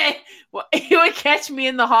catch me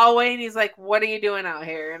in the hallway and he's like, what are you doing out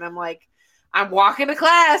here? And I'm like, I'm walking to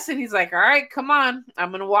class. And he's like, all right, come on.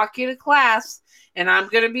 I'm going to walk you to class and I'm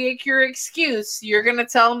going to make your excuse. You're going to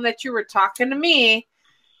tell him that you were talking to me.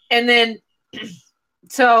 And then,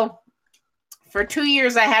 so for 2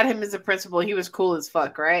 years, I had him as a principal. He was cool as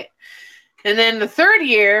fuck, right? And then the third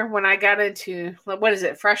year, when I got into,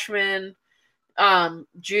 freshman,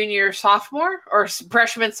 junior, sophomore, or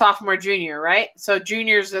freshman, sophomore, junior, right? So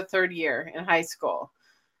junior's the third year in high school.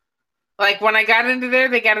 Like when I got into there,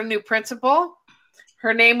 they got a new principal.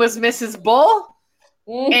 Her name was Mrs. Bull.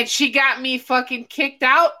 And she got me fucking kicked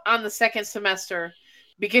out on the second semester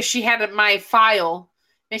because she had my file.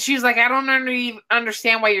 And she was like, I don't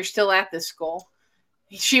understand why you're still at this school.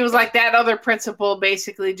 She was like, that other principal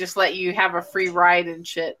basically just let you have a free ride and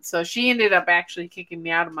shit. So she ended up actually kicking me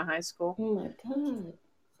out of my high school. Oh my God.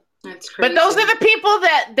 That's crazy. But those are the people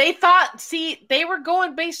that they thought, they were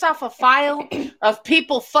going based off a file of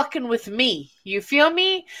people fucking with me. You feel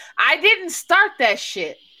me? I didn't start that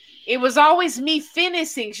shit. It was always me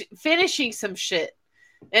finishing some shit.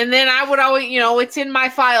 And then I would always, it's in my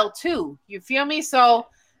file too. You feel me? So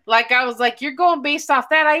like, I was like, you're going based off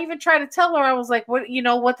that. I even tried to tell her, I was like, what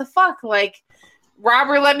the fuck? Like,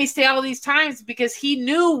 Robert let me stay all these times because he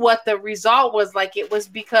knew what the result was. Like, it was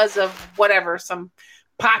because of whatever, some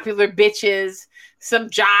popular bitches, some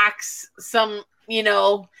jocks, some,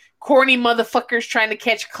 corny motherfuckers trying to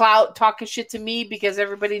catch clout, talking shit to me because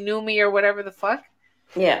everybody knew me or whatever the fuck.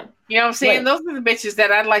 Yeah. You know what I'm saying? Those are the bitches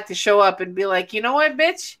that I'd like to show up and be like, you know what,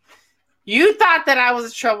 bitch? You thought that I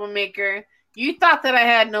was a troublemaker. You thought that I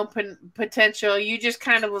had no potential. You just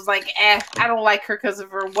kind of was like, I don't like her because of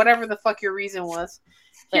her, whatever the fuck your reason was.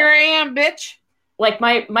 Here I am, bitch. Like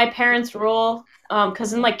my parents' rule,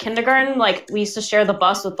 because in like kindergarten, like we used to share the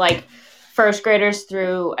bus with like first graders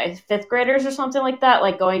through fifth graders or something like that,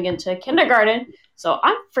 like going into kindergarten. So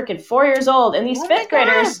I'm freaking 4 years old, and these fifth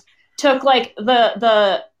graders took like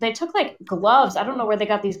they took like gloves. I don't know where they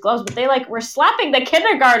got these gloves, but they like were slapping the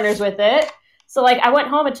kindergartners with it. So, like, I went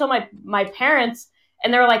home and told my parents,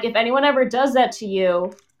 and they were like, if anyone ever does that to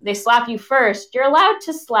you, they slap you first, you're allowed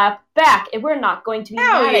to slap back, and we're not going to be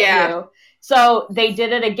mad at you. So, they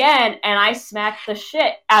did it again, and I smacked the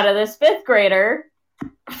shit out of this fifth grader,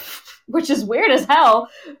 which is weird as hell,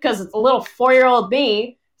 because it's a little 4-year-old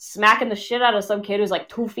me smacking the shit out of some kid who's, like,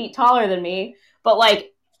 2 feet taller than me. But, like,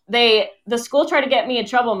 the school tried to get me in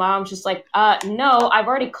trouble. Mom's just like, no, I've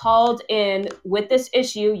already called in with this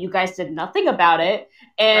issue. You guys did nothing about it.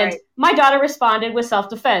 And my daughter responded with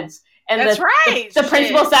self-defense. And that's the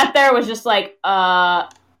principal sat there was just like, yeah,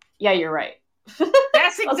 you're right.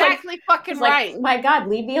 That's exactly fucking right. Like, my God,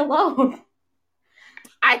 leave me alone.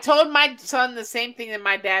 I told my son the same thing that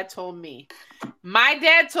my dad told me. My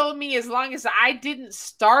dad told me as long as I didn't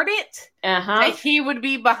start it, that he would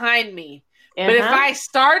be behind me. But if I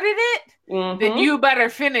started it, then you better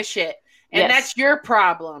finish it. And that's your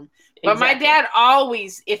problem. But my dad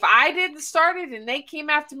always, if I didn't start it and they came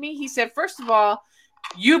after me, he said, first of all,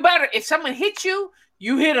 you better, if someone hits you,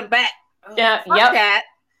 you hit them back. Yeah, that.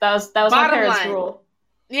 That was my parents' rule.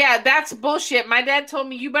 Yeah, that's bullshit. My dad told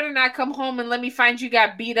me, you better not come home and let me find you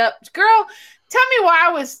got beat up. Girl, tell me why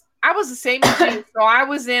I was the same as you. So I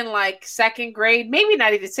was in like second grade, maybe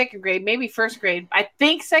not even second grade, maybe first grade. I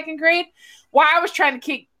think second grade. Why I was trying to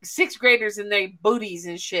kick sixth graders in their booties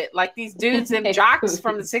and shit. Like these dudes and jocks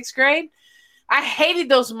from the sixth grade. I hated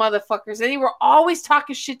those motherfuckers. And they were always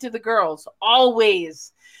talking shit to the girls.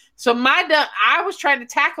 Always. So I was trying to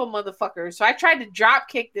tackle motherfuckers. So I tried to drop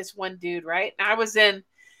kick this one dude, right? And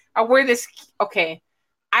I wear this, okay.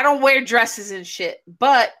 I don't wear dresses and shit.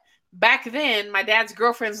 But back then, my dad's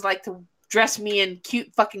girlfriends like to dress me in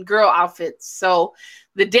cute fucking girl outfits. So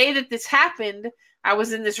the day that this happened, I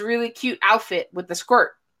was in this really cute outfit with the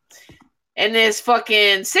skirt. And this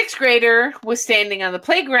fucking 6th grader was standing on the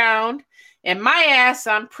playground, and my ass,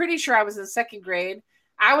 I'm pretty sure I was in 2nd grade.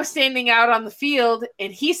 I was standing out on the field,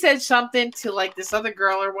 and he said something to like this other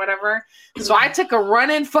girl or whatever. So I took a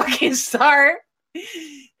running fucking start,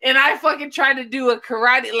 and I fucking tried to do a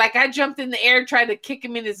karate. Like I jumped in the air, tried to kick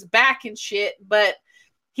him in his back and shit. But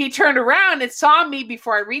he turned around and saw me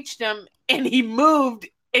before I reached him, and he moved.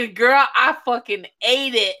 And girl, I fucking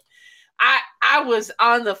ate it. I was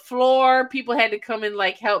on the floor. People had to come and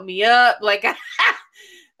like help me up. Like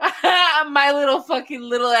my little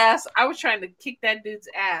ass. I was trying to kick that dude's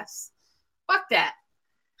ass. Fuck that.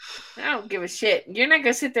 I don't give a shit. You're not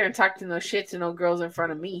gonna sit there and talk to no shit to no girls in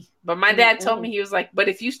front of me. But my dad told me, he was like, but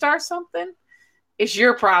if you start something, it's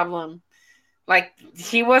your problem. Like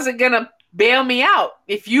he wasn't gonna bail me out.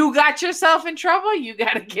 If you got yourself in trouble, you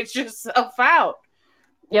gotta get yourself out.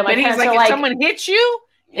 Yeah, but he's like, if someone hits you,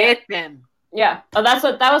 hit them. Yeah. Oh, that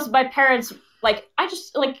was my parents. Like, I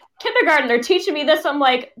just, like, kindergarten, they're teaching me this. I'm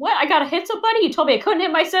like, what? I gotta hit somebody? You told me I couldn't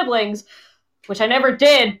hit my siblings, which I never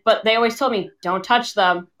did, but they always told me, don't touch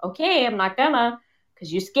them. Okay, I'm not gonna,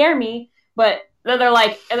 because you scare me. But then they're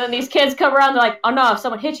like, and then these kids come around, they're like, oh no, if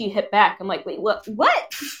someone hits you, hit back. I'm like, wait, what?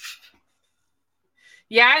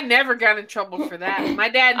 Yeah, I never got in trouble for that. My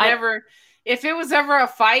dad never, if it was ever a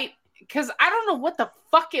fight, because I don't know what the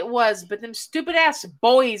fuck it was, but them stupid ass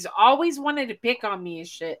boys always wanted to pick on me and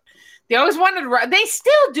shit. They always wanted to, they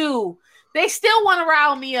still do. They still want to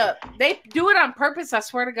rile me up. They do it on purpose. I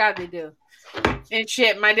swear to God they do. And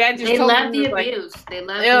shit, my dad just told me. They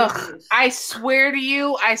love the abuse. I swear to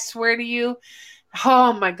you.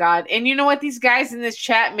 Oh my God. And you know what? These guys in this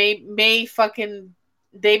chat may fucking,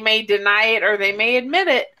 they may deny it or they may admit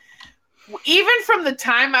it. Even from the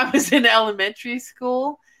time I was in elementary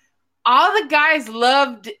school, all the guys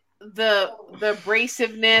loved the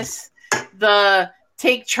abrasiveness, the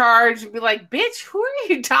take charge, and be like, bitch, who are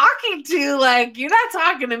you talking to? Like, you're not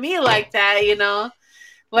talking to me like that, you know?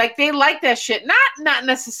 Like, they like that shit. Not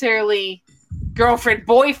necessarily girlfriend,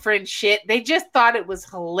 boyfriend shit. They just thought it was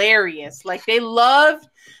hilarious. Like, they loved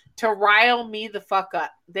to rile me the fuck up.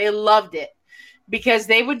 They loved it. Because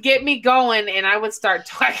they would get me going and I would start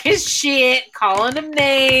talking shit, calling them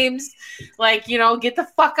names, like, you know, get the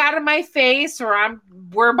fuck out of my face or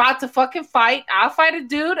we're about to fucking fight. I'll fight a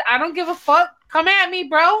dude. I don't give a fuck. Come at me,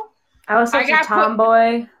 bro. I was such a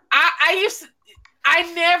tomboy.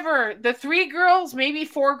 The 3 girls, maybe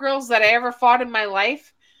 4 girls that I ever fought in my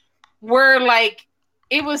life were like,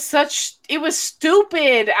 it was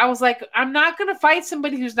stupid. I was like, I'm not going to fight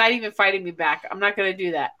somebody who's not even fighting me back. I'm not going to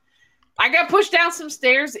do that. I got pushed down some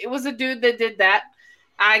stairs. It was a dude that did that.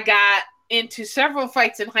 I got into several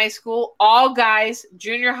fights in high school. All guys.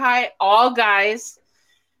 Junior high, all guys.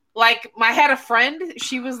 Like, I had a friend.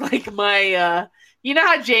 She was like my, you know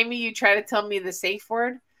how, Jamie, you try to tell me the safe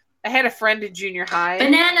word? I had a friend in junior high.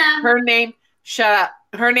 Banana. Her name, shut up.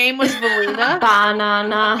 Her name was Valina.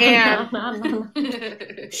 Banana.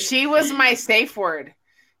 And she was my safe word.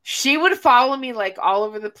 She would follow me like all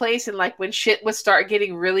over the place, and like when shit would start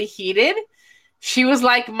getting really heated, she was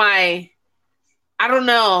like I don't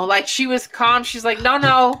know, like she was calm. She's like,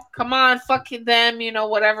 no, come on, fuck them, you know,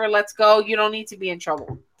 whatever, let's go. You don't need to be in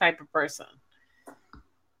trouble type of person.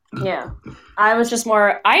 Yeah. I was just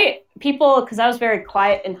more, because I was very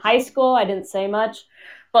quiet in high school, I didn't say much,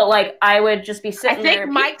 but like I would just be sitting there. I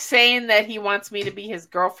think Mike's saying that he wants me to be his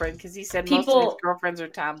girlfriend because he said most of his girlfriends are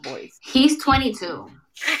tomboys. He's 22.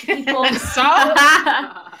 People, so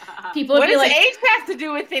people would what be does like, age have to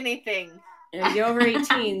do with anything? You're over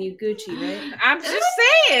 18, you Gucci, right? I'm just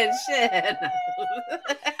saying, shit.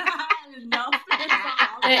 No.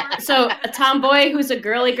 So a tomboy who's a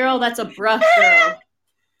girly girl, that's a bruh girl.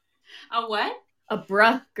 A what? A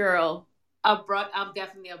bruh girl. A bruh. I'm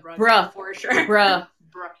definitely a bruh. Bruh. For sure. Bruh.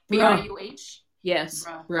 B-R-U-H? Yes.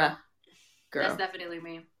 Bruh. Girl. That's definitely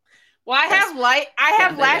me. Well, I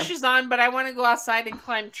have lashes on, but I want to go outside and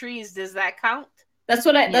climb trees. Does that count? That's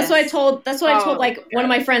what I told like one of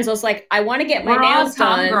my friends. I was like, I want to get my nails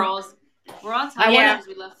done. Girls. We're all tom girls.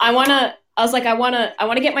 I was like, I want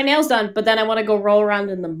to get my nails done, but then I want to go roll around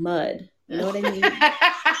in the mud. You know what I mean?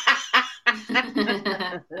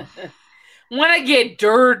 Want to get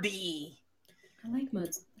dirty. I like mud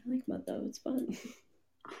though. It's fun.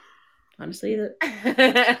 Honestly,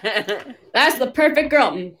 that's the perfect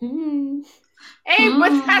girl. Mm-hmm. Hey,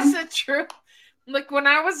 but that's the truth. Like when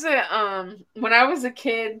I was a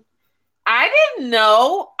kid, I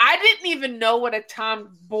didn't even know what a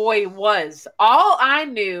tomboy was. All I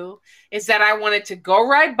knew is that I wanted to go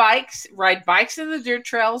ride bikes in the dirt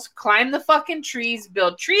trails, climb the fucking trees,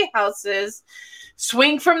 build tree houses,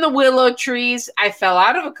 swing from the willow trees. I fell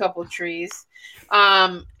out of a couple trees.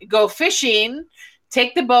 Go fishing,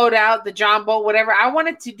 take the boat out, the John boat, whatever. I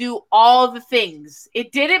wanted to do all the things.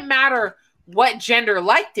 It didn't matter what gender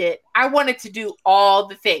liked it. I wanted to do all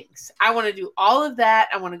the things. I want to do all of that.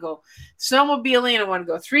 I want to go snowmobiling. I want to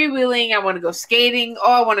go three-wheeling. I want to go skating.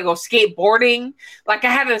 Oh, I want to go skateboarding. Like,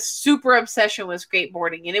 I had a super obsession with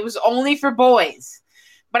skateboarding, and it was only for boys.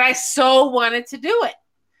 But I so wanted to do it.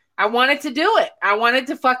 I wanted to do it. I wanted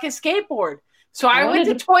to fucking skateboard. So I went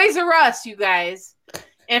to Toys R Us, you guys.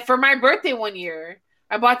 And for my birthday one year,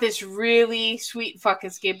 I bought this really sweet fucking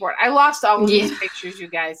skateboard. I lost all of these pictures, you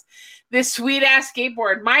guys. This sweet ass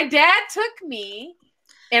skateboard. My dad took me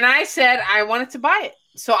and I said I wanted to buy it.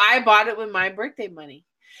 So I bought it with my birthday money.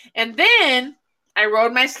 And then I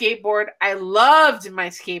rode my skateboard. I loved my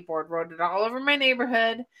skateboard. Rode it all over my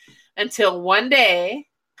neighborhood until one day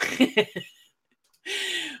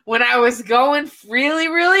when I was going really,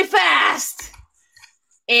 really fast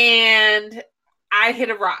and I hit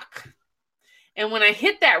a rock. And when I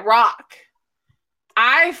hit that rock,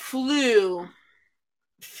 I flew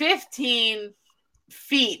 15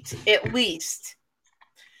 feet at least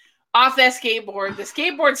off that skateboard. The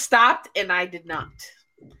skateboard stopped and I did not.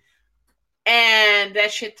 And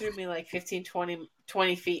that shit threw me like 15, 20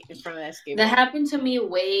 feet in front of that skateboard. That happened to me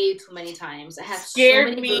way too many times. I have so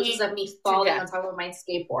many pictures of me falling on top of my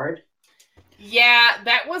skateboard. Yeah,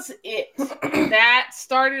 that was it. That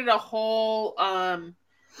started a whole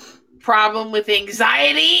problem with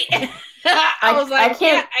anxiety. I was like,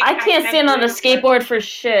 I can't stand on a skateboard for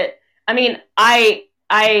shit. I mean, I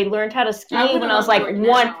learned how to ski when I was like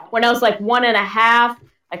one and a half.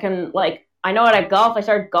 I know how to golf. I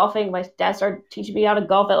started golfing. My dad started teaching me how to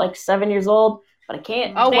golf at like 7 years old, but I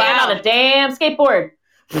can't stand on a damn skateboard.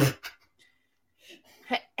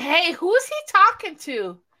 Hey, who's he talking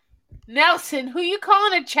to? Nelson, who you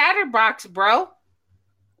calling a chatterbox, bro?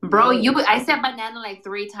 Bro, I said banana like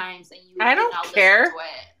 3 times and you I don't care.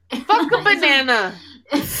 Fuck a banana.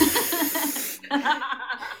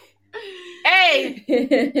 Hey.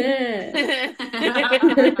 Wait,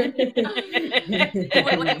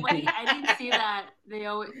 I didn't see that. They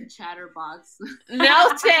always chatterbox.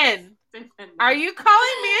 Nelson, are you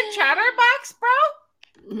calling me a chatterbox, bro?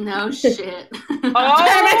 No shit. Oh,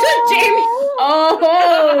 Jamie. Oh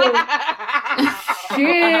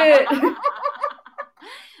shit.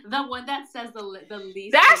 The one that says the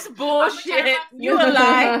least. That's bullshit. You a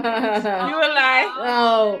lie. You a lie.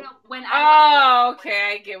 Oh.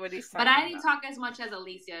 Okay. I get what he's talking about. But I didn't talk as much as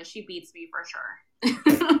Alicia. She beats me for sure.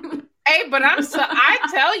 Hey, but I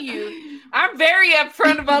tell you, I'm very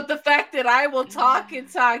upfront about the fact that I will talk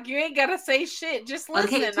and talk. You ain't gotta say shit. Just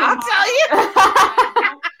listen. Okay, I'll tell you.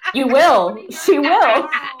 You will. She will.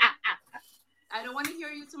 I don't want to hear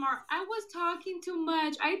you tomorrow. I was talking too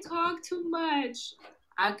much. I talk too much.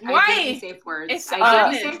 Why? I give you safe words.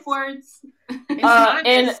 I give you safe words.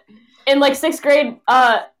 In like 6th grade,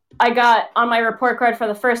 I got on my report card for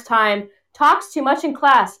the first time, talks too much in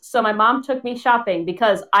class. So my mom took me shopping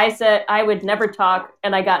because I said I would never talk,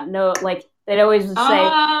 and I got no, like, they'd always say,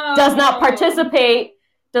 does not participate.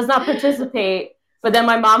 But then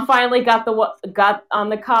my mom finally got on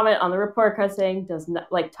the comment on the report card saying, does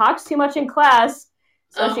not, like, talks too much in class.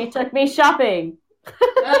 So she took me shopping.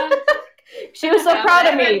 She was so proud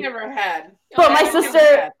of me. I never had. But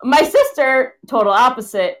my sister, total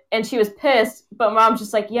opposite, and she was pissed. But mom's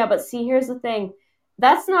just like, yeah, but see, here's the thing.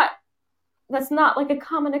 That's not like a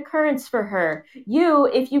common occurrence for her.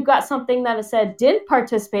 If you got something that said didn't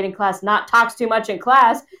participate in class, not talks too much in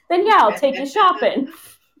class, then yeah, I'll take you shopping.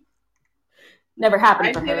 Never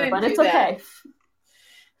happened for her, but it's okay.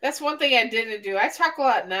 That's one thing I didn't do. I talk a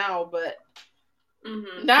lot now, but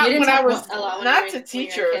not when I was not to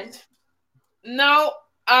teachers. No,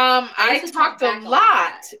 I talked a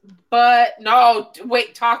lot, but no,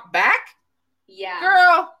 wait, talk back? Yeah.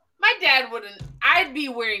 Girl, my dad wouldn't. I'd be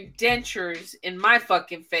wearing dentures in my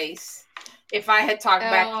fucking face if I had talked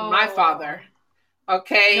back to my father.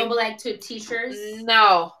 Okay? No, but like to teachers?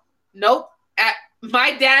 No. Nope.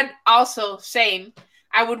 My dad also, same.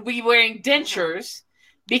 I would be wearing dentures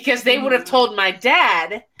because they would have told my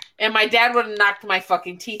dad, and my dad would have knocked my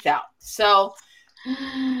fucking teeth out. So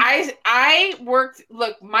I worked.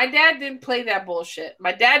 Look, my dad didn't play that bullshit.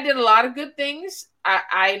 My dad did a lot of good things.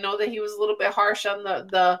 I know that he was a little bit harsh on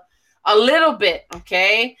a little bit,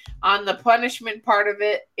 okay? On the punishment part of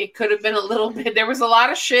it, it could have been a little bit. There was a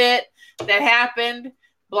lot of shit that happened,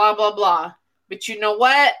 blah, blah, blah. But you know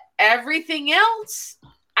what? Everything else,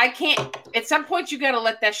 I can't. At some point, you got to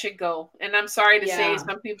let that shit go. And I'm sorry to say, Yeah.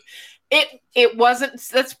 some people, it wasn't.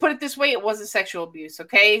 Let's put it this way: it wasn't sexual abuse.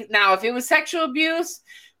 Okay, now if it was sexual abuse,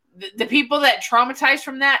 the people that traumatized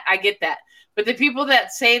from that, I get that. But the people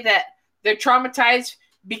that say that they're traumatized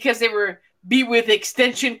because they were beat with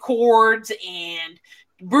extension cords and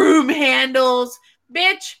broom handles,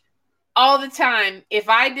 bitch. All the time, if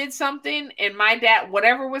I did something and my dad,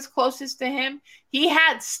 whatever was closest to him, he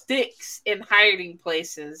had sticks in hiding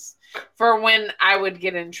places for when I would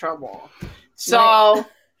get in trouble. So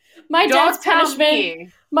My dad's don't tell punishment. me.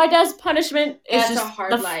 My dad's punishment is That's just a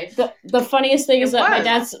hard life. The funniest thing is It that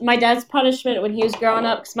was. my dad's punishment when he was growing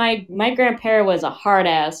up, because my grandparent was a hard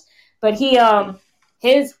ass, but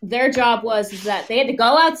their job was that they had to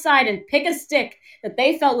go outside and pick a stick that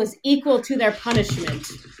they felt was equal to their punishment.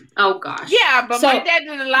 Oh gosh. Yeah, but So- my dad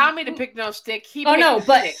didn't allow me to pick no stick. He Oh, picked no, the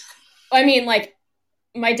but- stick. I mean, like,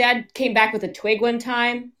 my dad came back with a twig one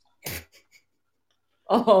time.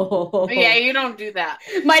 Oh, Yeah, you don't do that.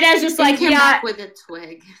 My dad's just He like, came yeah. back with a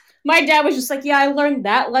twig. My dad was just like, yeah, I learned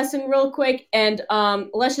that lesson real quick, and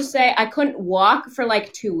let's just say I couldn't walk for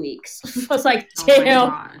like 2 weeks. I was like, Oh my damn.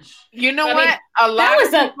 gosh. You know I what? mean, A lot That was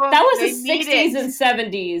of the people, that was they the need 60s it. and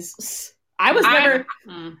 70s. I was I- never.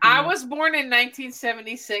 Mhm. I was born in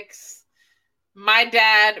 1976. My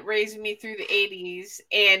dad raised me through the 80s,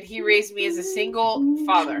 and he raised me as a single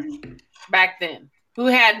father back then, who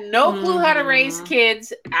had no clue how to raise Mhm.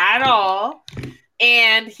 kids at all.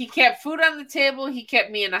 And he kept food on the table. He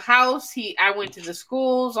kept me in the house. I went to the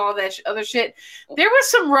schools, all that other shit. There was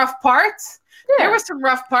some rough parts. Yeah. There was some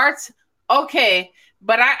rough parts. Okay.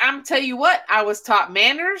 But I'm tell you what, I was taught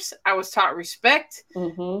manners. I was taught respect.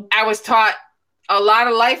 Mhm. I was taught a lot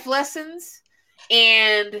of life lessons.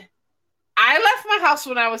 And I left my house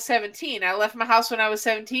when I was 17. I left my house when I was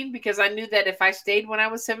 17 because I knew that if I stayed when I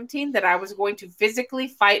was 17, that I was going to physically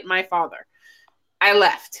fight my father. I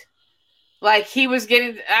left. Like, he was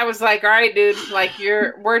getting, I was like, all right, dude, like,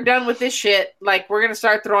 we're done with this shit. Like, we're going to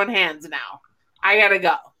start throwing hands now. I got to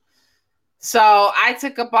go. So I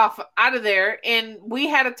took up off out of there, and we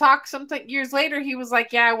had a talk something years later. He was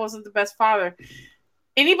like, yeah, I wasn't the best father.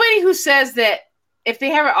 Anybody who says that if they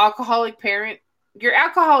have an alcoholic parent, your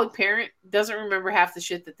alcoholic parent doesn't remember half the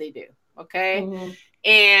shit that they do. Okay. Mhm.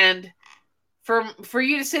 And for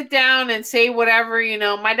you to sit down and say whatever,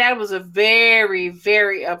 my dad was a very,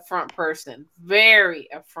 very upfront person. Very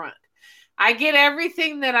upfront. I get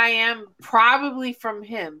everything that I am probably from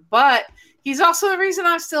him, but he's also the reason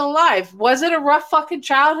I'm still alive. Was it a rough fucking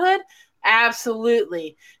childhood?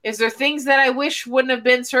 Absolutely. Is there things that I wish wouldn't have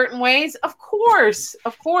been certain ways? Of course.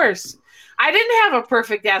 Of course. I didn't have a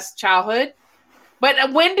perfect ass childhood.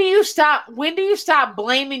 But when do you stop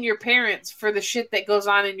blaming your parents for the shit that goes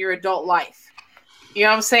on in your adult life? You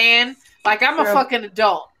know what I'm saying? Like, I'm a True. fucking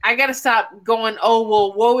adult. I gotta stop going, oh,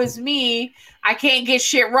 well, woe is me. I can't get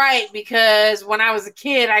shit right because when I was a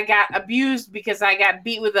kid, I got abused because I got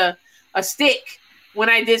beat with a stick when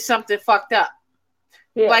I did something fucked up.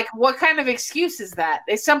 Yeah. Like, what kind of excuse is that?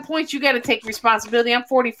 At some point, you gotta take responsibility. I'm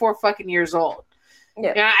 44 fucking years old. Yeah.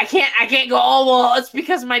 You know, I can't go, oh, well, it's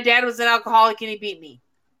because my dad was an alcoholic and he beat me.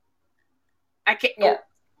 I can't. Yeah.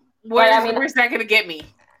 Where's that gonna get me?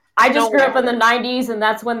 I just grew up in Nowhere. the 90s, and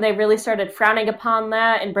that's when they really started frowning upon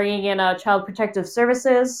that and bringing in child protective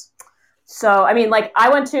services. So, I mean, like, I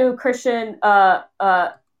went to Christian,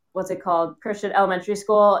 what's it called? Christian elementary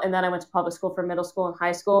school, and then I went to public school for middle school and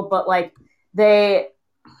high school. But, like,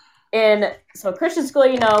 Christian school,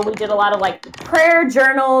 we did a lot of, like, prayer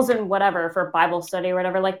journals and whatever for Bible study or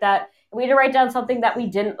whatever like that. And we had to write down something that we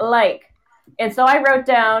didn't like. And so I wrote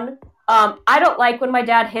down, I don't like when my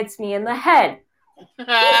dad hits me in the head.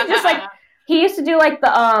 Just like he used to do like the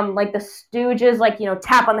Stooges, like,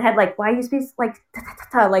 tap on the head, like, why you be like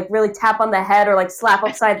like really tap on the head or like slap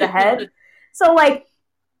upside the head. So like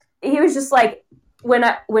he was just like, when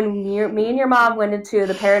me and your mom went into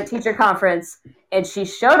the parent teacher conference and she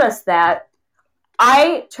showed us that,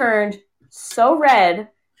 I turned so red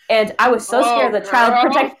and I was so scared that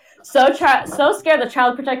so scared the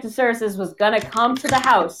Child Protective Services was gonna come to the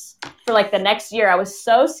house for like the next year. I was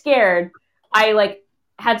so scared. I like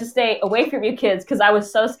had to stay away from you kids because I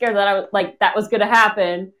was so scared that I was like that was gonna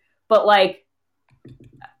happen. But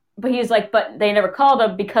he's like, but they never called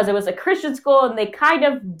him because it was a Christian school and they kind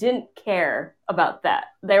of didn't care about that.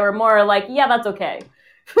 They were more like, yeah, that's okay.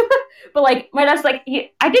 But like my dad's like,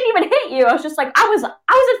 I didn't even hit you. I was just like, I was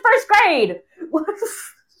in first grade.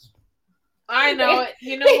 I know it.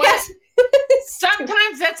 You know what?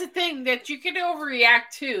 Sometimes that's a thing that you can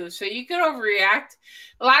overreact to. So you could overreact.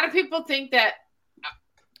 A lot of people think that.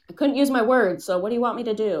 I couldn't use my words, so what do you want me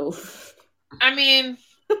to do? I mean,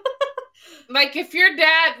 like if your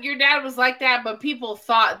dad was like that, but people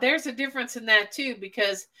thought there's a difference in that too,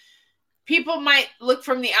 because people might look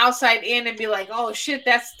from the outside in and be like, oh shit,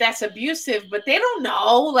 that's abusive, but they don't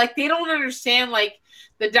know, like they don't understand like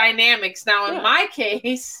the dynamics. Now in my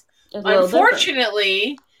case,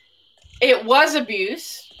 unfortunately, it was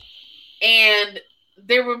abuse, and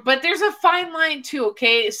there's a fine line too,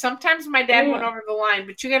 okay? Sometimes my dad went over the line,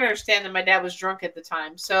 but you gotta understand that my dad was drunk at the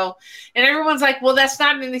time. So, and everyone's like, well, that's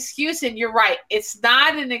not an excuse, and you're right. It's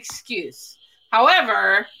not an excuse.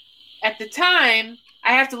 However, at the time,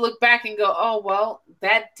 I have to look back and go, oh, well,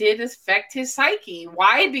 that did affect his psyche.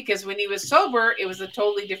 Why? Because when he was sober, it was a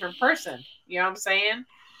totally different person. You know what I'm saying?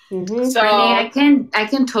 Mm-hmm. So Brittany, I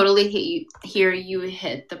can totally hear you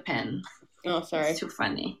hit the pen. Oh, sorry. It's too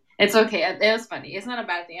funny. It's okay. It was funny. It's not a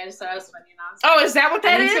bad thing. I just thought it was funny. Oh, is that what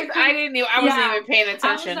that is? I didn't know. I wasn't even paying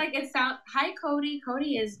attention. I was like, hi, Cody.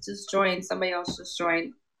 Cody is just joined. Somebody else just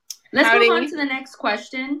joined. Let's move on to the next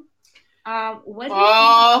question. What do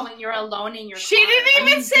you think when you're alone in your car? She didn't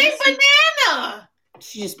even say banana.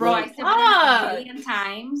 She just I said banana a million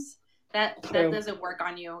times. That doesn't work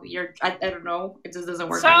on you. I don't know. It just doesn't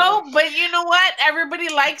work on you. But you know what?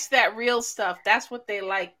 Everybody likes that real stuff. That's what they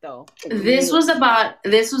like, though. This was about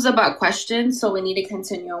questions, so we need to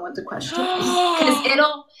continue on with the questions.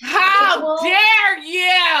 Because How dare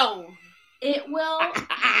you! It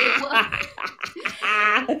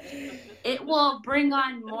will bring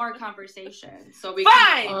on more conversation. So we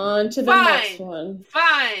can on to the next one.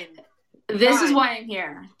 Fine. This is why I'm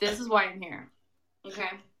here. Okay.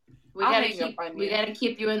 We gotta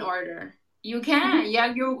keep you in order. You can.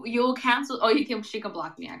 Yeah, you'll cancel. Oh, she can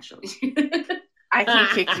block me actually. I can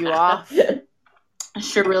kick you off.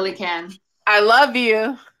 She really can. I love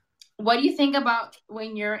you. What do you think about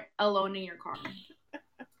when you're alone in your car?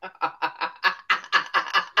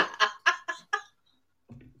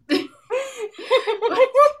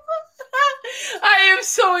 I am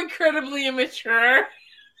so incredibly immature.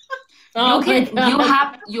 You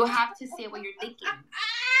have to say what you're thinking.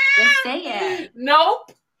 Just say it.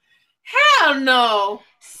 Nope. Hell no.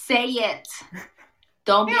 Say it.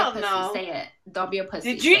 Don't be a pussy. No. Say it. Don't be a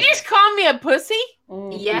pussy. Did you just call me a pussy?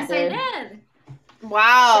 Yes, I did.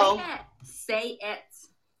 Wow. Say it.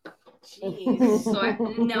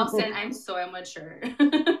 Jeez. Nelson, I'm so immature.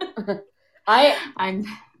 My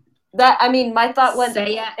thought went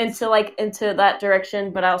into that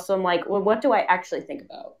direction, but also I'm like, well, what do I actually think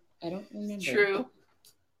about? I don't remember. True.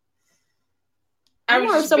 I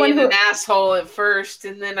was just being an asshole at first,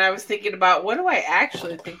 and then I was thinking about what do I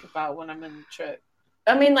actually think about when I'm in the truck.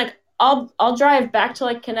 I mean, like I'll drive back to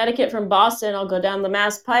like Connecticut from Boston. I'll go down the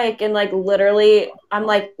Mass Pike, and like literally, I'm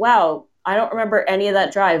like, wow, I don't remember any of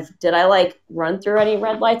that drive. Did I like run through any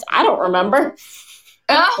red lights? I don't remember.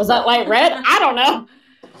 Was that light red? I don't know.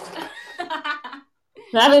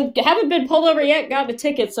 I haven't been pulled over yet. Got a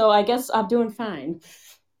ticket, so I guess I'm doing fine.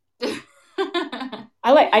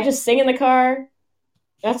 I just sing in the car.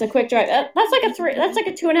 That's a quick drive. That's like a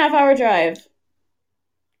 2.5 hour drive.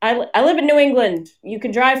 I live in New England. You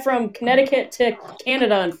can drive from Connecticut to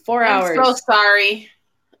Canada in 4 hours. I'm so sorry.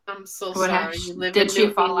 Sorry. You live in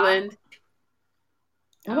New England.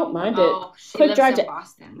 I don't mind it. Quick drive to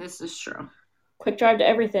Boston. This is true. Quick drive to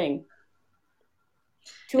everything.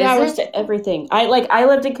 2 hours to everything. I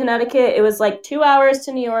lived in Connecticut. It was like 2 hours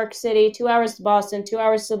to New York City, 2 hours to Boston, 2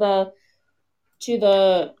 hours to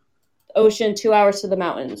the ocean, 2 hours to the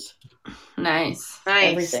mountains. Nice.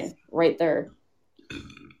 Everything right there.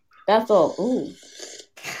 Bethel. Ooh.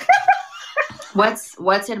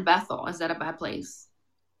 What's in Bethel? Is that a bad place?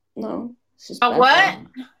 No. It's just what?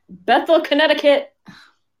 Bethel, Connecticut.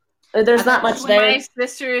 There's not much there. My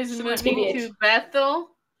sister is moving to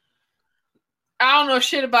Bethel. I don't know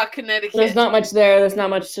shit about Connecticut. There's not much there. There's not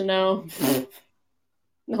much to know.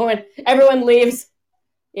 Everyone leaves.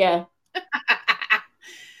 Yeah.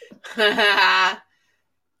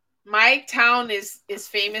 My town is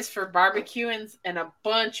famous for barbecue and a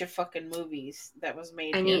bunch of fucking movies that was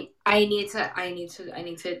made. I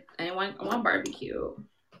want barbecue.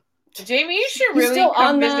 Jamie, you should really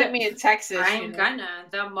come visit me in Texas. I'm gonna.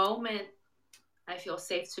 The moment I feel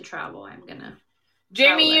safe to travel, I'm gonna.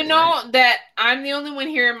 Jamie, you know that I'm the only one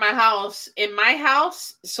here in my house. In my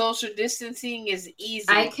house, social distancing is easy.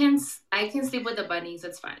 I can sleep with the bunnies.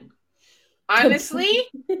 It's fine. Honestly,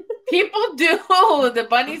 people do. The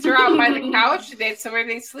bunnies are out by the couch. That's where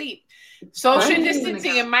they sleep. Social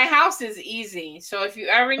distancing in my house is easy. So if you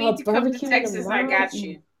ever need to come to Texas, I got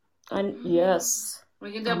you. Yes.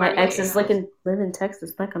 My ex is live in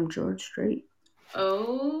Texas like I'm George Strait.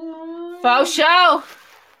 Oh. Faux show.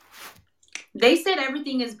 They said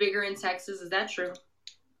everything is bigger in Texas. Is that true?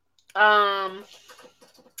 Yeah,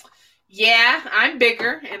 I'm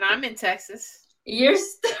bigger, and I'm in Texas. You're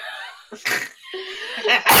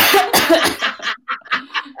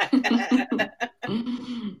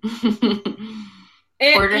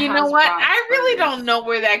And you know what? I really don't know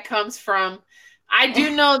where that comes from. I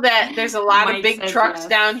do know that there's a lot of Mike big says trucks yes.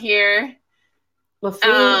 down here. The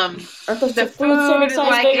food, aren't those The the food serving food, size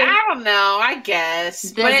like, bigger? I don't know, I guess.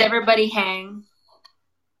 Does But, everybody hang?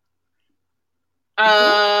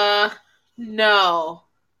 no.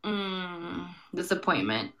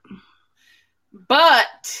 Disappointment.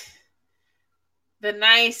 But the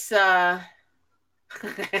nice, the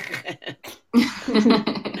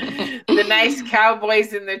nice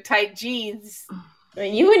cowboys in their tight jeans,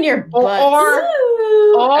 You and your or butts.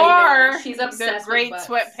 I know. She's the obsessed great with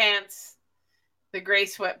butts. sweatpants. The gray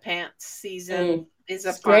sweatpants season is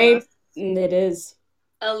It's upon great. us. It is.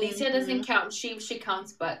 Alicia doesn't count sheep, she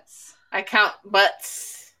counts butts. I count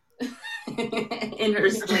butts. In her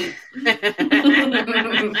sleep.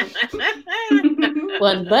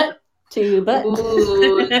 One butt, two butt.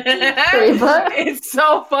 Ooh, Three butt. It's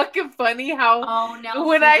so fucking funny how oh no.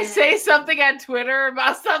 when I say something on Twitter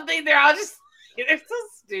about something, they're all just they're so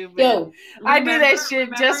stupid. Yo, I do that shit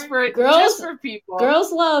just for people.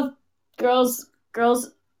 girls love girls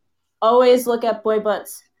always look at boy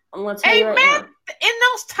butts. I'm gonna tell Hey you right man, now. in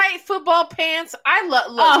those tight football pants, I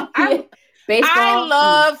love. Oh, yeah. Baseball. I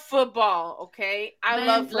love football. Okay, I Man,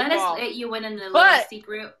 love football. let us let you in a little But-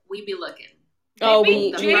 secret. We be looking. Oh,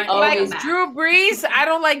 Maybe we like always. Drew Brees. I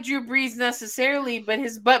don't like Drew Brees necessarily, but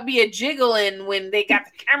his butt be a jiggling when they got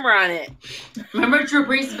the camera on it. Remember Drew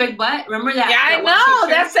Brees' big butt? Remember that? Yeah, I that one know.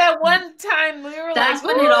 picture? That's that one time we were That's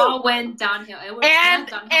like, when it "Ooh." all went downhill. It was And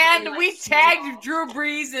not downhill, but it, we like, tagged snowballed. Drew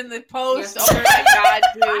Brees in the post. Yes. Oh my god,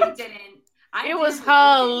 I dude! didn't. It was didn't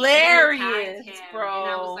believe it. hilarious, She tagged him, bro.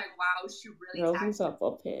 And I was like, wow, she really Girls in tagged him.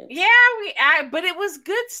 softball pants. Yeah, but it was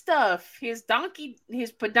good stuff. His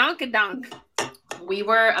padonkadonk. We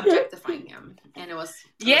were objectifying him, and it was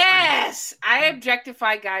Yes, I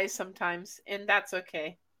objectify guys sometimes, and that's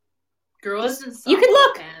okay. girls in You can softball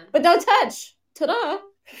look, pants. but don't touch. Ta-da.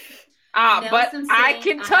 But Nelson I saying,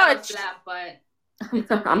 can have a touch. flat butt.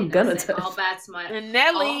 It's okay, I'm gonna Nelson. All touch. bats matter. And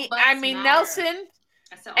Nelly, All butts matter. Nelson.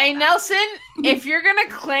 I said all Hey, bats Nelson, if you're gonna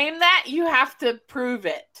claim that, you have to prove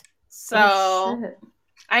it. So Oh, shit.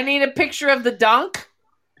 I need a picture of the dunk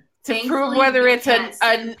to prove Thankfully, whether you it's a can't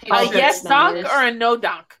send a pictures. yes dunk Nice. or a no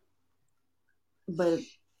dunk. But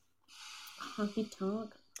honky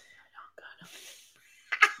tonk.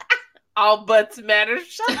 All butts matter.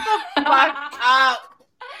 Shut the fuck up.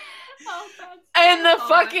 Oh, that's And the so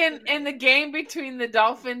fucking awesome. in the game between the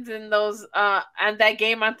Dolphins and those and that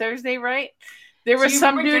game on Thursday, right? There Do was you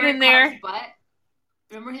some remember dude in Derek there. Carr's butt?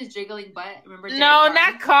 Remember his jiggling butt? Remember Derek No, Carr?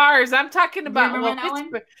 not cars. I'm talking about remember that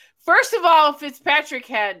one? First of all, Fitzpatrick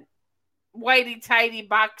had whitey tighty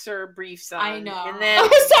boxer briefs on. I know. And I then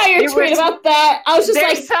saw your there tweet was- about that. I was just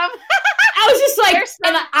there's like, some I was just like, there's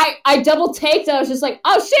some- and I double taked. I was just like,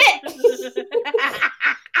 oh shit.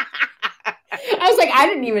 I was like, I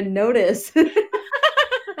didn't even notice. he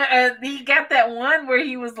got that one where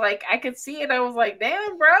he was like, I could see it. I was like,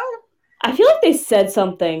 damn, bro. I feel like they said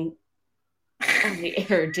something on the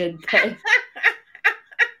air, did they?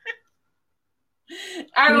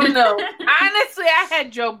 I don't know. Honestly, I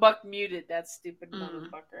had Joe Buck muted, that stupid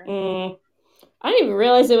motherfucker. I didn't even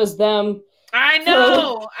realize it was them. I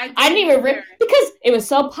know. I didn't even because it was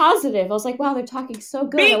so positive. I was like, wow, they're talking so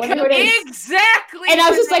good. I wonder who it is. Exactly. And I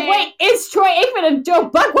was just like, Renee. wait, it's Troy Aikman and Joe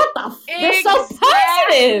Buck. What the They're so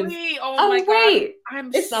positive. Exactly. Oh my god. wait.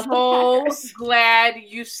 I'm It's not the so Packers. glad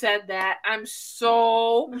you said that. I'm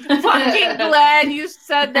so fucking glad you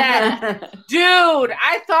said that. Dude,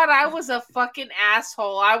 I thought I was a fucking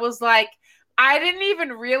asshole. I was like, I didn't even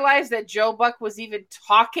realize that Joe Buck was even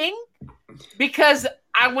talking because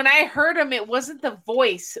when I heard him, it wasn't the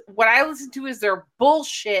voice. What I listen to is their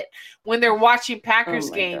bullshit when they're watching Packers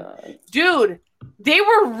Oh my game. God. Dude, they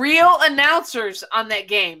were real announcers on that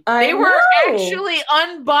game. I They were know. actually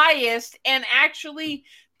unbiased and actually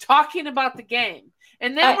talking about the game.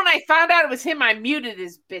 And then when I found out it was him, I muted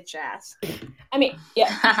his bitch ass. I mean,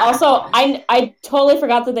 yeah. Also, I totally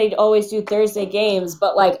forgot that they'd always do Thursday games,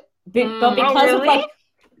 but like, but because of really? like,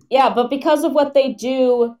 yeah, but because of what they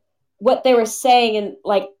do, what they were saying, and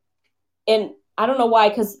like, and I don't know why,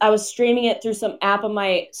 because I was streaming it through some app on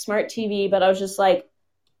my smart TV, but I was just like,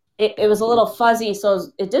 it was a little fuzzy, so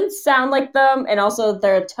it didn't sound like them, and also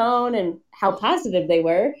their tone and how positive they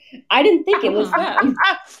were. I didn't think it was them.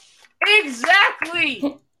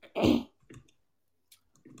 Exactly.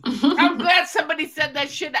 I'm glad somebody said that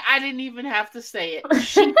shit. I didn't even have to say it.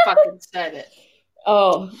 She fucking said it.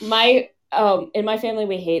 Oh, in my family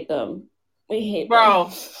we hate them. We hate Bro.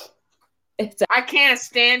 them. I can't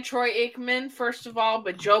stand Troy Aikman, first of all,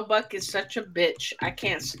 but Joe Buck is such a bitch. I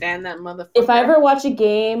can't stand that motherfucker. If I ever watch a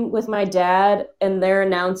game with my dad and they're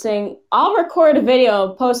announcing, I'll record a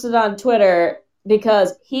video, post it on Twitter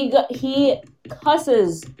because he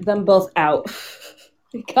cusses them both out.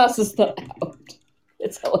 He cusses them out.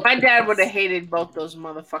 It's hilarious. My dad would have hated both those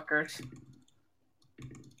motherfuckers.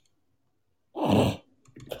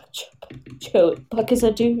 Joe Buck is a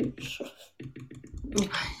douche.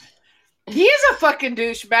 He is a fucking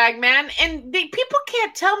douchebag, man. And people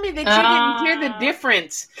can't tell me that you didn't hear the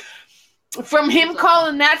difference. From him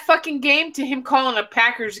calling that fucking game to him calling a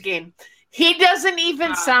Packers game. He doesn't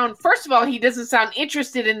even sound... First of all, he doesn't sound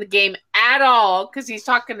interested in the game at all because he's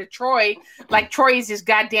talking to Troy like Troy is his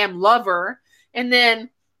goddamn lover. And then...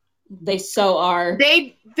 They so are.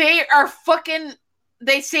 They are fucking...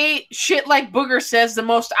 They say shit like Booger says, the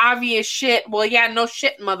most obvious shit. Well, yeah, no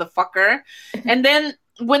shit, motherfucker. And then...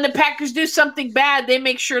 When the Packers do something bad, they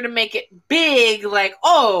make sure to make it big, like,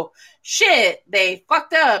 oh, shit, they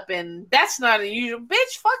fucked up, and that's not unusual.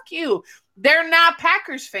 Bitch, fuck you. They're not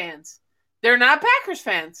Packers fans. They're not Packers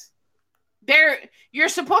fans. You're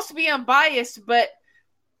supposed to be unbiased, but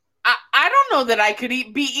I don't know that I could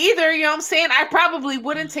be either, you know what I'm saying? I probably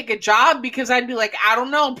wouldn't take a job because I'd be like, I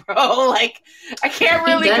don't know, bro. Like, I can't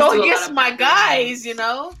really go against my guys, you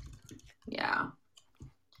know? Yeah.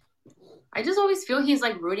 I just always feel he's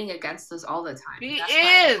like rooting against us all the time. He That's why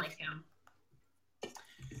I is. don't like him.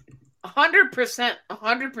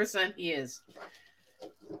 100% he is.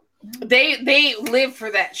 They live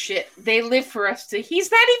for that shit. They live for us to. He's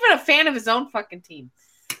not even a fan of his own fucking team.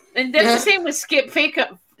 And that's the same with Skip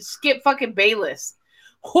fucking Bayless,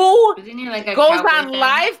 who goes on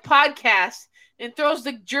live podcasts and throws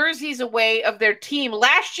the jerseys away of their team.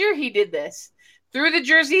 Last year he did this. Threw the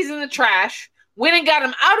jerseys in the trash. Went and got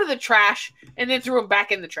him out of the trash, and then threw him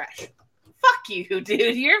back in the trash. Fuck you,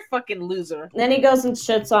 dude. You're a fucking loser. Then he goes and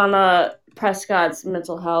shits on Prescott's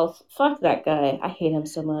mental health. Fuck that guy. I hate him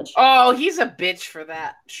so much. Oh, he's a bitch for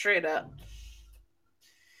that. Straight up.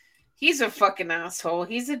 He's a fucking asshole.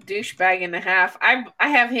 He's a douchebag and a half. I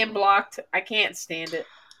have him blocked. I can't stand it.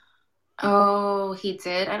 Oh, he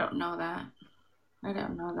did? I don't know that.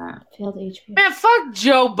 Failed HP. Man, fuck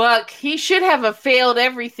Joe Buck. He should have a failed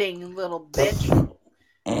everything, little bitch.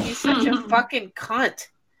 He's such a fucking cunt.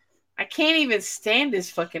 I can't even stand his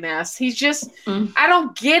fucking ass. He's just, I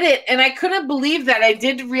don't get it. And I couldn't believe that. I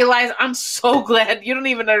did realize, I'm so glad. You don't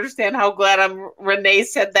even understand how glad Renee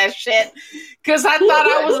said that shit. Because I thought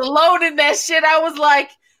I was alone in that shit. I was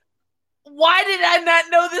like, why did I not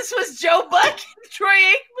know this was Joe Buck and Troy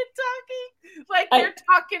Aikman talking? Like, they're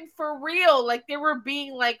talking for real. Like, they were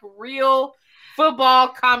being, like, real football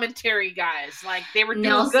commentary guys. Like, they were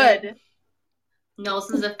doing good.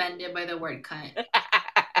 Nelson's offended by the word cunt.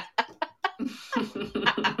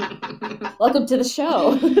 Welcome to the show.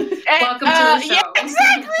 Welcome to the show. Yeah,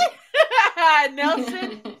 exactly.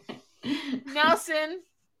 Nelson.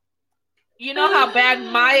 You know how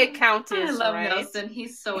bad my account is, I love right? Nelson.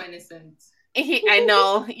 He's so innocent. I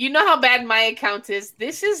know. You know how bad my account is.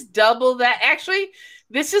 This is double that. Actually,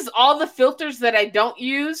 this is all the filters that I don't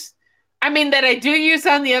use. I mean, that I do use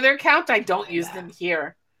on the other account. I don't use them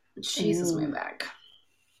here. Jesus, my back.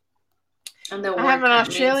 And I have an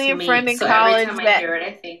Australian friend in college and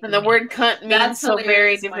the word cunt means so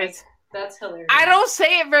very different. That's hilarious. I don't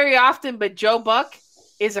say it very often, but Joe Buck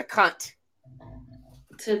is a cunt.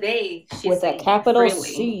 Today, she's with a capital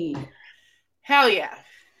C. Hell yeah.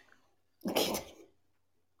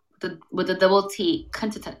 With a double T.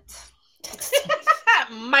 Cuntitent.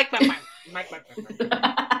 Mike.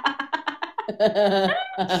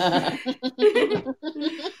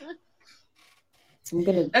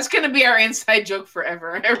 That's gonna be our inside joke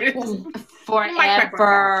forever.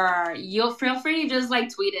 Forever. You'll feel free to just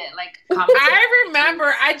like tweet it, like comment. I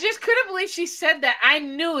remember. I just couldn't believe she said that. I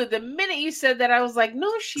knew the minute you said that. I was like, no,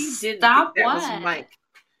 she didn't. Stop. That what? Was Mike.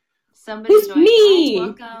 Somebody's me.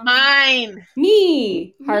 Welcome. Mine.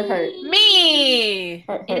 Me. Heart. Me.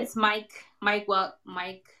 Heart. It's Mike. Mike. What?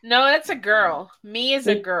 Mike. No, that's a girl. Me is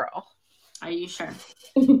a girl. Are you sure?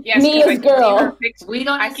 Yes, me is girl. We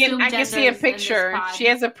don't. I can see a picture. She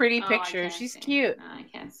has a pretty picture. She's cute. I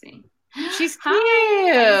can't see. She's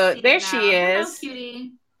cute. There she is.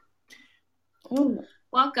 Cutie. Oh.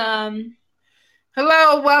 Welcome.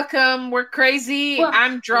 Hello, welcome. We're crazy. Welcome.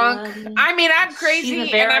 I'm drunk. I mean, I'm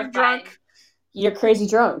crazy and I'm drunk. You're crazy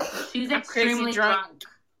drunk. She's extremely drunk.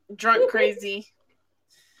 Drunk crazy.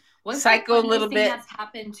 What's psycho a little bit. That's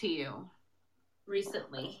happened to you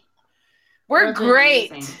recently? We're doing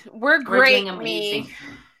great. amazing. We're We're great, doing amazing. me.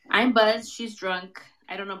 I'm buzzed. She's drunk.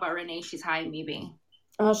 I don't know about Renee. She's high, maybe.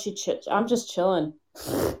 Oh, I'm just chilling. You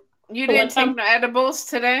The one didn't take time- no edibles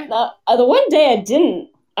today? The one day I didn't.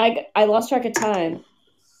 I lost track of time.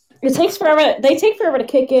 It takes forever. They take forever to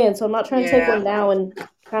kick in, so I'm not trying to take Yeah. one now and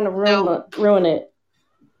kind of ruin it.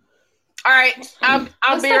 All right, I'll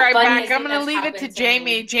What's be the right back. funniest I'm thing gonna that's leave it to happened to Jamie.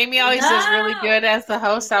 me? Jamie always does really No. good as the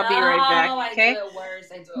host. I'll be right back. Okay. I do it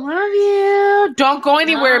worse. Love you. Don't go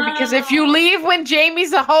anywhere because if you No. leave when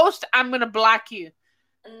Jamie's the host, I'm gonna block you.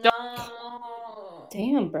 No.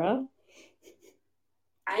 Damn, bro.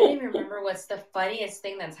 I don't even remember what's the funniest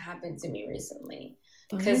thing that's happened to me recently.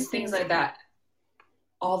 Because things like that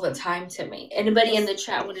all the time to me. Anybody in the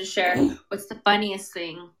chat want to share what's the funniest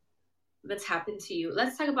thing that's happened to you?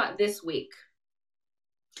 Let's talk about this week.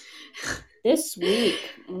 This week.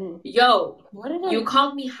 Yo, What did I you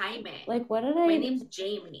called me Jaime. like? What did I? My name's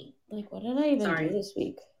Jamie. Like, what did I even Sorry. do this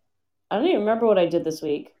week? I don't even remember what I did this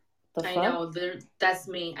week. The I fuck? know, that's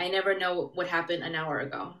me. I never know what happened an hour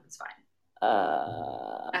ago. It's fine.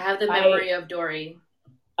 I have the memory of Dory.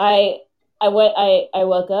 I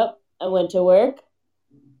woke up, I went to work,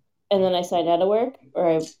 and then I signed out of work, or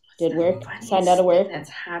I did work, signed out of work, That's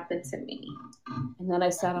happened to me and then I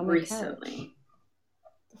sat on my couch. recently.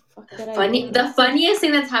 The fuck did I do? The funniest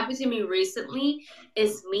thing that's happened to me recently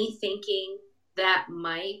is me thinking that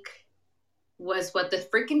Mike was what the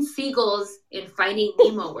freaking seagulls in Finding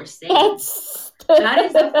Nemo were saying. That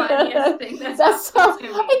is the funniest thing that's so. happened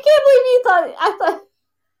to me. I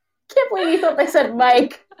can't believe you thought they said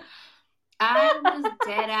Mike. I was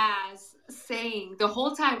dead ass saying the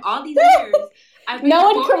whole time, all these years. I've been No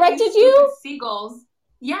one quoting corrected these you? stupid seagulls.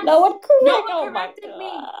 Yes. No one corrected. No one Oh my corrected me.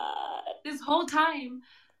 God. This whole time,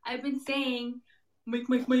 I've been saying, Mike.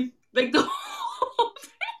 Like the whole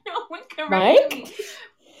time, no one corrected me.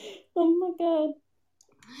 Oh my God.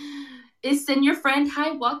 Is Sin your friend?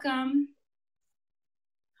 Hi, welcome.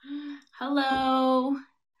 Hello.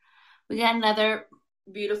 We got another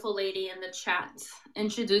beautiful lady in the chat.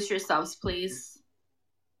 Introduce yourselves, please.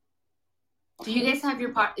 Do you guys have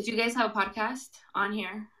a podcast on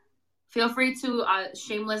here? Feel free to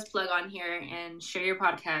shameless plug on here and share your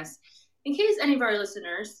podcast in case any of our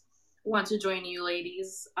listeners want to join you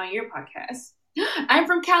ladies on your podcast. I'm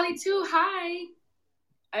from Cali too. Hi.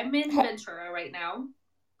 I'm in Ventura right now.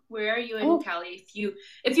 Where are you in Cali?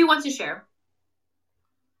 If you want to share.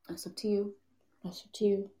 That's up to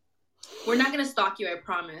you. We're not gonna stalk you, I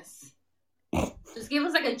promise. Just give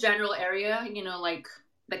us like a general area, like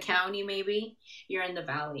the county maybe. You're in the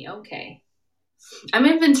valley. Okay. I'm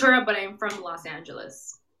in Ventura, but I'm from Los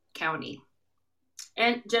Angeles County.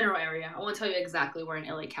 And general area. I won't tell you exactly where in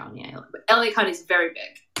LA County I live. But LA County is very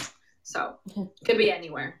big. So could be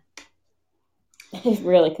anywhere. It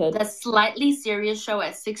really could. The Slightly Serious Show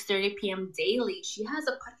at 6:30 p.m. daily. She has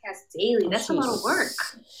a podcast daily. That's a lot of work.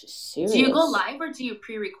 She's serious. Do you go live or do you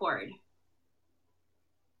pre-record?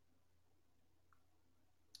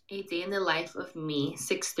 A Day in the Life of Me,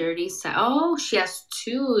 6:30. Oh, she has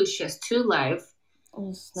two. She has two live.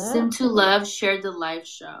 Oh, snap. Sim to Love shared the live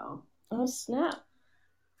show. Oh, snap.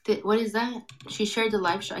 What is that? She shared the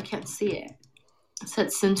live show. I can't see it. It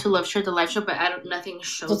said Sim to Love shared the live show, but nothing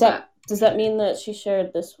shows up. Does that mean that she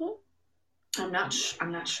shared this one? I'm not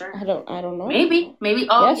sure. I don't know. Maybe.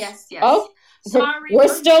 Oh, yes. Oh, sorry. We're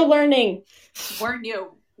still learning. We're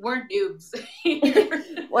new. We're noobs.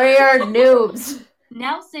 We're noobs.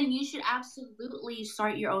 Nelson, you should absolutely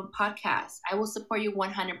start your own podcast. I will support you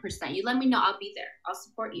 100%. You let me know. I'll be there. I'll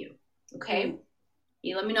support you. Okay?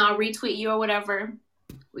 You let me know. I'll retweet you or whatever.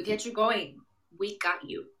 We get you going. We got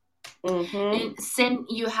you. Mm-hmm. And Sin,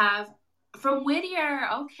 you have from Whittier.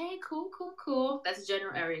 Okay, cool. That's a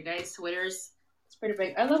general area, guys. Whittier's it's pretty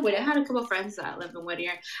big. I love Whittier. I had a couple friends that live in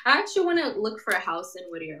Whittier. I actually want to look for a house in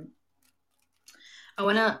Whittier. I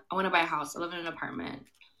wanna buy a house. I live in an apartment.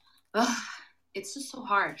 Ugh, it's just so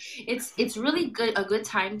hard. It's really a good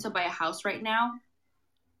time to buy a house right now.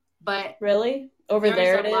 But really? Over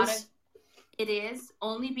there it is? It is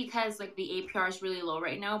only because like the APR is really low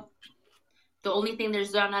right now. The only thing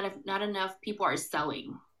there's not enough people are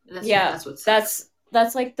selling.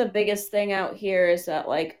 That's like the biggest thing out here is that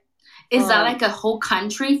like is that like a whole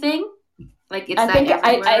country thing? Like it's I think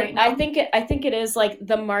right now? I think it is like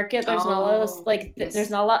the market. There's not a lot like there's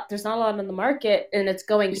not a lot in the market, and it's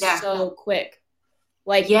going so quick.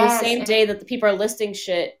 Like the same day that the people are listing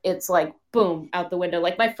shit, it's like boom out the window.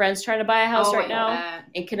 Like my friend's trying to buy a house right now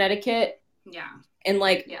in Connecticut. Yeah. And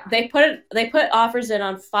like they put offers in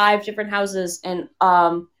on 5 different houses, and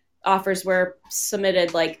offers were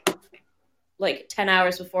submitted like 10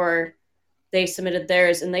 hours before they submitted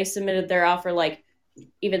theirs, and they submitted their offer like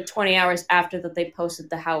even 20 hours after that they posted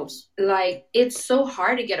the house. Like, it's so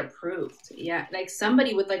hard to get approved. Yeah, like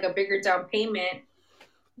somebody with like a bigger down payment,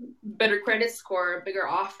 better credit score, bigger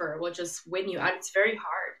offer will just win you out. It's very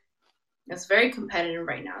hard. It's very competitive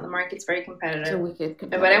right now. The market's very competitive. It's a wicked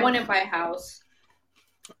But I want to buy a house.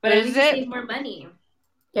 But I need to save more money.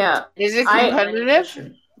 Yeah. Is it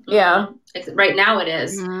competitive? Yeah. Right now it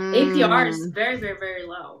is. APR is very, very, very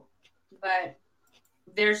low. But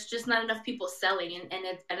there's just not enough people selling. And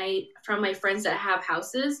I from my friends that have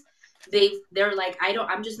houses, they're like,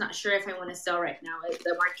 I'm just not sure if I want to sell right now.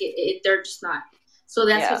 The market, they're just not. So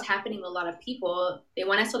that's what's happening with a lot of people. They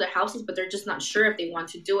want to sell their houses, but they're just not sure if they want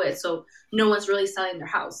to do it. So no one's really selling their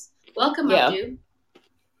house. Welcome, Abdu.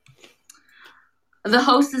 The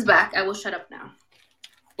host is back. I will shut up now.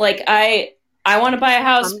 Like, I want to buy a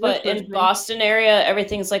house, but in Boston area,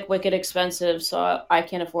 everything's like wicked expensive, so I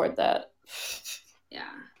can't afford that. Yeah.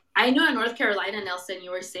 I know in North Carolina, Nelson,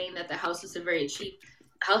 you were saying that the houses are very cheap.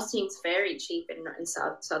 House seems very cheap in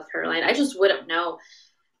South Carolina. I just wouldn't know.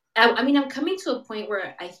 I mean, I'm coming to a point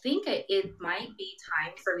where I think it might be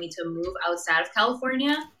time for me to move outside of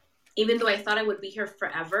California, even though I thought I would be here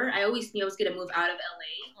forever. I always knew I was going to move out of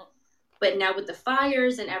LA. But now with the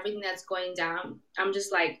fires and everything that's going down, I'm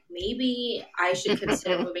just like, maybe I should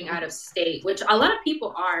consider moving out of state, which a lot of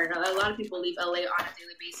people are. A lot of people leave LA on a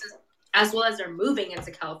daily basis, as well as they're moving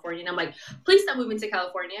into California. And I'm like, please stop moving to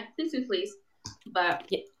California. Please, please, please. But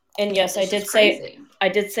and yes, I did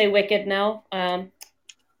say wicked now.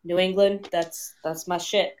 New England, that's my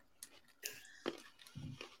shit.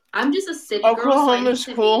 I'm just a city girl. Oklahoma's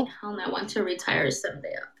cool. I want to retire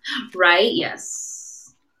someday. Right?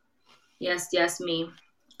 Yes. Yes, me.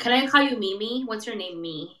 Can I call you Mimi? What's your name,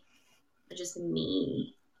 Me? Or just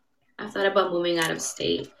Me? I've thought about moving out of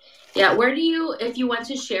state. Yeah, where do you, if you want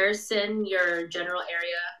to share, send your general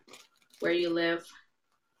area where you live.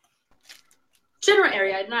 General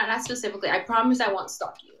area, not specifically. I promise I won't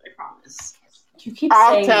stalk you. I promise. You keep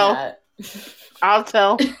saying that. I'll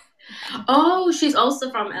tell. Oh, she's also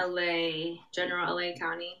from LA, General LA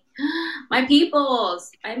County. My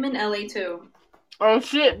peoples. I'm in LA too. Oh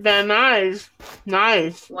shit, they're nice.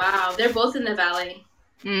 Nice. Wow, they're both in the valley.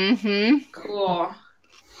 Mm-hmm. Cool.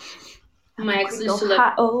 My ex used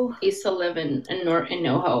to live in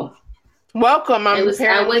NoHo. Welcome. I was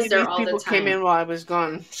there all the time. People came in while I was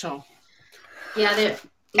gone, so. Yeah,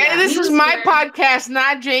 and this is my podcast,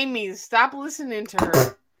 not Jamie's. Stop listening to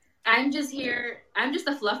her. I'm just here. I'm just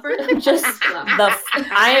a fluffer.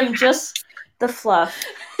 I am just the fluff.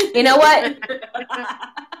 You know what?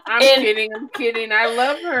 I'm kidding. I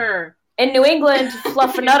love her. In New England,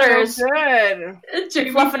 fluffernutters. So good.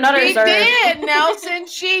 Fluffernutters She did, Nelson.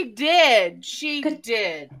 She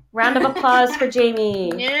did. Round of applause for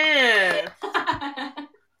Jamie. Yeah.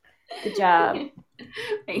 Good job.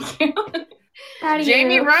 Thank you.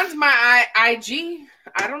 Jamie runs my IG.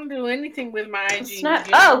 I don't do anything with my IG.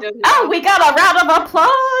 We got a round of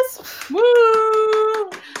applause. Woo!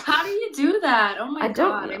 How do you do that? Oh my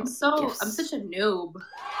god, I'm such a noob.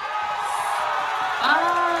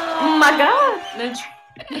 Oh my god.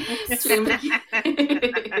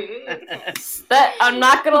 That I'm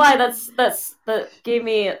not gonna lie, that gave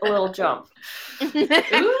me a little jump.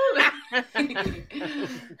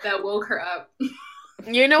 That woke her up.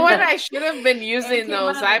 You know what? I should have been using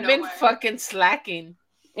those. I've been fucking slacking.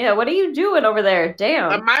 Yeah, what are you doing over there?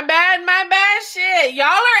 Damn. My bad shit. Y'all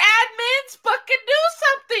are admins. Fucking do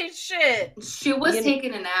something, shit. She was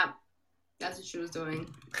taking a nap. That's what she was doing.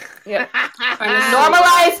 Yeah.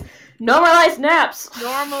 Normalize naps.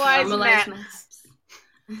 Normalize naps.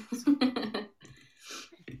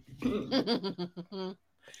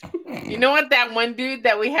 You know what? That one dude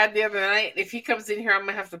that we had the other night, if he comes in here, I'm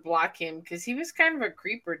going to have to block him because he was kind of a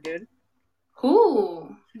creeper, dude.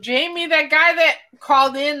 Who? Jamie, that guy that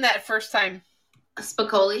called in that first time.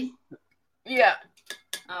 Spicoli? Yeah.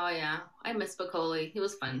 Oh, yeah. I miss Spicoli. He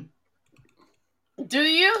was fun. Do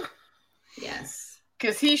you? Yes.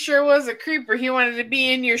 Because he sure was a creeper. He wanted to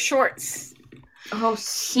be in your shorts. Oh,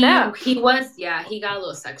 snap. He was, he got a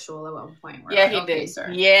little sexual at one point. Yeah, he did.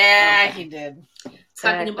 Sir. Yeah, he did.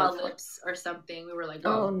 Talking about lips or something. We were like,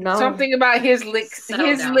 oh no. Something about his lips.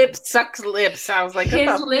 His lips sucks lips. I was like,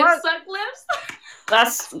 his lips suck lips?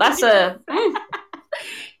 That's a...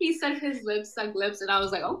 He said his lips suck lips, and I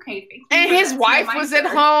was like, okay, thank you. And his wife was at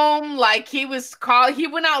home. Like, he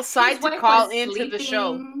went outside to call into the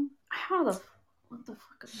show. What the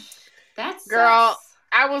fuck? That's girl.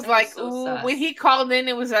 I was That like, was so ooh, sus. when he called in,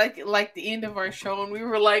 it was like the end of our show, and we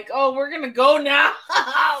were like, oh, we're gonna go now.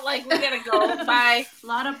 Like, we gotta go. Bye. A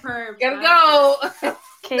lot of pervs. Gotta lot of go.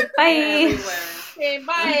 Okay, pervs. bye. They're everywhere. Okay,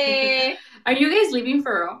 bye. Are you guys leaving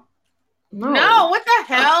for real? No, what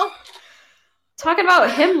the hell? Talking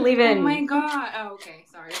about him leaving. Oh my god. Oh, okay.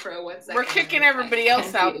 Sorry for 1 second. We're kicking everybody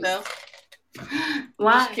else out, though.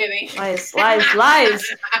 Why? Just kidding. Lies, lies, lies.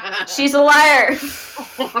 She's a liar.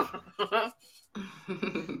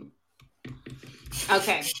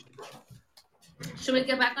 Okay. Should we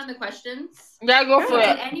get back on the questions? Yeah, go for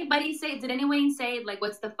Did it. did anyone say, like,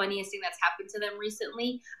 what's the funniest thing that's happened to them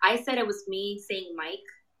recently? I said it was me saying Mike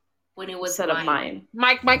when it was Instead of mine.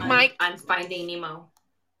 Mike. on Finding Nemo.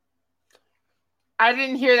 I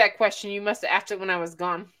didn't hear that question. You must have asked it when I was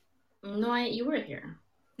gone. No, you were here.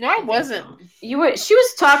 No, I wasn't. She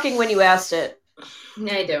was talking when you asked it.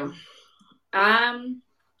 Yeah, I do.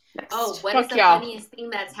 Next. Oh, what Fuck is the y'all. funniest thing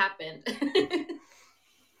that's happened?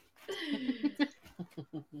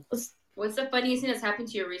 What's the funniest thing that's happened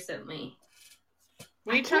to you recently?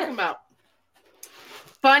 What are you talking about?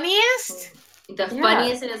 Funniest? The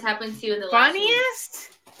funniest thing that's happened to you in the last week. Funniest?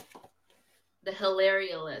 The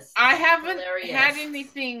hilarious. I haven't Hilarious. had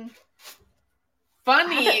anything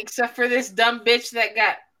funny except for this dumb bitch that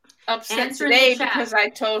got upset Answer in the today chat. because I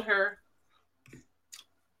told her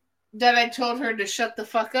to shut the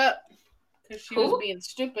fuck up because she was Who? being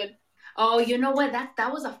stupid. Oh, you know what?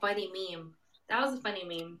 That was a funny meme. That was a funny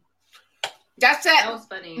meme. That's That that was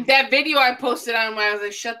funny. that video I posted on when I was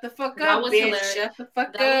like, "Shut the fuck That up, was bitch! hilarious. Shut the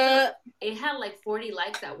fuck That up, It had like 40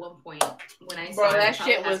 likes at one point when I saw bro!" it. That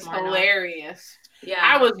Probably shit has was more now. hilarious. Yeah,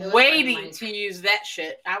 I was it funny, waiting Mike. to use that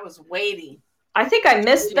shit. I was waiting. I think I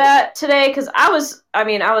missed that today because I was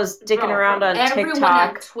dicking Bro, around on everyone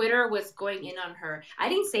on TikTok. Twitter was going in on her. I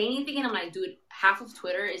didn't say anything, and I'm like, dude, half of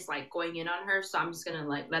Twitter is like going in on her, so I'm just gonna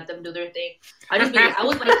like let them do their thing.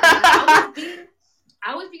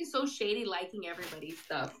 I was being so shady, liking everybody's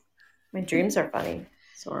stuff. My dreams are funny.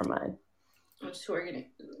 So are mine. Which two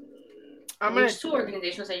I'm gonna Which two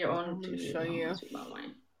organizations at your own? I'm gonna show you. About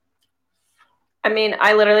mine. I mean,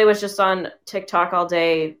 I literally was just on TikTok all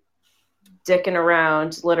day, dicking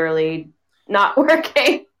around, literally not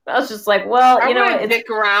working. I was just like, well, I'm you know, gonna dick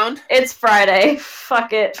around. it's Friday.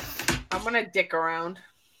 Fuck it. I'm gonna dick around.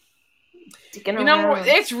 Dicking You know, around.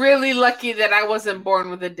 it's really lucky that I wasn't born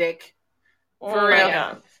with a dick. Oh For my real.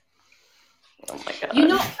 God. Oh my God. You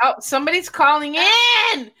know Oh, somebody's calling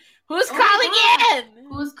in. Who's Oh my calling in?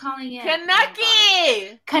 who's calling in?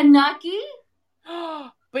 Kanaki. Kanaki?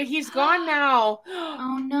 But he's gone now.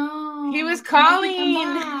 Oh no. He was Kanaki, calling.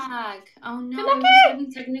 come back. Oh no. Kanaki! He's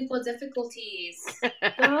having technical difficulties.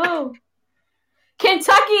 Oh.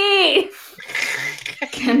 Kentucky.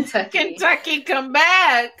 Kentucky, come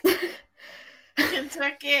back.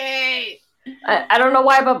 Kentucky. I don't know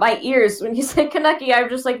why, but my ears, when you say Kentucky, I'm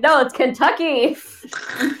just like, no, it's Kentucky.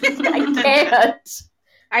 I can't.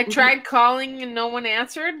 I tried calling and no one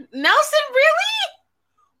answered. Nelson,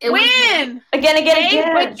 really? When?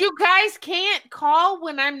 Again. But you guys can't call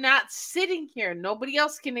when I'm not sitting here. Nobody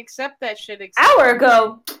else can accept that shit. Hour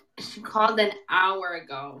ago. She called an hour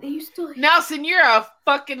ago. Are you still here? Nelson, you're a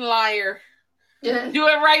fucking liar. Yeah. Do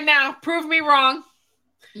it right now. Prove me wrong.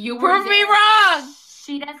 You were Prove me there. wrong.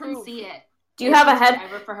 She doesn't Prove. see it. Do you have a head?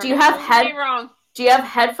 Ever for her Do you to have prove Prove it. me wrong. Do you have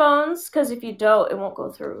headphones? Because if you don't, it won't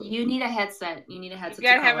go through. You need a headset. You need a You headset.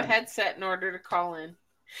 gotta to have call a in. headset in order to call in.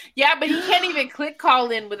 Yeah, but he can't even click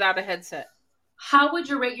call in without a headset. How would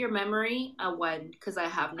you rate your memory? A 1, because I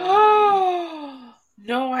have no memory. Oh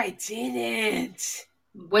no, I didn't.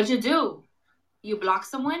 What'd you do? You block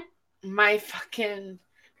someone? My fucking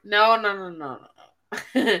no.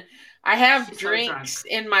 I have She's so drinks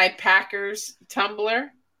in my Packers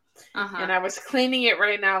tumbler, Uh-huh. and I was cleaning it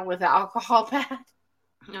right now with the alcohol pad,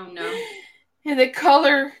 Oh no. and the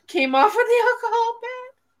color came off of the alcohol pad.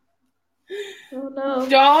 Oh no.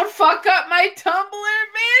 Don't fuck up my tumbler,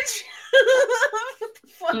 bitch. What the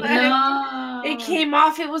fuck? No. It came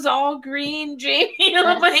off. It was all green, Jamie,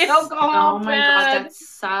 on my alcohol Oh my pad. god, that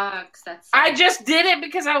sucks. That sucks. I just did it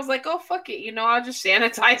because I was like, oh, fuck it. You know, I'll just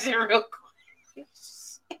sanitize it real quick.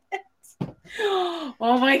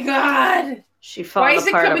 Oh, my God. She fell Why is it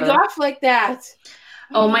apart coming of it. off like that?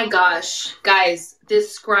 Oh my gosh. Guys,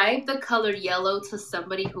 describe the color yellow to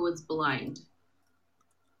somebody who is blind.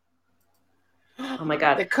 Oh my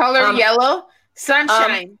God. The color yellow?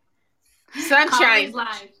 Sunshine. Colin Sunshine. is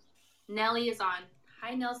live. Nelly is on.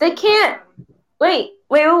 Hi, Nelson. They can't- Wait.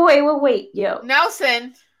 Yo.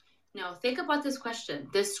 Nelson. No, think about this question.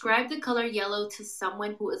 Describe the color yellow to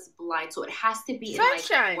someone who is blind. So it has to be in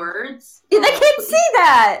Sunshine. like words. They can't see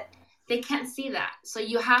that. they can't see that. So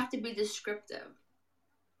you have to be descriptive.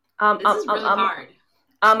 This is really hard.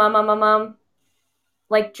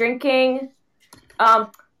 Like drinking.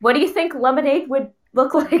 What do you think lemonade would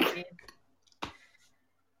look like?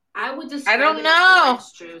 I would just. I don't know.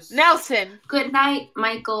 Nelson. Good night,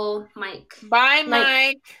 Michael. Mike. Bye,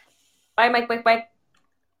 Mike. Bye, Mike. Bye,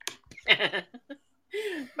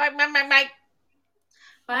 Mike.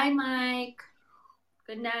 Bye, Mike.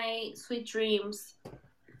 Good night. Sweet dreams.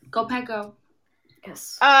 Go, Pack, go.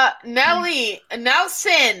 Yes. Nelly.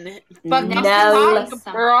 Nelson. Fucking Nelly.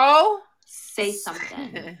 talk, bro. Say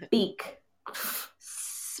something. Speak.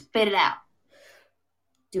 Spit it out.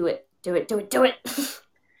 Do it.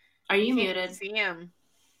 Are you muted? See him.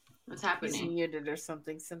 What's happening? He's muted or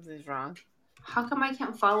something. Something's wrong. How come I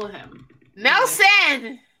can't follow him?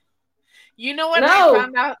 Nelson! You know what No, I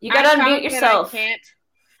found out? you gotta unmute yourself. I can't.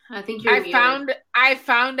 I think you're muted. I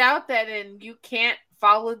found out that you can't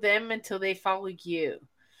follow them until they follow you.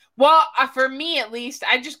 Well, for me at least,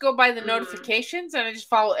 I just go by the notifications and I just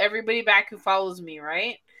follow everybody back who follows me,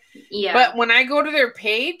 right? Yeah. But when I go to their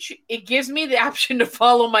page, it gives me the option to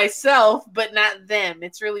follow myself, but not them.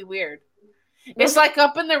 It's really weird. It's like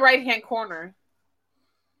up in the right-hand corner.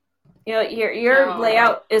 You know, your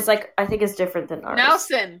layout is like, I think is different than ours.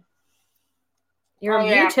 Nelson. You're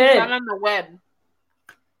muted. Yeah, not on the web.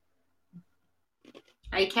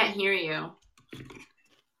 I can't hear you.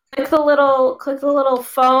 Click the little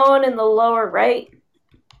phone in the lower right.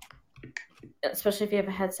 Especially if you have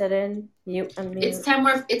a headset in. Mute, unmute.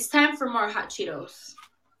 It's time for more hot Cheetos.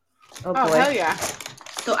 Oh boy. Hell yeah.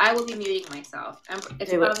 So I will be muting myself. I'm probably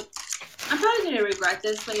gonna regret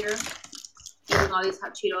this later. Eating all these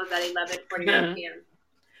hot Cheetos at 11:49 p.m.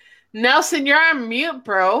 Nelson, you're on mute,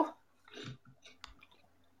 bro.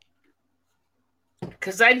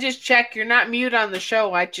 Because I just checked. You're not mute on the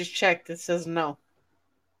show. I just checked. It says no.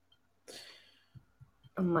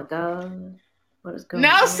 Oh my god. What is going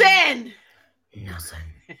on? Nelson!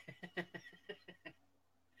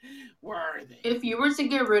 Where are they? If you were to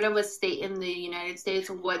get rid of a state in the United States,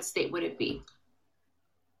 what state would it be?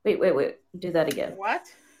 Wait. Do that again. What?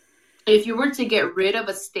 If you were to get rid of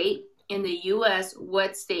a state in the U.S.,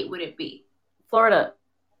 what state would it be? Florida.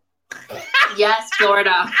 Yes,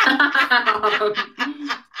 Florida.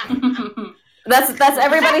 That's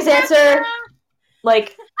everybody's answer.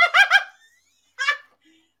 Like,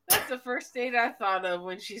 that's the first state I thought of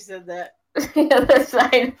when she said that. Yeah, that's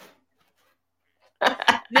fine.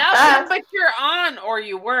 Now, but you're on, or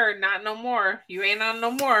you were, not no more. You ain't on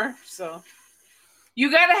no more. So you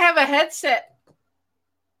gotta have a headset,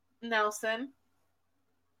 Nelson.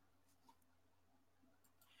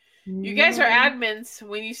 You guys are admins.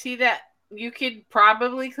 When you see that, you could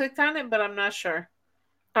probably click on it, but I'm not sure.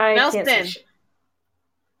 Nelson.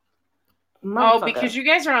 Oh, because you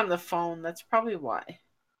guys are on the phone. That's probably why.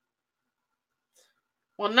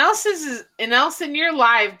 Well, Nelson, you're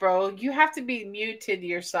live, bro. You have to be muted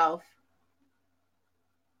yourself.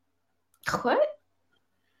 What?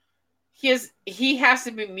 He has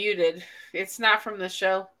to be muted. It's not from the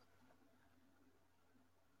show.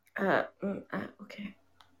 Okay.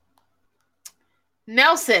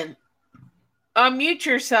 Nelson, unmute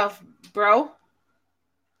yourself, bro.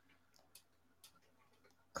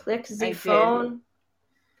 Click the phone.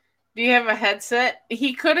 Do you have a headset?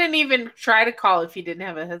 He couldn't even try to call if he didn't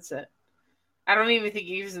have a headset. I don't even think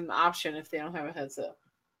he gives them the option if they don't have a headset.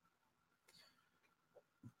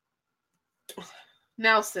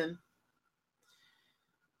 Nelson,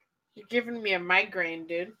 you're giving me a migraine,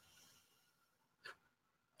 dude.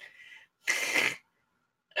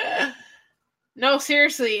 No,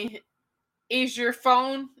 seriously. Is your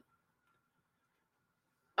phone...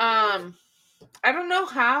 I don't know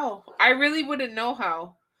how. I really wouldn't know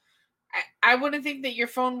how. I wouldn't think that your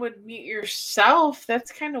phone would mute yourself.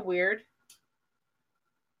 That's kind of weird.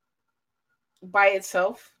 By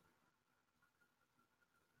itself.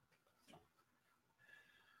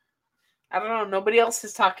 I don't know. Nobody else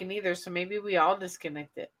is talking either, so maybe we all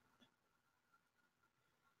disconnected.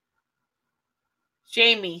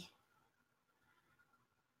 Jamie.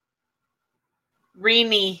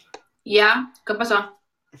 Rini. Yeah? ¿Qué pasó?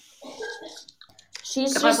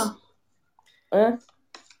 She's ¿Qué just... pasó?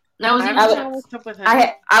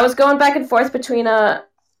 I was going back and forth between I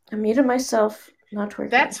muted myself, not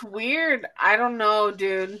working. That's weird. I don't know,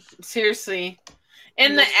 dude. Seriously.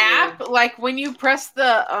 In the app, like when you press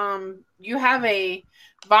the you have a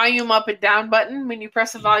volume up and down button. When you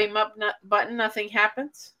press the volume up button, nothing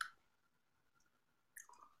happens.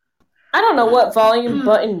 I don't know what volume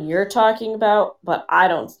button you're talking about, but I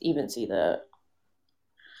don't even see that.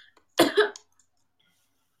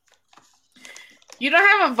 You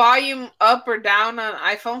don't have a volume up or down on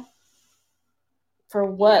iPhone? For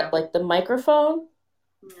what? Yeah. Like the microphone?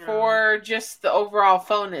 For just the overall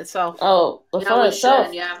phone itself. Oh, the No, phone we itself.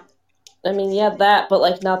 should, yeah. I mean, yeah, that, but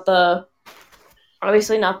like not the.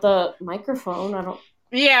 Obviously, not the microphone. I don't.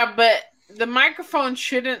 Yeah, but the microphone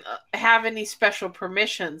shouldn't have any special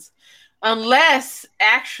permissions. Unless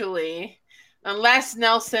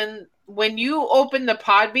Nelson, when you open the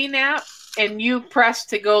Podbean app and you press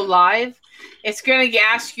to go live, it's going to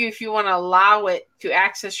ask you if you want to allow it to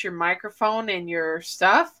access your microphone and your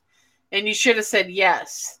stuff. And you should have said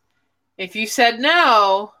yes. If you said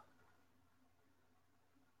no,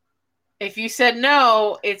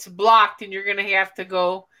 it's blocked and you're going to have to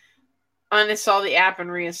go uninstall the app and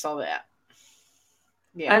reinstall the app.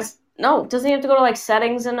 Yeah. No, doesn't he have to go to like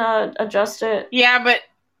settings and adjust it? Yeah, but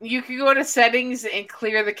you can go to settings and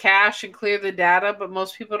clear the cache and clear the data, but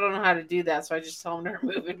most people don't know how to do that, so I just tell them to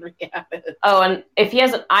remove and re-add it. Oh, and if he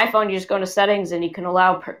has an iPhone, you just go into settings and you can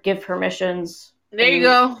give permissions. There you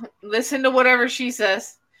go. Listen to whatever she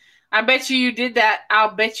says. I bet you did that.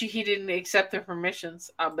 I'll bet you he didn't accept the permissions.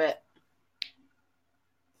 I'll bet.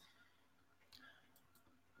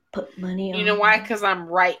 Put money on. You know why? Because I'm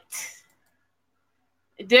right.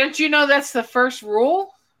 Didn't you know that's the first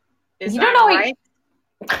rule? You don't know right?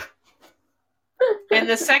 And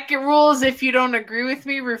the second rule is if you don't agree with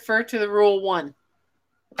me, refer to the rule 1.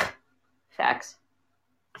 Facts.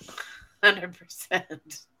 100%.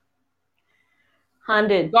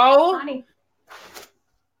 100. Go. Honey.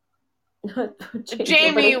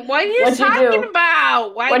 Jamie, what are you talking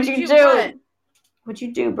about? What'd you do? What? What'd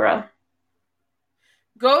you do, bruh?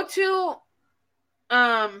 Go to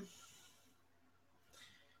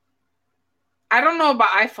I don't know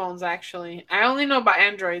about iPhones actually. I only know about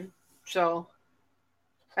Android. So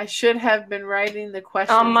I should have been writing the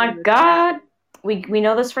questions. Oh my god. We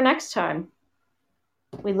know this for next time.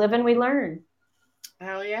 We live and we learn.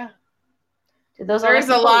 Hell yeah. There's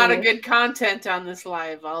a lot of good content on this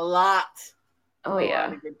live. A lot. Oh yeah. A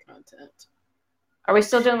lot of good content. Are we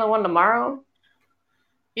still doing the one tomorrow?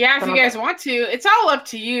 Yeah, if you guys want to. It's all up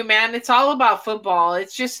to you, man. It's all about football.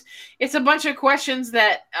 It's a bunch of questions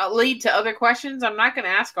that lead to other questions. I'm not going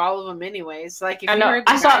to ask all of them anyways. Like, if I you know. heard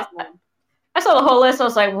the I saw the whole list. I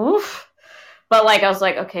was like, woof. But like, I was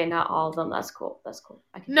like, okay, not all of them. That's cool.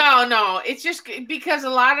 No. It's just because a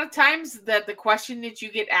lot of times that the question that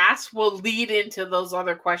you get asked will lead into those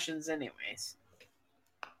other questions anyways.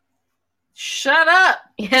 Shut up.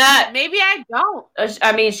 Yeah. Maybe I don't.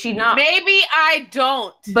 I mean, she not. Maybe I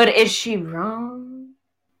don't. But is she wrong?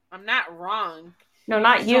 I'm not wrong. No,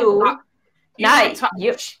 not you. Not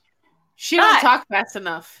you. She don't talk fast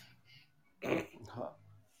enough.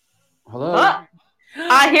 Hello?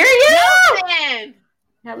 I hear you! Nelson!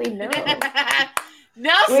 Nelly, no.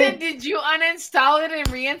 Nelson, did you uninstall it and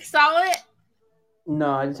reinstall it?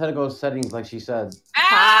 No, I just had to go to settings like she said.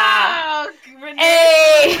 Oh!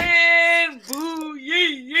 Hey! Boo!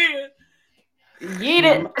 Yeah! Yeet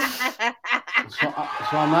it! So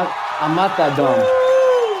I'm not that dumb.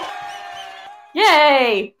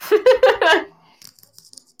 Yay!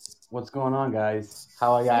 What's going on, guys?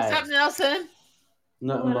 How are you guys? What's up, Nelson?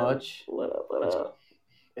 Nothing much. What up?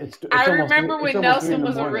 It's I almost remember three- when it's almost 3 in Nelson the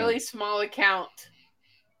was a morning. really small account.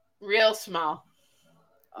 Real small.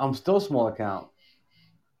 I'm still a small account.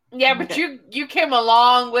 Yeah, but you came a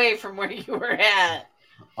long way from where you were at.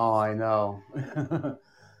 Oh, I know.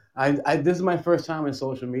 I this is my first time in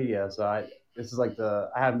social media, so this is like I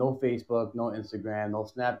have no Facebook, no Instagram, no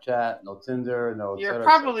Snapchat, no Tinder, no. You're et cetera,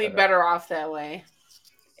 probably et cetera. better off that way.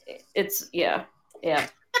 It's, yeah.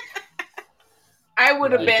 I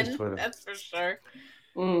would have Yeah, it's been. just Twitter. That's for sure.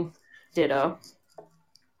 Ditto.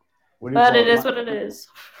 What do you But call it is what it is.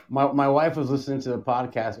 My wife was listening to the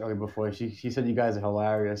podcast earlier before. She said you guys are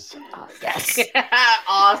hilarious. Oh, yes.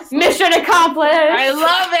 Awesome. Mission accomplished! I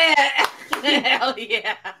love it. Hell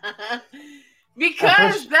yeah.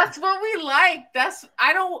 Because that's what we like. I'm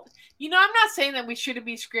not saying that we shouldn't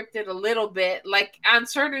be scripted a little bit. Like on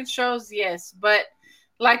certain shows, yes. But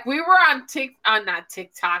like we were on not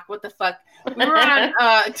TikTok, what the fuck? We were on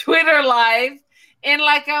Twitter Live. And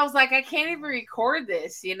like I was like, I can't even record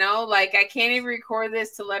this, like I can't even record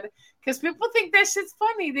this because people think that shit's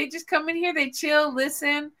funny. They just come in here, they chill,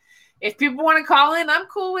 listen. If people want to call in, I'm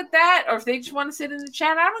cool with that. Or if they just want to sit in the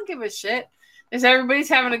chat, I don't give a shit. Because everybody's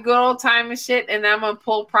having a good old time and shit. And I'm gonna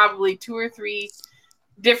pull probably 2 or 3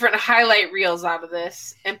 different highlight reels out of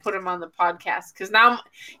this and put them on the podcast. Because now,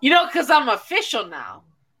 because I'm official now.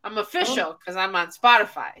 I'm official because I'm on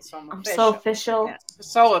Spotify, so I'm official. so official. Yeah,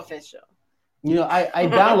 so official. I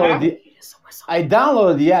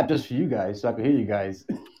downloaded the app just for you guys, so I could hear you guys.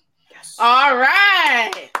 All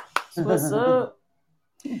right. What's up?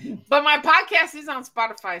 But my podcast is on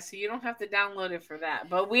Spotify, so you don't have to download it for that.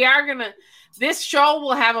 But we are gonna. This show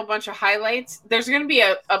will have a bunch of highlights. There's gonna be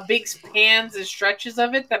a big spans and stretches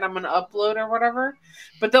of it that I'm gonna upload or whatever.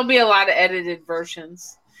 But there'll be a lot of edited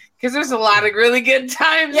versions because there's a lot of really good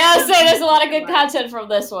times. Yeah, I say there's a lot of good content from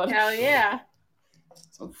this one. Hell yeah.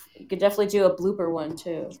 You could definitely do a blooper one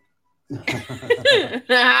too. I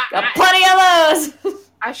Got plenty of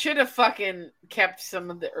those. should have fucking kept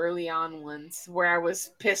some of the early on ones where I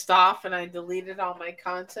was pissed off and I deleted all my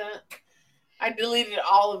content. I deleted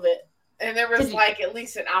all of it. And there was like at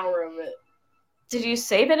least an hour of it. Did you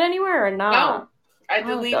save it anywhere or not? No, I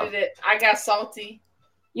deleted it. I got salty.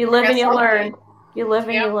 You live and you learn. You live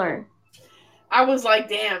and you learn. I was like,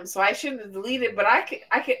 damn, so I shouldn't have deleted, but I could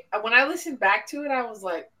when I listened back to it, I was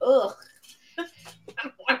like, ugh. I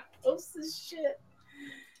don't want to post this shit.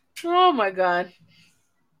 Oh my god.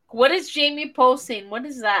 What is Jamie posting? What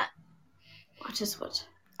is that? What?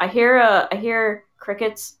 I hear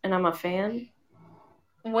crickets and I'm a fan.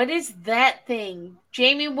 What is that thing?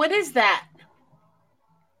 Jamie, what is that?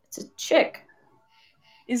 It's a chick.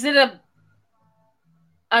 Is it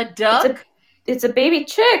a duck? It's a baby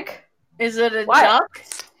chick. Is it a What? duck?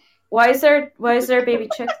 Why is there a baby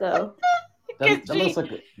chick though?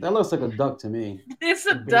 That looks like a duck to me. It's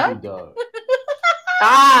a Baby duck? duck.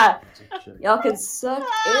 Ah, It's a chick. y'all can suck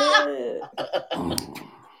it.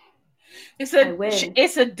 I win.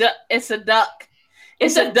 It's a duck. It's a duck.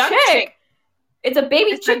 It's a duck chick. chick. It's a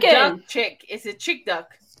baby It's chicken. a duck chick. It's a chick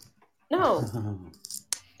duck. No,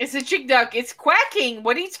 It's a chick duck. It's quacking.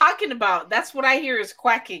 What are you talking about? That's what I hear is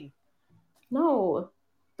quacking. no,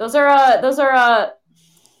 those are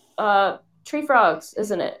tree frogs,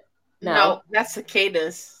 isn't it? No, that's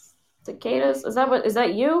cicadas. Cicadas. Is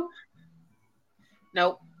that you?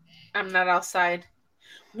 Nope. I'm not outside.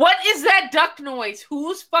 What is that duck noise?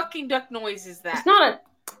 Whose fucking duck noise is that? It's not a.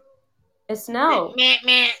 It's no. Meh,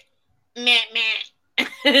 meh, meh,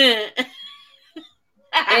 meh.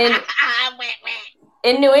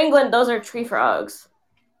 In New England, those are tree frogs.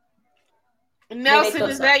 Nelson, those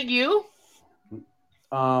is up. that you?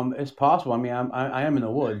 It's possible. I mean, I am in the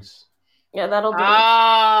woods. Yeah, that'll do.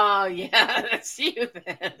 Oh, yeah, that's you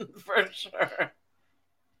then, for sure.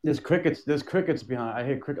 There's crickets behind. I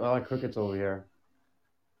hear a lot of crickets over here.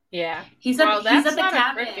 Yeah. He's at that's the not a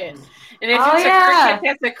cabin. cricket. And if Oh, it's yeah. a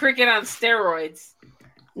cricket, that's a cricket on steroids.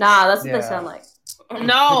 Nah, that's what they Yeah. sound like.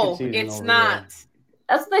 No, Cricket season it's over not.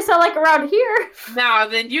 That's what they sound like around here. Now,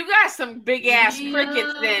 then you got some big ass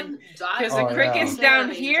crickets then. Because the Oh, crickets yeah.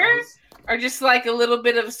 down here are just like a little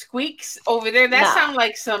bit of squeaks over there. That Nah. sound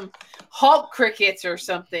like some Hulk crickets or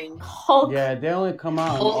something. Hulk. Yeah, they only come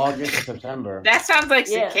out in Hulk. August and September. That sounds like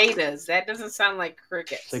Yeah. cicadas. That doesn't sound like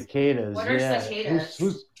crickets. Cicadas. What are yeah. cicadas?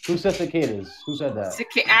 Who said cicadas? Who said that?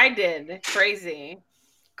 I did. Crazy.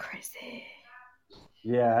 Crazy.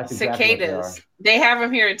 Yeah, that's exactly Cicadas. They have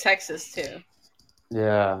them here in Texas too. what they are.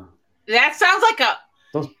 Yeah. That sounds like a.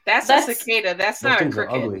 Those- That's That's- a cicada. That's Those not a things are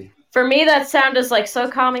cricket. ugly. For me, that sound is like so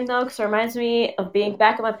calming though, because it reminds me of being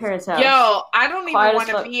back at my parents' house. Yo, I don't even Quiet as want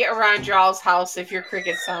to fuck. be around y'all's house if your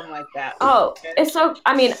crickets sound like that. Oh, it's so.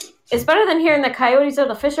 I mean, it's better than hearing the coyotes or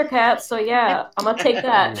the Fisher cats. So yeah, I'm gonna take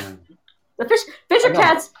that. Yeah. The Fisher I got-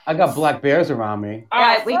 cats. I got black bears around me.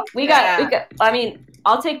 Yeah, Oh, we got. I mean,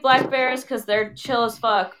 I'll take black bears because they're chill as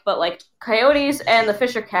fuck. But like coyotes and the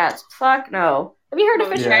Fisher cats, fuck no. Have you heard of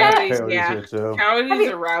Oh, Fisher yeah. cat? Coyotes, yeah. here too. Coyotes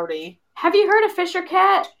are rowdy. Have you heard of Fisher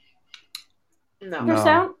cat? No. No. Your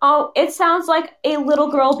sound? Oh, it sounds like a little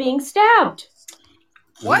girl being stabbed.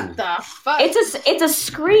 What Ooh. the fuck? It's a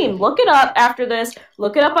scream. Look it up after this.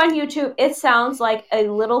 Look it up on YouTube. It sounds like a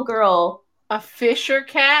little girl. a Fisher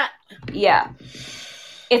cat? Yeah.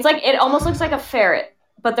 It's like it almost looks like a ferret,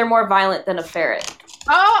 but they're more violent than a ferret.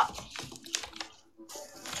 Oh,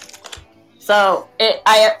 So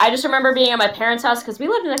I just remember being at my parents' house because we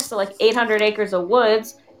lived next to like 800 acres of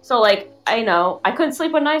woods. So like I couldn't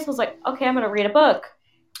sleep one night. So I was like, okay, I'm gonna read a book.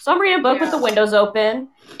 So I'm reading a book with the windows open,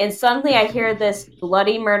 and suddenly I hear this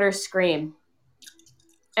bloody murder scream,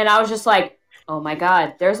 and I was just like, oh my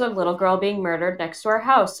god, there's a little girl being murdered next to our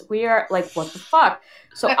house. We are like, what the fuck?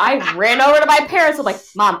 So I ran over to my parents. I'm like,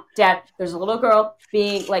 Mom, Dad, there's a little girl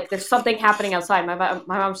being like, there's something happening outside. My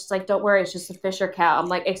mom's just like, don't worry, it's just a Fisher cat. I'm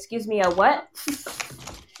like, excuse me, a what?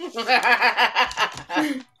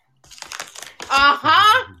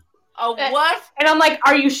 uh-huh. A what? And I'm like,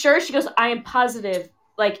 are you sure? She goes, I am positive.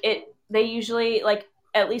 Like they usually like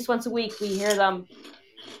at least once a week we hear them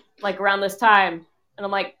like around this time. And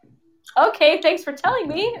I'm like, okay, thanks for telling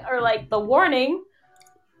me, or like the warning.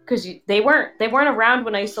 because they weren't around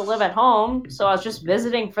when I used to live at home, so I was just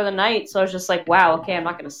visiting for the night. So I was just like, wow, okay, I'm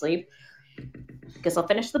not gonna sleep. Guess I'll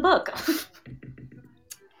finish the book.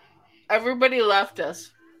 Everybody left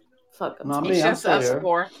us. Fuck them. Not It's me. I'm just still us here.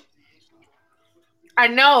 4. I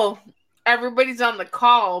know everybody's on the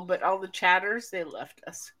call, but all the chatters, they left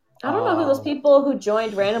us. I don't know who those people who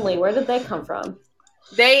joined randomly. Where did they come from?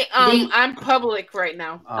 I'm public right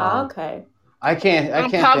now. Okay. I can't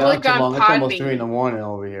stay on public too on long. It's almost Podbean. 3 a.m.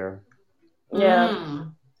 over here. Yeah.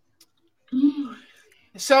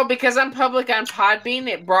 So because I'm public on Podbean,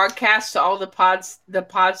 it broadcasts to all the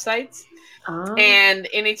pod sites. And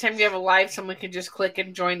anytime you have a live, someone can just click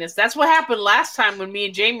and join us. That's what happened last time when me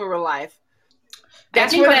and Jamie were live.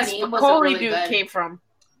 That's where that Spicoli dude came from.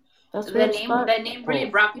 That's The weird name, spot. that name really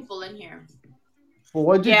brought people in here. Well,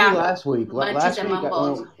 what did you do last week? Munchies Last and week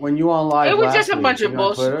mumbles. when you were on live, It was last just a week, bunch of you on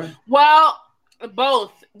bullshit. Twitter? Well,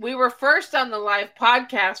 both. We were first on the live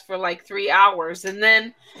podcast for like 3 hours, and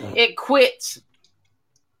then it quits.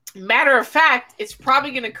 Matter of fact, it's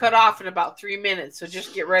probably going to cut off in about 3 minutes, so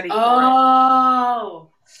just get ready for Oh.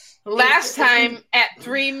 it. Last time at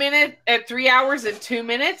 3 hours and 2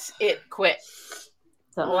 minutes, it quit.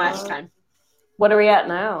 So, Last time. What are we at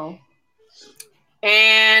now?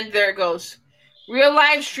 And there it goes. Real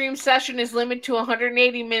live stream session is limited to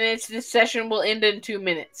 180 minutes. This session will end in 2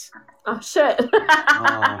 minutes. Oh shit.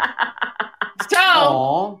 So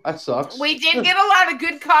Aw, that sucks. we did get a lot of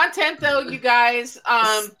good content though, you guys.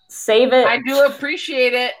 Save it. I do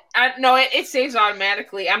appreciate it. No, it saves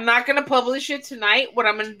automatically. I'm not gonna publish it tonight. What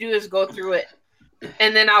I'm gonna do is go through it.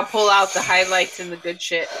 And then I'll pull out the highlights and the good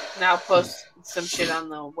shit. And I'll post some shit on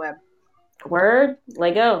the web. Word.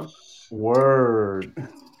 Lego. Word.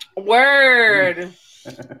 What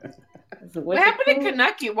What happened to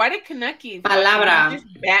Kanucky? Why did Kanucky? Palabra.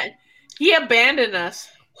 He abandoned us.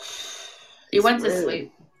 He went to Rude.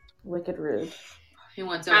 sleep. Wicked rude. He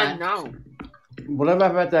went to I bed. know. Whatever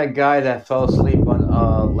about that guy that fell asleep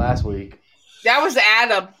on last week? That was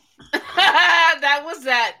Adam. That was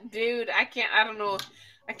that dude. I don't know.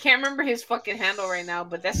 I can't remember his fucking handle right now,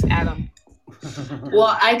 but that's Adam.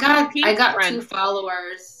 Well, I got friend. 2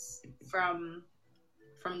 followers from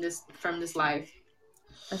this live.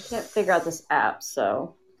 I can't figure out this app,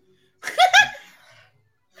 so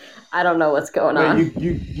I don't know what's going on. Wait,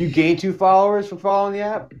 you gained 2 followers for following the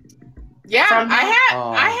app? Yeah, From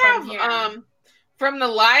I from here. have from the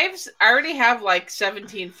lives. I already have like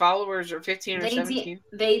 17 followers or 15 or 17.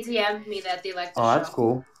 They DM'd me that they like the Oh, show. that's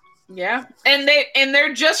cool. Yeah, and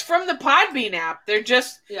they're just from the Podbean app.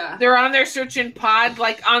 Yeah. They're on there searching pod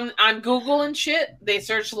like on Google and shit. They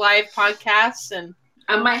search live podcasts and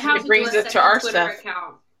I might have It to brings do a it to second our Twitter stuff.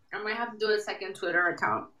 account. I might have to do a second Twitter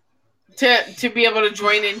account to be able to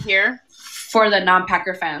join in here. for the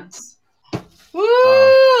non-Packer fans.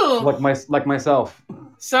 Woo! Like myself.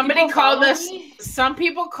 Somebody People called follow us. me? Some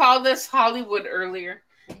people called us Hollywood earlier.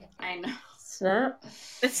 I know. Snap.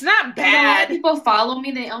 It's not A lot of bad. people follow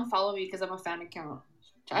me. They unfollow me because I'm a fan account.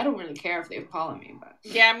 I don't really care if they follow me, but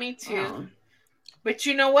Yeah, me too. um, But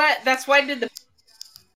you know what? That's why I did the